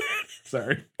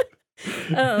 Sorry.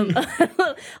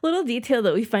 A little detail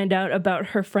that we find out about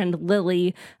her friend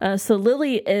Lily. So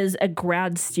Lily is a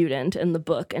grad student in the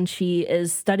book, and she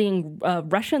is studying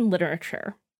Russian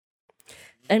literature.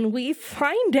 And we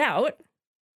find out,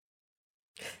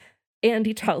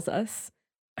 Andy tells us,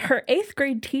 her 8th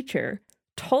grade teacher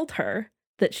told her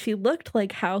that she looked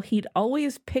like how he'd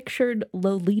always pictured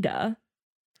Lolita.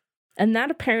 And that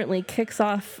apparently kicks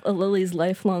off Lily's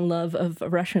lifelong love of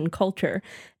Russian culture.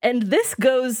 And this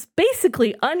goes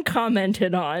basically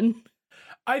uncommented on.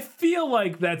 I feel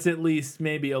like that's at least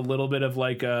maybe a little bit of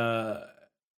like a...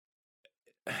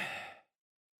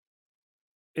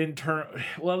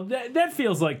 Well, that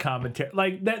feels like commentary.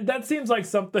 Like, that seems like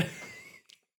something...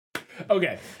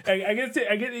 Okay, I get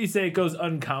that you say it goes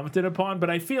uncommented upon, but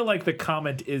I feel like the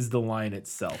comment is the line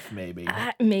itself, maybe.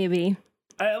 Maybe.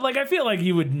 I feel like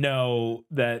you would know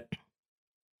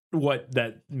what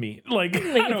that means. Like,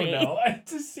 maybe. I don't know. It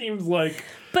just seems like...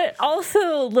 But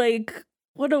also, like,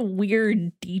 what a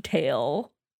weird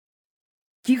detail.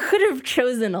 You could have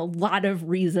chosen a lot of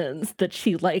reasons that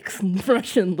she likes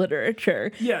Russian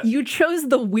literature. Yeah. You chose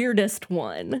the weirdest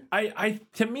one.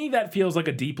 To me, that feels like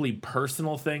a deeply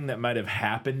personal thing that might have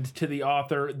happened to the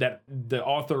author that the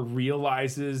author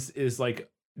realizes is like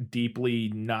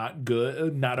deeply not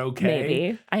good, not okay.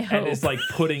 Maybe. I hope. And is like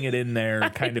putting it in there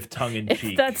kind of tongue in cheek.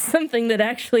 If that's something that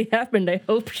actually happened, I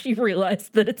hope she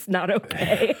realized that it's not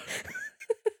okay.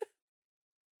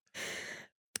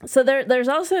 So there's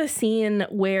also a scene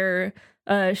where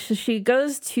she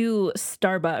goes to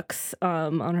Starbucks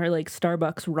on her like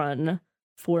Starbucks run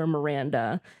for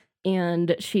Miranda,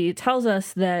 and she tells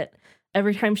us that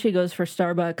every time she goes for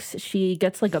Starbucks, she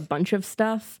gets like a bunch of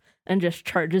stuff and just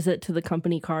charges it to the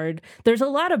company card. There's a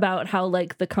lot about how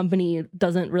like the company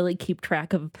doesn't really keep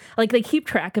track of, like they keep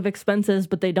track of expenses,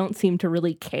 but they don't seem to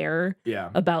really care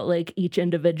about like each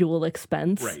individual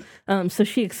expense. Right. So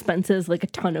she expenses like a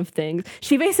ton of things.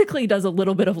 She basically does a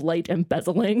little bit of light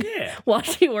embezzling while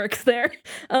she works there,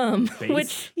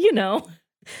 which, you know.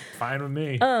 Fine with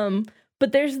me.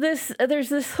 But there's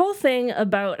this whole thing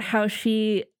about how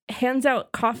she hands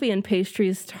out coffee and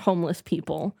pastries to homeless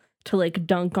people to like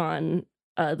dunk on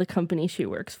the company she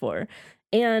works for.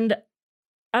 And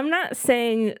I'm not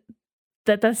saying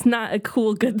that that's not a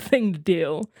cool, good thing to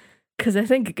do, because I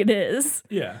think it is.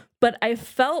 Yeah. But I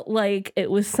felt like it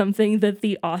was something that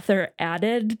the author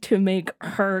added to make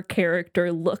her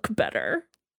character look better.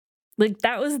 Like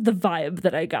that was the vibe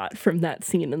that I got from that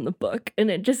scene in the book.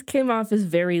 And it just came off as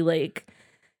very like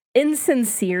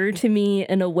insincere to me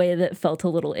in a way that felt a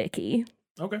little icky.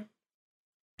 Okay.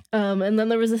 And then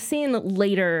there was a scene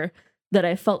later that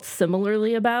I felt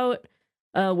similarly about,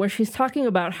 where she's talking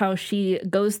about how she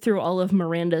goes through all of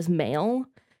Miranda's mail,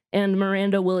 and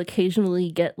Miranda will occasionally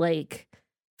get like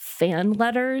fan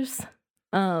letters.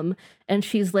 And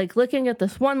she's like looking at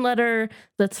this one letter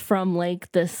that's from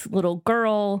like this little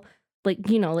girl,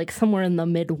 like, you know, like somewhere in the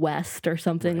Midwest or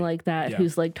something like that,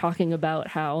 who's like talking about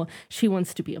how she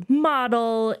wants to be a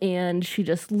model and she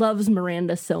just loves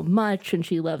Miranda so much and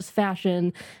she loves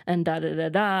fashion and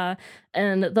da-da-da-da.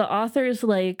 And the author's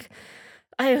like,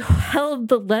 I held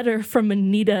the letter from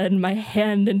Anita in my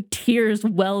hand and tears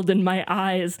welled in my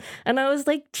eyes. And I was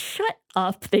like, shut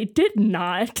up. They did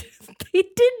not. They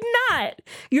did not.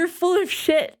 You're full of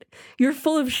shit. You're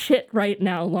full of shit right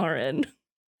now, Lauren.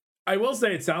 I will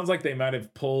say it sounds like they might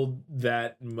have pulled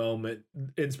that moment,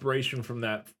 inspiration from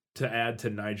that, to add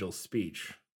to Nigel's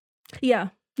speech. Yeah.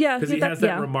 Yeah. Because he has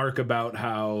that remark about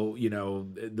how, you know,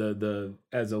 the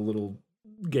as a little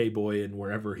gay boy and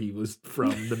wherever he was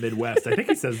from, the Midwest. I think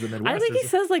he says the Midwest. I think he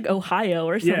says like Ohio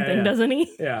or something, doesn't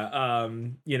he? Yeah.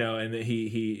 You know, and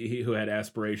he who had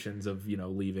aspirations of, you know,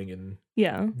 leaving and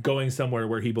going somewhere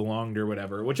where he belonged or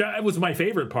whatever, which was my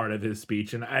favorite part of his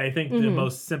speech. And I think the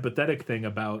most sympathetic thing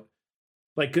about,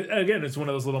 like, again, it's one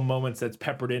of those little moments that's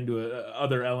peppered into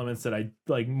other elements that I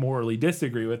like morally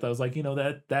disagree with. I was like, you know,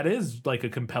 that is like a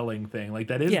compelling thing. Like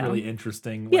that is really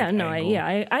interesting. Like,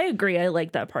 I agree. I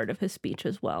like that part of his speech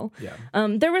as well. Yeah.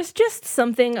 There was just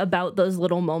something about those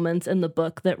little moments in the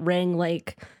book that rang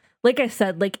like I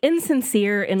said, like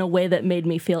insincere in a way that made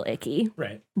me feel icky.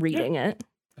 Right. Reading it.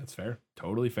 That's fair.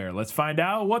 Totally fair. Let's find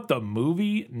out what the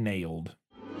movie nailed.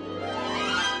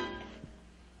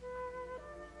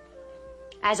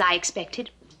 As I expected,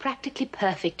 practically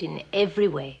perfect in every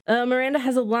way. Miranda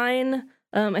has a line,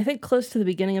 I think close to the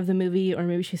beginning of the movie, or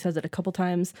maybe she says it a couple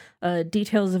times,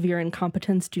 details of your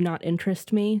incompetence do not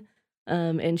interest me.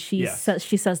 And she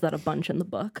says that a bunch in the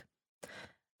book.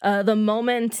 The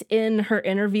moment in her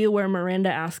interview where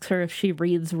Miranda asks her if she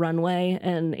reads Runway,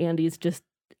 and Andy's just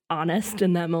honest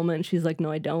in that moment. She's like, no,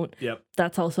 I don't. Yep.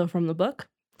 That's also from the book.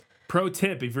 Pro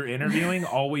tip, if you're interviewing,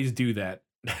 always do that.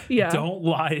 Yeah. Don't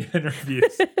lie in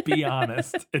interviews. Be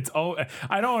honest.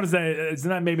 I don't want to say it's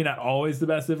maybe not always the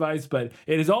best advice, but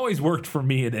it has always worked for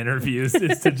me in interviews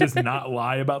is to just not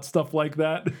lie about stuff like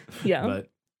that. Yeah. But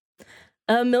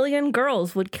a million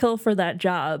girls would kill for that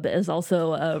job is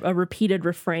also a repeated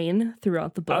refrain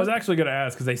throughout the book. I was actually going to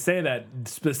ask, because they say that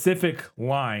specific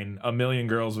line, a million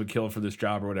girls would kill for this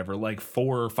job or whatever, like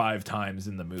 4 or 5 times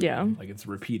in the movie. Yeah. Like it's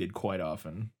repeated quite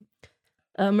often.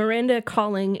 Miranda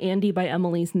calling Andy by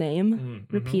Emily's name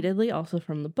repeatedly, also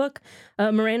from the book.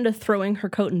 Miranda throwing her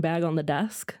coat and bag on the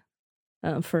desk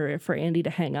for Andy to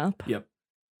hang up. Yep.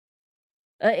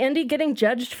 Andy getting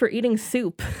judged for eating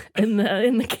soup in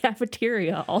the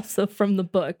cafeteria, also from the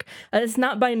book. It's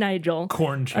not by Nigel.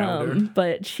 Corn chowder.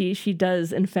 But she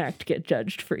does, in fact, get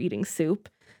judged for eating soup.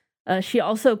 She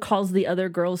also calls the other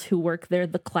girls who work there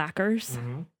the clackers.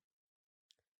 Mm-hmm.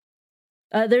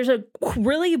 There's a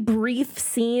really brief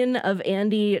scene of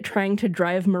Andy trying to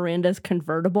drive Miranda's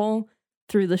convertible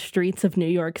through the streets of New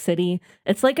York City.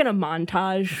 It's like in a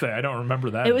montage. I don't remember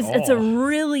that. It's a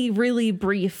really, really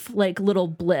brief, like little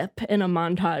blip in a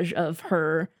montage of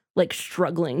her like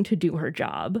struggling to do her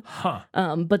job. Huh.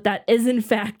 But that is in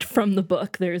fact from the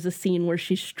book. There's a scene where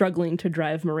she's struggling to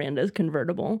drive Miranda's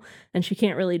convertible, and she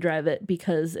can't really drive it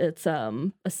because it's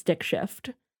a stick shift,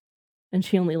 and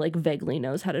she only like vaguely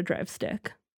knows how to drive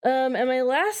stick. And my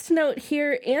last note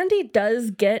here, Andy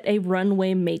does get a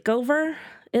runway makeover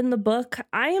in the book.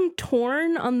 I am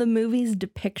torn on the movie's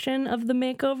depiction of the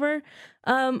makeover.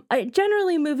 I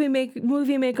generally movie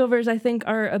makeovers I think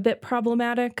are a bit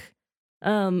problematic.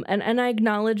 And I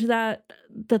acknowledge that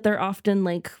they're often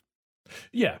like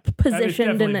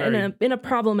positioned in a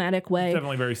problematic way.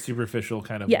 Definitely very superficial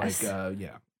kind of yes. like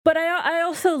yeah. But I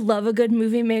also love a good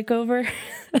movie makeover.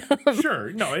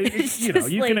 Sure, no, you know,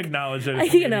 you like, can acknowledge that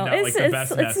it's not like the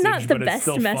best message, it's not the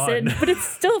best message, but it's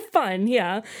still fun,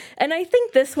 yeah. And I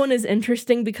think this one is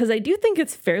interesting because I do think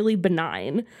it's fairly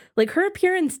benign. Like her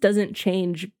appearance doesn't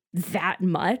change that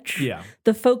much. Yeah.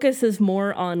 The focus is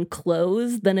more on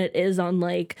clothes than it is on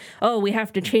like, oh, we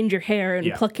have to change your hair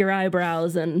and pluck your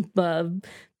eyebrows and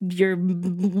your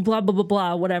blah, blah, blah,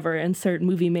 blah, whatever, insert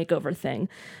movie makeover thing.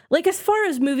 Like, as far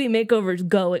as movie makeovers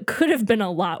go, it could have been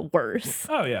a lot worse.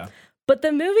 Oh, yeah. But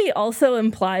the movie also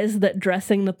implies that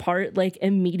dressing the part, like,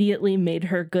 immediately made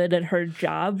her good at her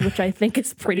job, which I think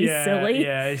is pretty silly.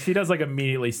 Yeah, she does, like,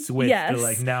 immediately switch to,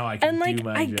 like, now I can do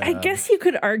my job. I guess you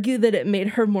could argue that it made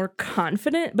her more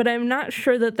confident, but I'm not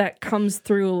sure that comes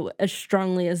through as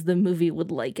strongly as the movie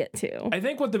would like it to. I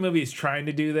think what the movie is trying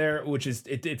to do there, which is,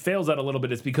 it fails at a little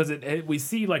bit, is because we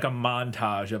see, like, a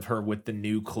montage of her with the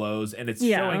new clothes, and it's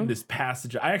showing this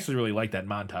passage. I actually really like that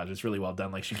montage. It's really well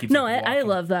done. Like, she keeps I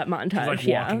love that montage. She's like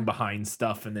walking behind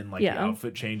stuff, and then like the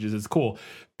outfit changes. It's cool,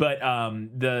 but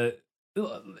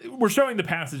we're showing the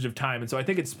passage of time, and so I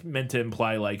think it's meant to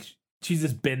imply like she's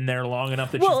just been there long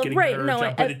enough that she's getting better at her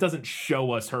job, but it doesn't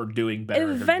show us her doing better.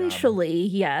 Eventually,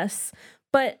 yes,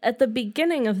 but at the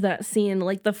beginning of that scene,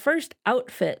 like the first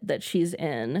outfit that she's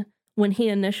in when he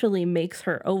initially makes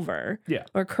her over,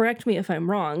 or correct me if I'm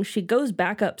wrong, she goes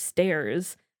back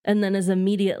upstairs and then is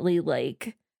immediately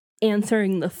like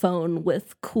answering the phone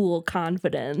with cool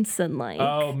confidence and like,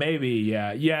 oh, maybe,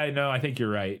 no, I think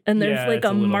you're right. And there's like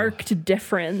a marked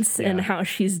difference in how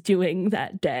she's doing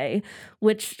that day,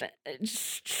 which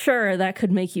sure, that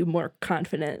could make you more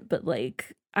confident, but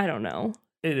like, I don't know.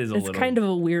 It's kind of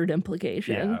a weird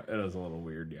implication. Yeah, it is a little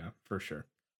weird, yeah, for sure.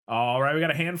 All right, we got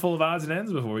a handful of odds and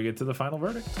ends before we get to the final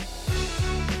verdict.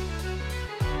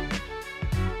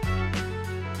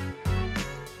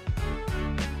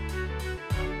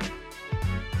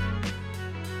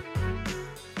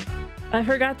 I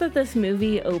forgot that this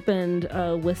movie opened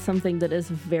with something that is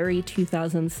very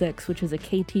 2006, which is a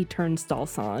KT Turnstile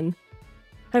song.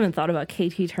 I haven't thought about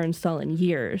KT Turnstile in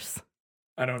years.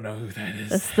 I don't know who that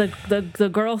is. That's the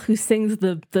girl who sings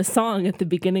the song at the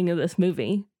beginning of this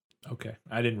movie. Okay.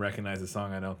 I didn't recognize the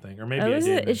song, I don't think. Or maybe I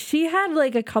did. She had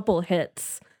like a couple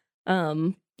hits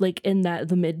like in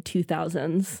the mid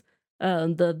 2000s.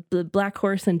 The Black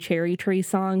Horse and Cherry Tree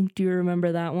song. Do you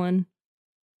remember that one?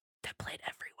 That played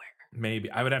everywhere.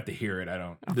 Maybe. I would have to hear it.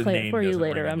 I'll play it for you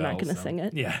later. I'm not going to sing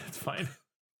it. Yeah, it's fine.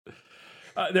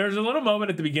 There's a little moment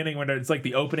at the beginning when it's like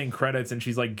the opening credits and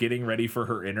she's like getting ready for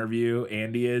her interview.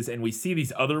 Andy is, and we see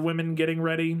these other women getting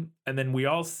ready, and then we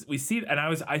see. And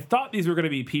I thought these were going to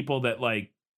be people that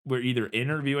like were either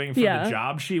interviewing for the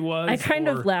job she was. I kind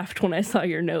of laughed when I saw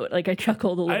your note. Like I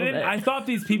chuckled a little bit. I thought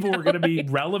these people were going to be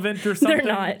relevant or something. They're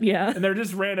not. Yeah, and they're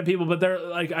just random people. But they're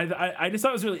like I just thought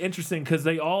it was really interesting because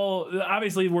they all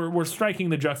obviously we're striking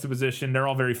the juxtaposition. They're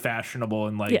all very fashionable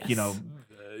and like you know.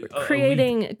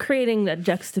 Creating that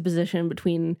juxtaposition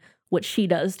between what she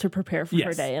does to prepare for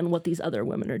her day and what these other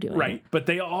women are doing. Right. But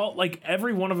they all, like,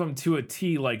 every one of them to a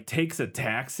T, like, takes a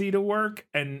taxi to work.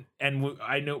 And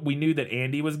we knew that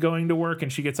Andy was going to work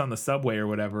and she gets on the subway or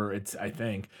whatever, I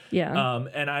think. Yeah.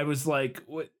 And I was like,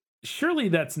 what? Surely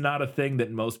that's not a thing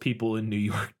that most people in New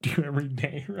York do every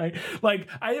day, right? Like,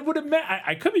 I would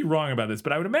I could be wrong about this,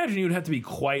 but I would imagine you would have to be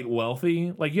quite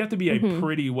wealthy. Like, you have to be a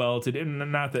pretty well-to-do,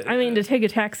 not that... I mean, to take a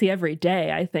taxi every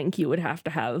day, I think you would have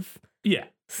to have... Yeah.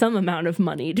 Some amount of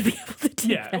money to be able to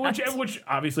do that. Which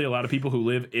obviously a lot of people who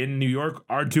live in New York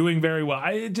are doing very well.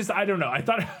 I don't know. I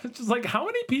thought just like how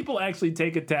many people actually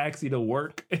take a taxi to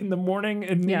work in the morning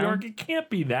in New York? It can't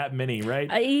be that many,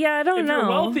 right? I don't know. If you're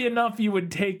wealthy enough, you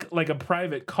would take like a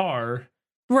private car.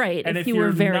 Right. And if you you're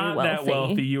were very not wealthy. that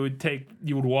wealthy, you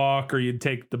would walk, or you'd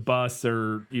take the bus,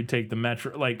 or you'd take the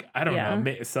metro. Like, I don't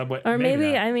know, subway. Or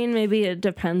maybe not. maybe it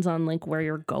depends on like where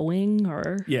you're going,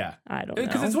 or I don't know.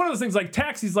 Because it's one of those things like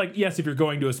taxis. Like, yes, if you're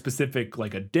going to a specific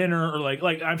like a dinner, or like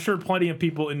I'm sure plenty of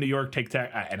people in New York take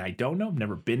taxi. And I don't know, I've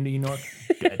never been to New York.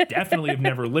 Definitely have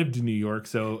never lived in New York.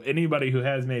 So anybody who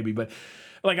has, maybe, but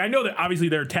like I know that obviously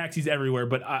there are taxis everywhere,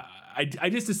 but I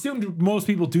just assumed most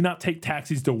people do not take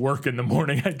taxis to work in the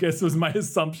morning, I guess was my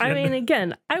assumption. I mean,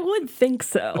 again, I would think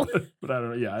so. But I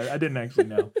don't know. Yeah, I didn't actually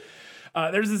know.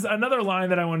 There's another line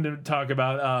that I wanted to talk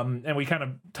about, and we kind of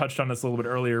touched on this a little bit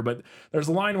earlier, but there's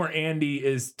a line where Andy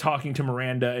is talking to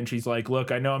Miranda, and she's like,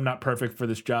 look, I know I'm not perfect for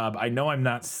this job. I know I'm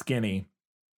not skinny.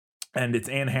 And it's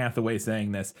Anne Hathaway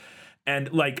saying this.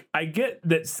 And like, I get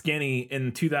that skinny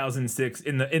in 2006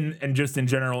 and just in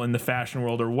general in the fashion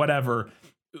world or whatever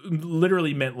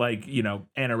literally meant like, you know,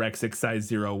 anorexic, size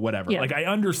 0, whatever. Yeah. Like, I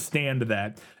understand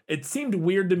that. It seemed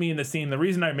weird to me in the scene. The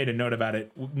reason I made a note about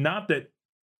it, not that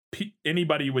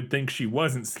anybody would think she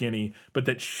wasn't skinny, but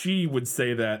that she would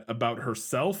say that about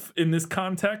herself in this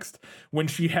context when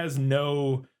she has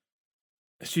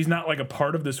she's not like a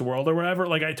part of this world or whatever.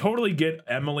 Like, I totally get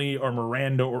Emily or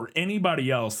Miranda or anybody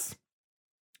else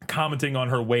commenting on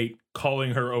her weight,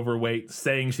 calling her overweight,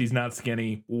 saying she's not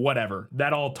skinny, whatever.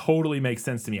 That all totally makes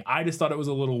sense to me. I just thought it was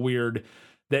a little weird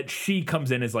that she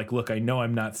comes in as like, look, I know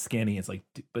I'm not skinny. It's like,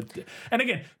 but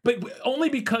only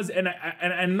because, and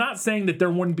I'm not saying that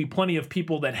there wouldn't be plenty of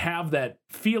people that have that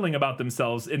feeling about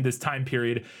themselves in this time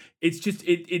period. It's just,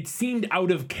 it seemed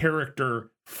out of character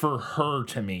for her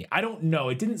to me. I don't know.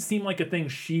 It didn't seem like a thing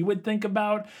she would think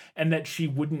about and that she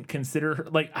wouldn't consider her.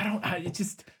 Like, I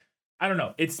don't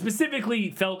know. It specifically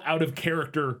felt out of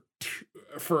character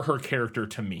for her character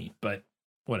to me, but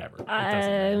whatever.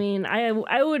 I mean,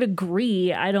 I would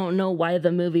agree. I don't know why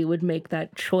the movie would make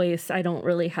that choice. I don't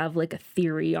really have like a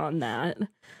theory on that.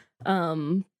 I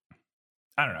don't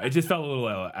know. It just felt a little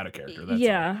out of character. That's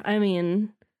all. I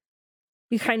mean,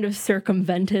 you kind of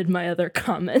circumvented my other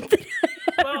comment.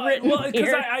 Well,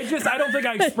 because I don't think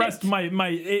I expressed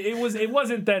it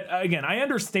wasn't that, again, I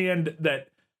understand that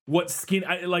what skin,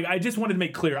 I just wanted to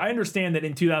make clear. I understand that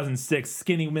in 2006,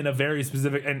 skinny meant a very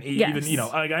specific, and even, you know,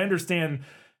 like, I understand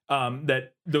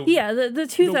that the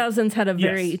 2000s had a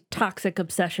very toxic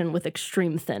obsession with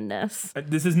extreme thinness.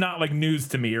 This is not like news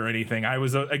to me or anything. I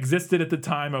was existed at the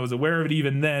time. I was aware of it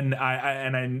even then.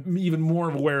 And I'm even more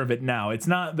aware of it now. It's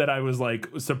not that I was like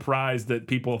surprised that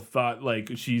people thought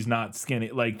like she's not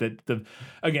skinny. Like that.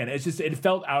 Again, it's just, it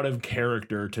felt out of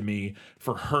character to me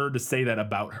for her to say that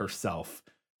about herself.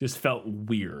 Just felt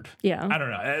weird. Yeah. I don't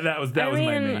know. That was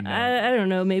my main note. I don't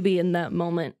know. Maybe in that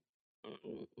moment,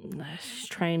 she's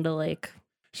trying to like.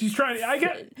 She's trying.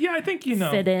 I think, you know,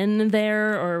 fit in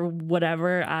there or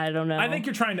whatever. I don't know. I think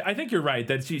you're right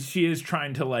that she is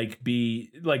trying to like be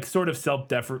like sort of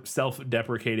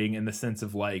self-deprecating in the sense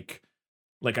of like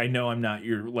I know I'm not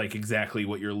like exactly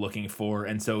what you're looking for,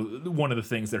 and so one of the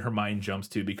things that her mind jumps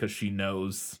to because she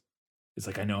knows is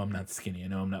like, I know I'm not skinny. I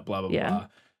know I'm not blah blah blah.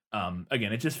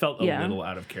 Again, it just felt a little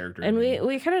out of character. And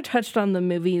we kind of touched on the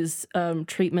movie's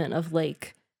treatment of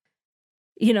like,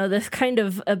 you know, this kind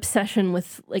of obsession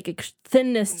with like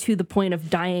thinness to the point of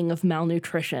dying of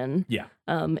malnutrition. Yeah.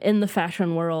 In the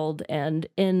fashion world and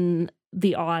in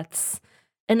the aughts.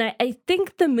 And I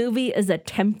think the movie is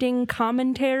attempting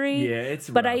commentary. Yeah, it's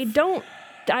but rough.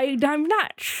 I'm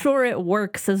not sure it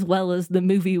works as well as the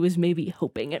movie was maybe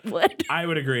hoping it would. I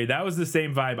would agree. That was the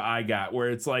same vibe I got, where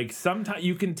it's like sometimes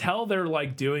you can tell they're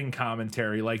like doing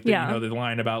commentary, like you know, the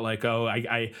line about like, oh,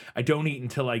 I don't eat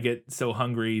until I get so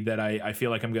hungry that I feel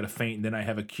like I'm gonna faint, and then I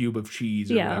have a cube of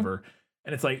cheese or whatever.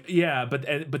 And it's like, yeah,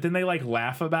 but then they like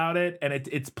laugh about it, and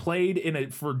it's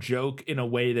played for joke in a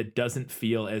way that doesn't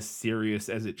feel as serious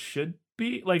as it should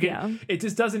be. Like it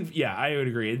just doesn't. Yeah, I would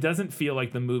agree. It doesn't feel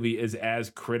like the movie is as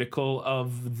critical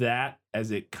of that as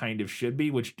it kind of should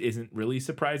be, which isn't really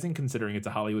surprising considering it's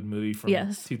a Hollywood movie from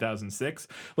 2006.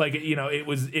 Like, you know, it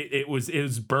was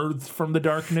birthed from the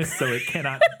darkness, so it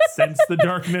cannot sense the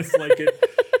darkness. Like it,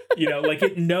 you know, like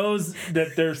it knows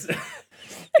that there's.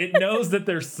 It knows that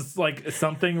there's like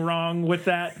something wrong with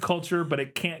that culture, but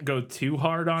it can't go too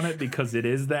hard on it because it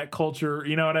is that culture.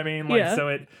 You know what I mean? Like, so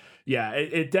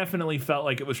it definitely felt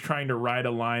like it was trying to ride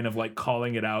a line of like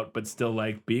calling it out, but still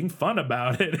like being fun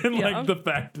about it. And like the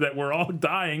fact that we're all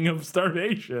dying of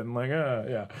starvation. Like,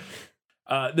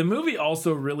 the movie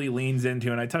also really leans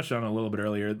into, and I touched on it a little bit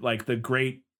earlier, like the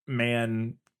great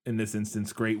man, in this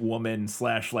instance, great woman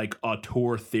 / like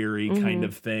auteur theory kind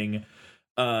of thing.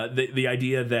 the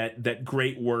idea that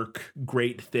great work,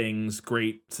 great things,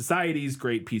 great societies,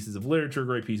 great pieces of literature,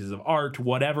 great pieces of art,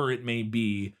 whatever it may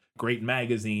be, great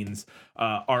magazines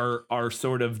are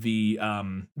sort of the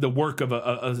work of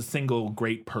a single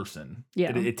great person.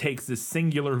 Yeah. It takes this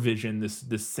singular vision,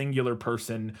 this singular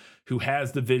person who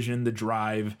has the vision, the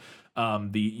drive,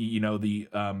 the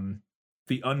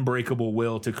unbreakable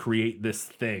will to create this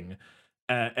thing,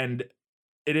 and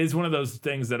it is one of those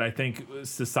things that I think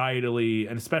societally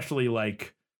and especially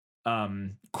like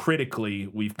critically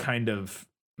we've kind of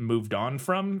moved on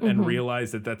from and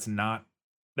realized that that's not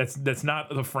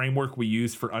the framework we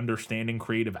use for understanding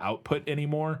creative output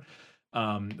anymore.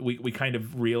 We kind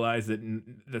of realize that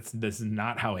this is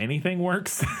not how anything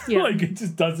works. Yeah. Like it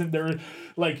just doesn't. There,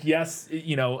 like yes,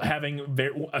 having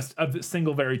a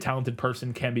single very talented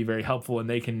person can be very helpful and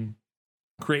they can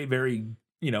create very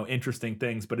interesting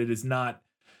things, but it is not.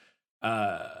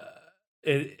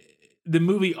 The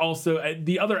movie also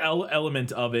the other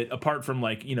element of it, apart from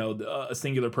like a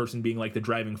singular person being like the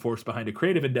driving force behind a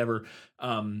creative endeavor,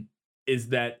 is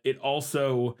that it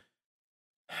also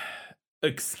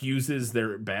excuses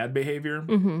their bad behavior,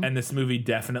 and this movie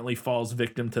definitely falls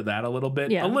victim to that a little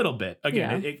bit.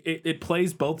 Again, it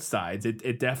plays both sides.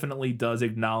 It definitely does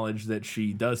acknowledge that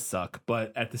she does suck,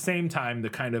 but at the same time the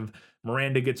kind of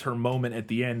Miranda gets her moment at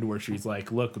the end where she's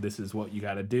like, look, this is what you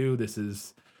got to do, this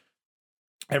is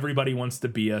everybody wants to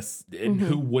be us, and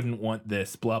who wouldn't want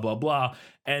this, blah blah blah.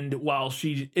 And while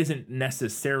she isn't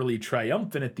necessarily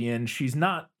triumphant at the end, she's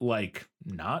not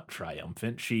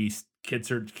triumphant. She keeps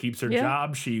her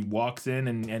job. She walks in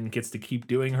and gets to keep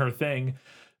doing her thing.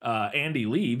 Andy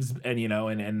leaves,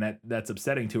 and that's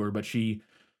upsetting to her, but she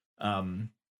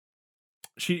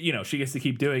gets to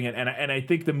keep doing it. And I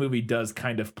think the movie does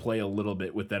kind of play a little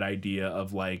bit with that idea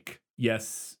of like,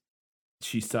 yes,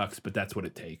 she sucks, but that's what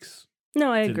it takes. No,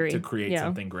 I agree. To create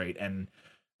something great. And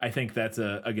I think that's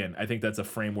a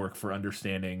framework for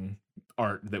understanding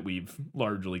art that we've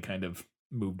largely kind of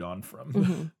moved on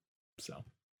from. So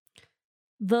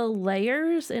the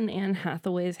layers in Anne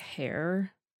Hathaway's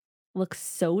hair look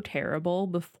so terrible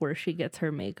before she gets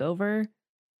her makeover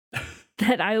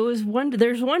that I was wondering.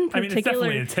 There's one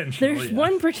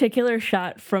particular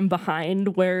shot from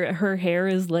behind where her hair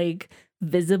is like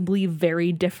visibly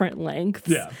very different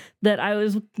lengths that I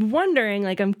was wondering,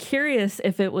 like, I'm curious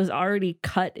if it was already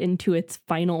cut into its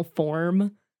final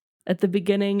form at the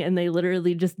beginning and they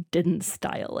literally just didn't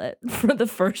style it for the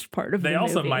first part of the movie. They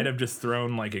also might have just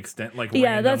thrown like extensions.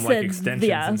 Extensions.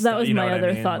 Yeah, that was my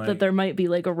other thought, that there might be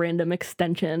like a random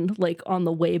extension like on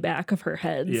the way back of her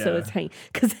head. Yeah. So it's hanging,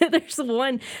 because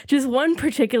there's one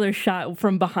particular shot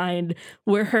from behind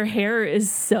where her hair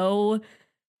is so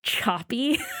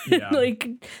choppy.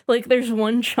 like there's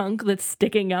one chunk that's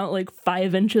sticking out like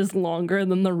 5 inches longer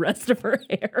than the rest of her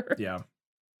hair.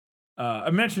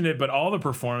 I mentioned it, but all the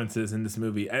performances in this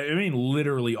movie, I mean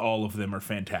literally all of them are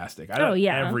fantastic.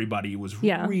 Everybody was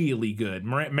really good.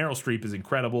 Meryl Streep is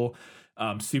incredible,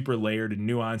 super layered and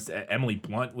nuanced. Emily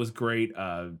Blunt was great.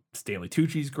 Stanley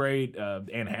Tucci's great.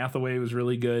 Anne Hathaway was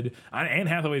really good. Anne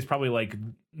Hathaway is probably like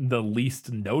the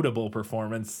least notable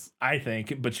performance, I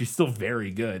think, but she's still very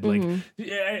good. Like,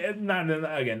 not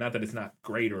that it's not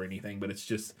great or anything, but it's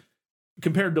just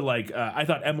compared to like I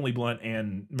thought Emily Blunt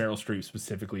and Meryl Streep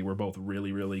specifically were both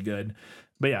really, really good.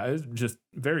 But yeah, it was just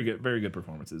very good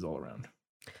performances all around.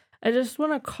 I just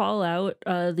want to call out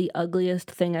the ugliest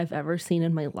thing I've ever seen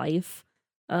in my life,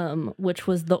 which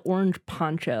was the orange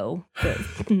poncho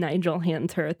that Nigel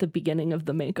hands her at the beginning of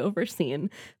the makeover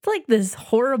scene. It's like this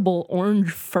horrible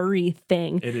orange furry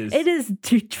thing. It is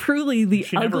truly the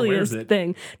ugliest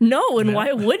thing. No, and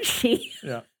why would she?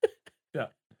 Yeah.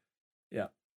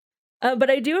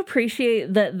 But I do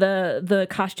appreciate that the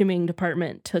costuming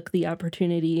department took the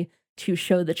opportunity to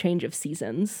show the change of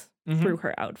seasons through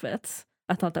her outfits.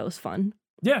 I thought that was fun.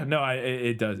 Yeah, no,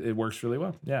 it does. It works really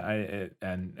well. Yeah,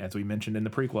 and as we mentioned in the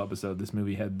prequel episode, this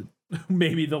movie had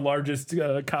maybe the largest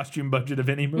costume budget of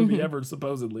any movie ever,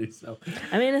 supposedly. So,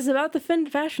 I mean, it's about the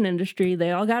fashion industry.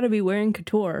 They all got to be wearing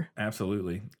couture.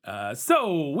 Absolutely.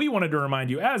 So we wanted to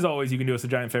remind you, as always, you can do us a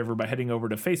giant favor by heading over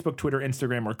to Facebook, Twitter,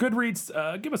 Instagram, or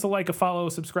Goodreads. Give us a like, a follow,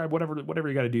 subscribe, whatever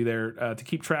you got to do there to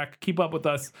keep up with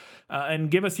us, and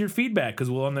give us your feedback,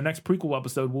 because on the next prequel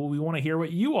episode, we want to hear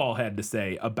what you all had to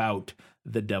say about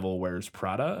The Devil Wears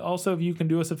Prada. Also, if you can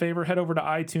do us a favor, head over to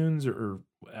iTunes or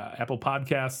Apple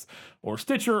Podcasts or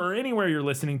Stitcher or anywhere you're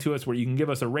listening to us where you can give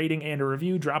us a rating and a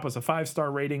review. Drop us a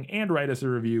 5-star rating and write us a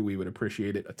review. We would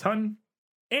appreciate it a ton.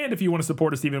 And if you want to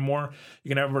support us even more, you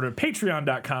can head over to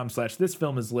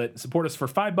patreon.com/thisfilmislit. Support us for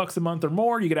 $5 a month or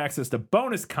more. You get access to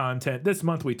bonus content. This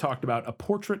month we talked about A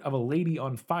Portrait of a Lady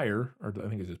on Fire, or I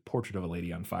think it's just Portrait of a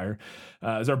Lady on Fire.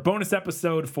 Is our bonus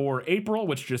episode for April,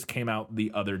 which just came out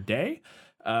the other day.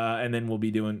 And then we'll be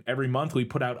doing every month. We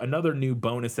put out another new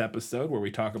bonus episode where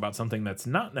we talk about something that's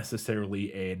not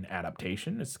necessarily an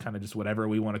adaptation. It's kind of just whatever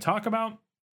we want to talk about.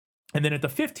 And then at the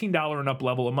 $15 and up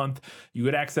level a month, you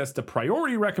get access to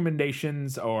priority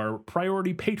recommendations or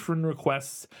priority patron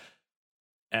requests,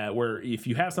 where if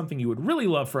you have something you would really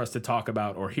love for us to talk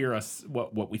about or hear us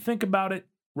what we think about it,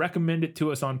 recommend it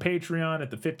to us on Patreon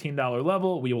at the $15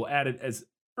 level. We will add it as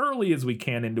early as we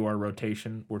can into our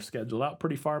rotation. We're scheduled out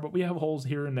pretty far, but we have holes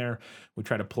here and there. We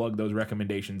try to plug those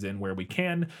recommendations in where we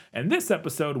can. And this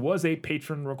episode was a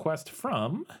patron request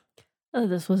from...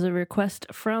 This was a request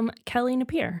from Kelly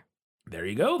Napier. There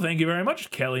you go. Thank you very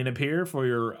much, Kelly Napier, for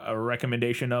your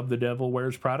recommendation of The Devil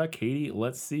Wears Prada. Katie,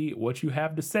 let's see what you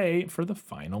have to say for the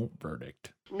final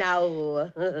verdict.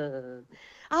 Now,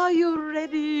 are you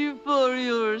ready for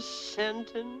your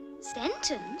sentence?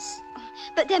 Sentence?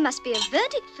 But there must be a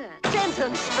verdict first.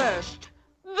 Sentence first,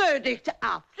 verdict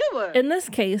afterward. In this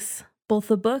case, both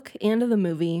the book and the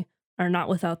movie are not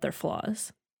without their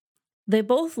flaws. They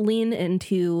both lean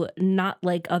into not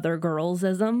like other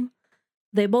girlsism.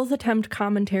 They both attempt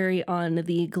commentary on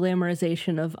the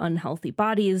glamorization of unhealthy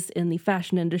bodies in the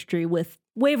fashion industry with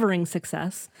wavering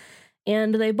success,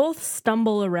 and they both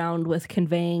stumble around with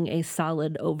conveying a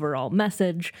solid overall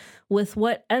message, with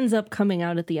what ends up coming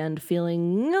out at the end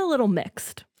feeling a little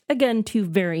mixed, again to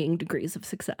varying degrees of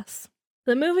success.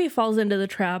 The movie falls into the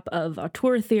trap of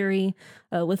auteur theory,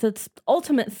 with its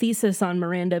ultimate thesis on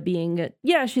Miranda being,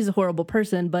 yeah, she's a horrible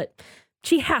person, but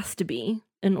she has to be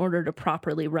in order to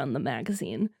properly run the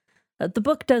magazine. The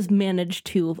book does manage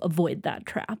to avoid that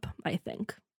trap, I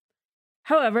think.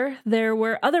 However, there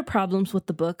were other problems with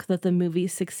the book that the movie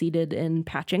succeeded in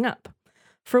patching up.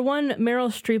 For one, Meryl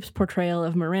Streep's portrayal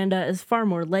of Miranda is far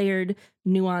more layered,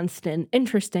 nuanced, and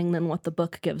interesting than what the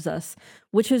book gives us,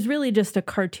 which is really just a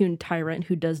cartoon tyrant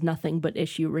who does nothing but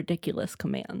issue ridiculous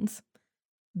commands.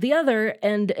 The other,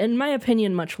 and in my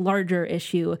opinion much larger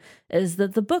issue, is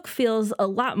that the book feels a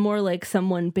lot more like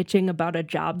someone bitching about a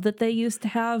job that they used to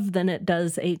have than it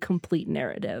does a complete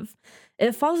narrative.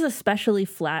 It falls especially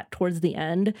flat towards the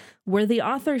end, where the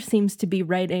author seems to be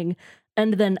writing,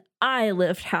 and then I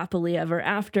lived happily ever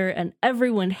after, and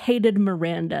everyone hated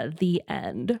Miranda, the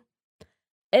end.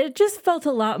 It just felt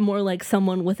a lot more like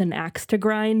someone with an axe to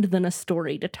grind than a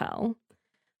story to tell.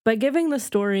 By giving the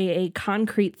story a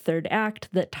concrete third act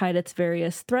that tied its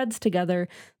various threads together,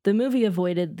 the movie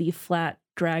avoided the flat,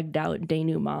 dragged-out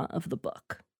denouement of the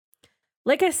book.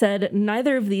 Like I said,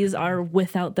 neither of these are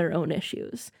without their own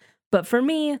issues. But for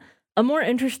me, a more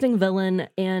interesting villain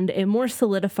and a more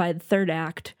solidified third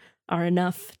act are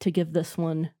enough to give this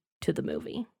one to the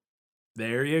movie.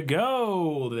 There you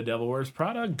go. The Devil Wears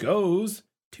Prada goes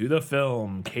to the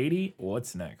film. Katie,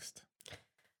 what's next?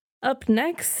 Up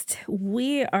next,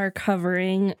 we are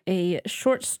covering a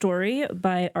short story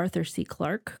by Arthur C.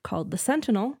 Clarke called The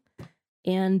Sentinel,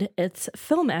 and its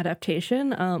film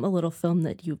adaptation, a little film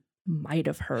that you might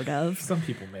have heard of. Some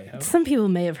people may have. Some people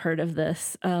may have heard of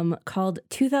this, called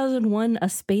 2001: A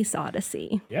Space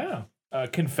Odyssey. Yeah.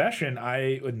 Confession,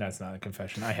 that's not a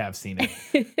confession. I have seen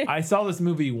it. I saw this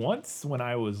movie once when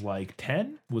I was like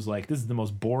 10, was like, this is the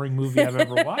most boring movie I've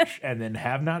ever watched, and then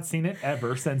have not seen it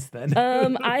ever since then.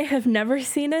 I have never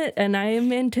seen it, and I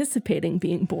am anticipating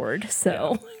being bored,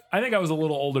 so. Yeah. I think I was a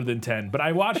little older than 10, but I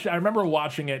remember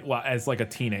watching it as like a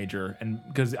teenager, and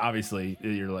because obviously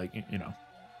you're like,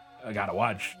 I gotta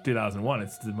watch 2001.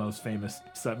 It's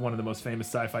one of the most famous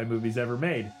sci-fi movies ever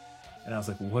made. And I was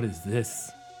like, what is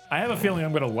this? I have a feeling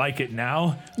I'm going to like it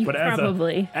now, but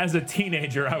as a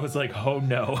teenager, I was like, oh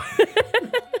no,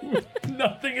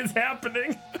 nothing is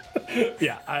happening.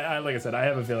 Yeah, I like I said, I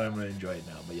have a feeling I'm going to enjoy it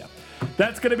now, but yeah.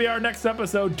 That's going to be our next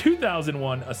episode,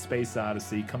 2001: A Space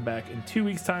Odyssey. Come back in 2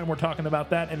 weeks' time, we're talking about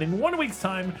that. And in 1 week's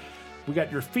time, we got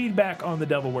your feedback on The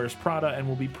Devil Wears Prada, and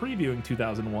we'll be previewing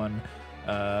 2001.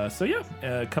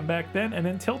 Come back then. And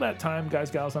until that time,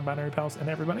 guys, gals, non-binary pals, and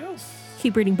everybody else,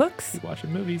 keep reading books, keep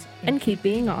watching movies, and keep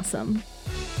being awesome.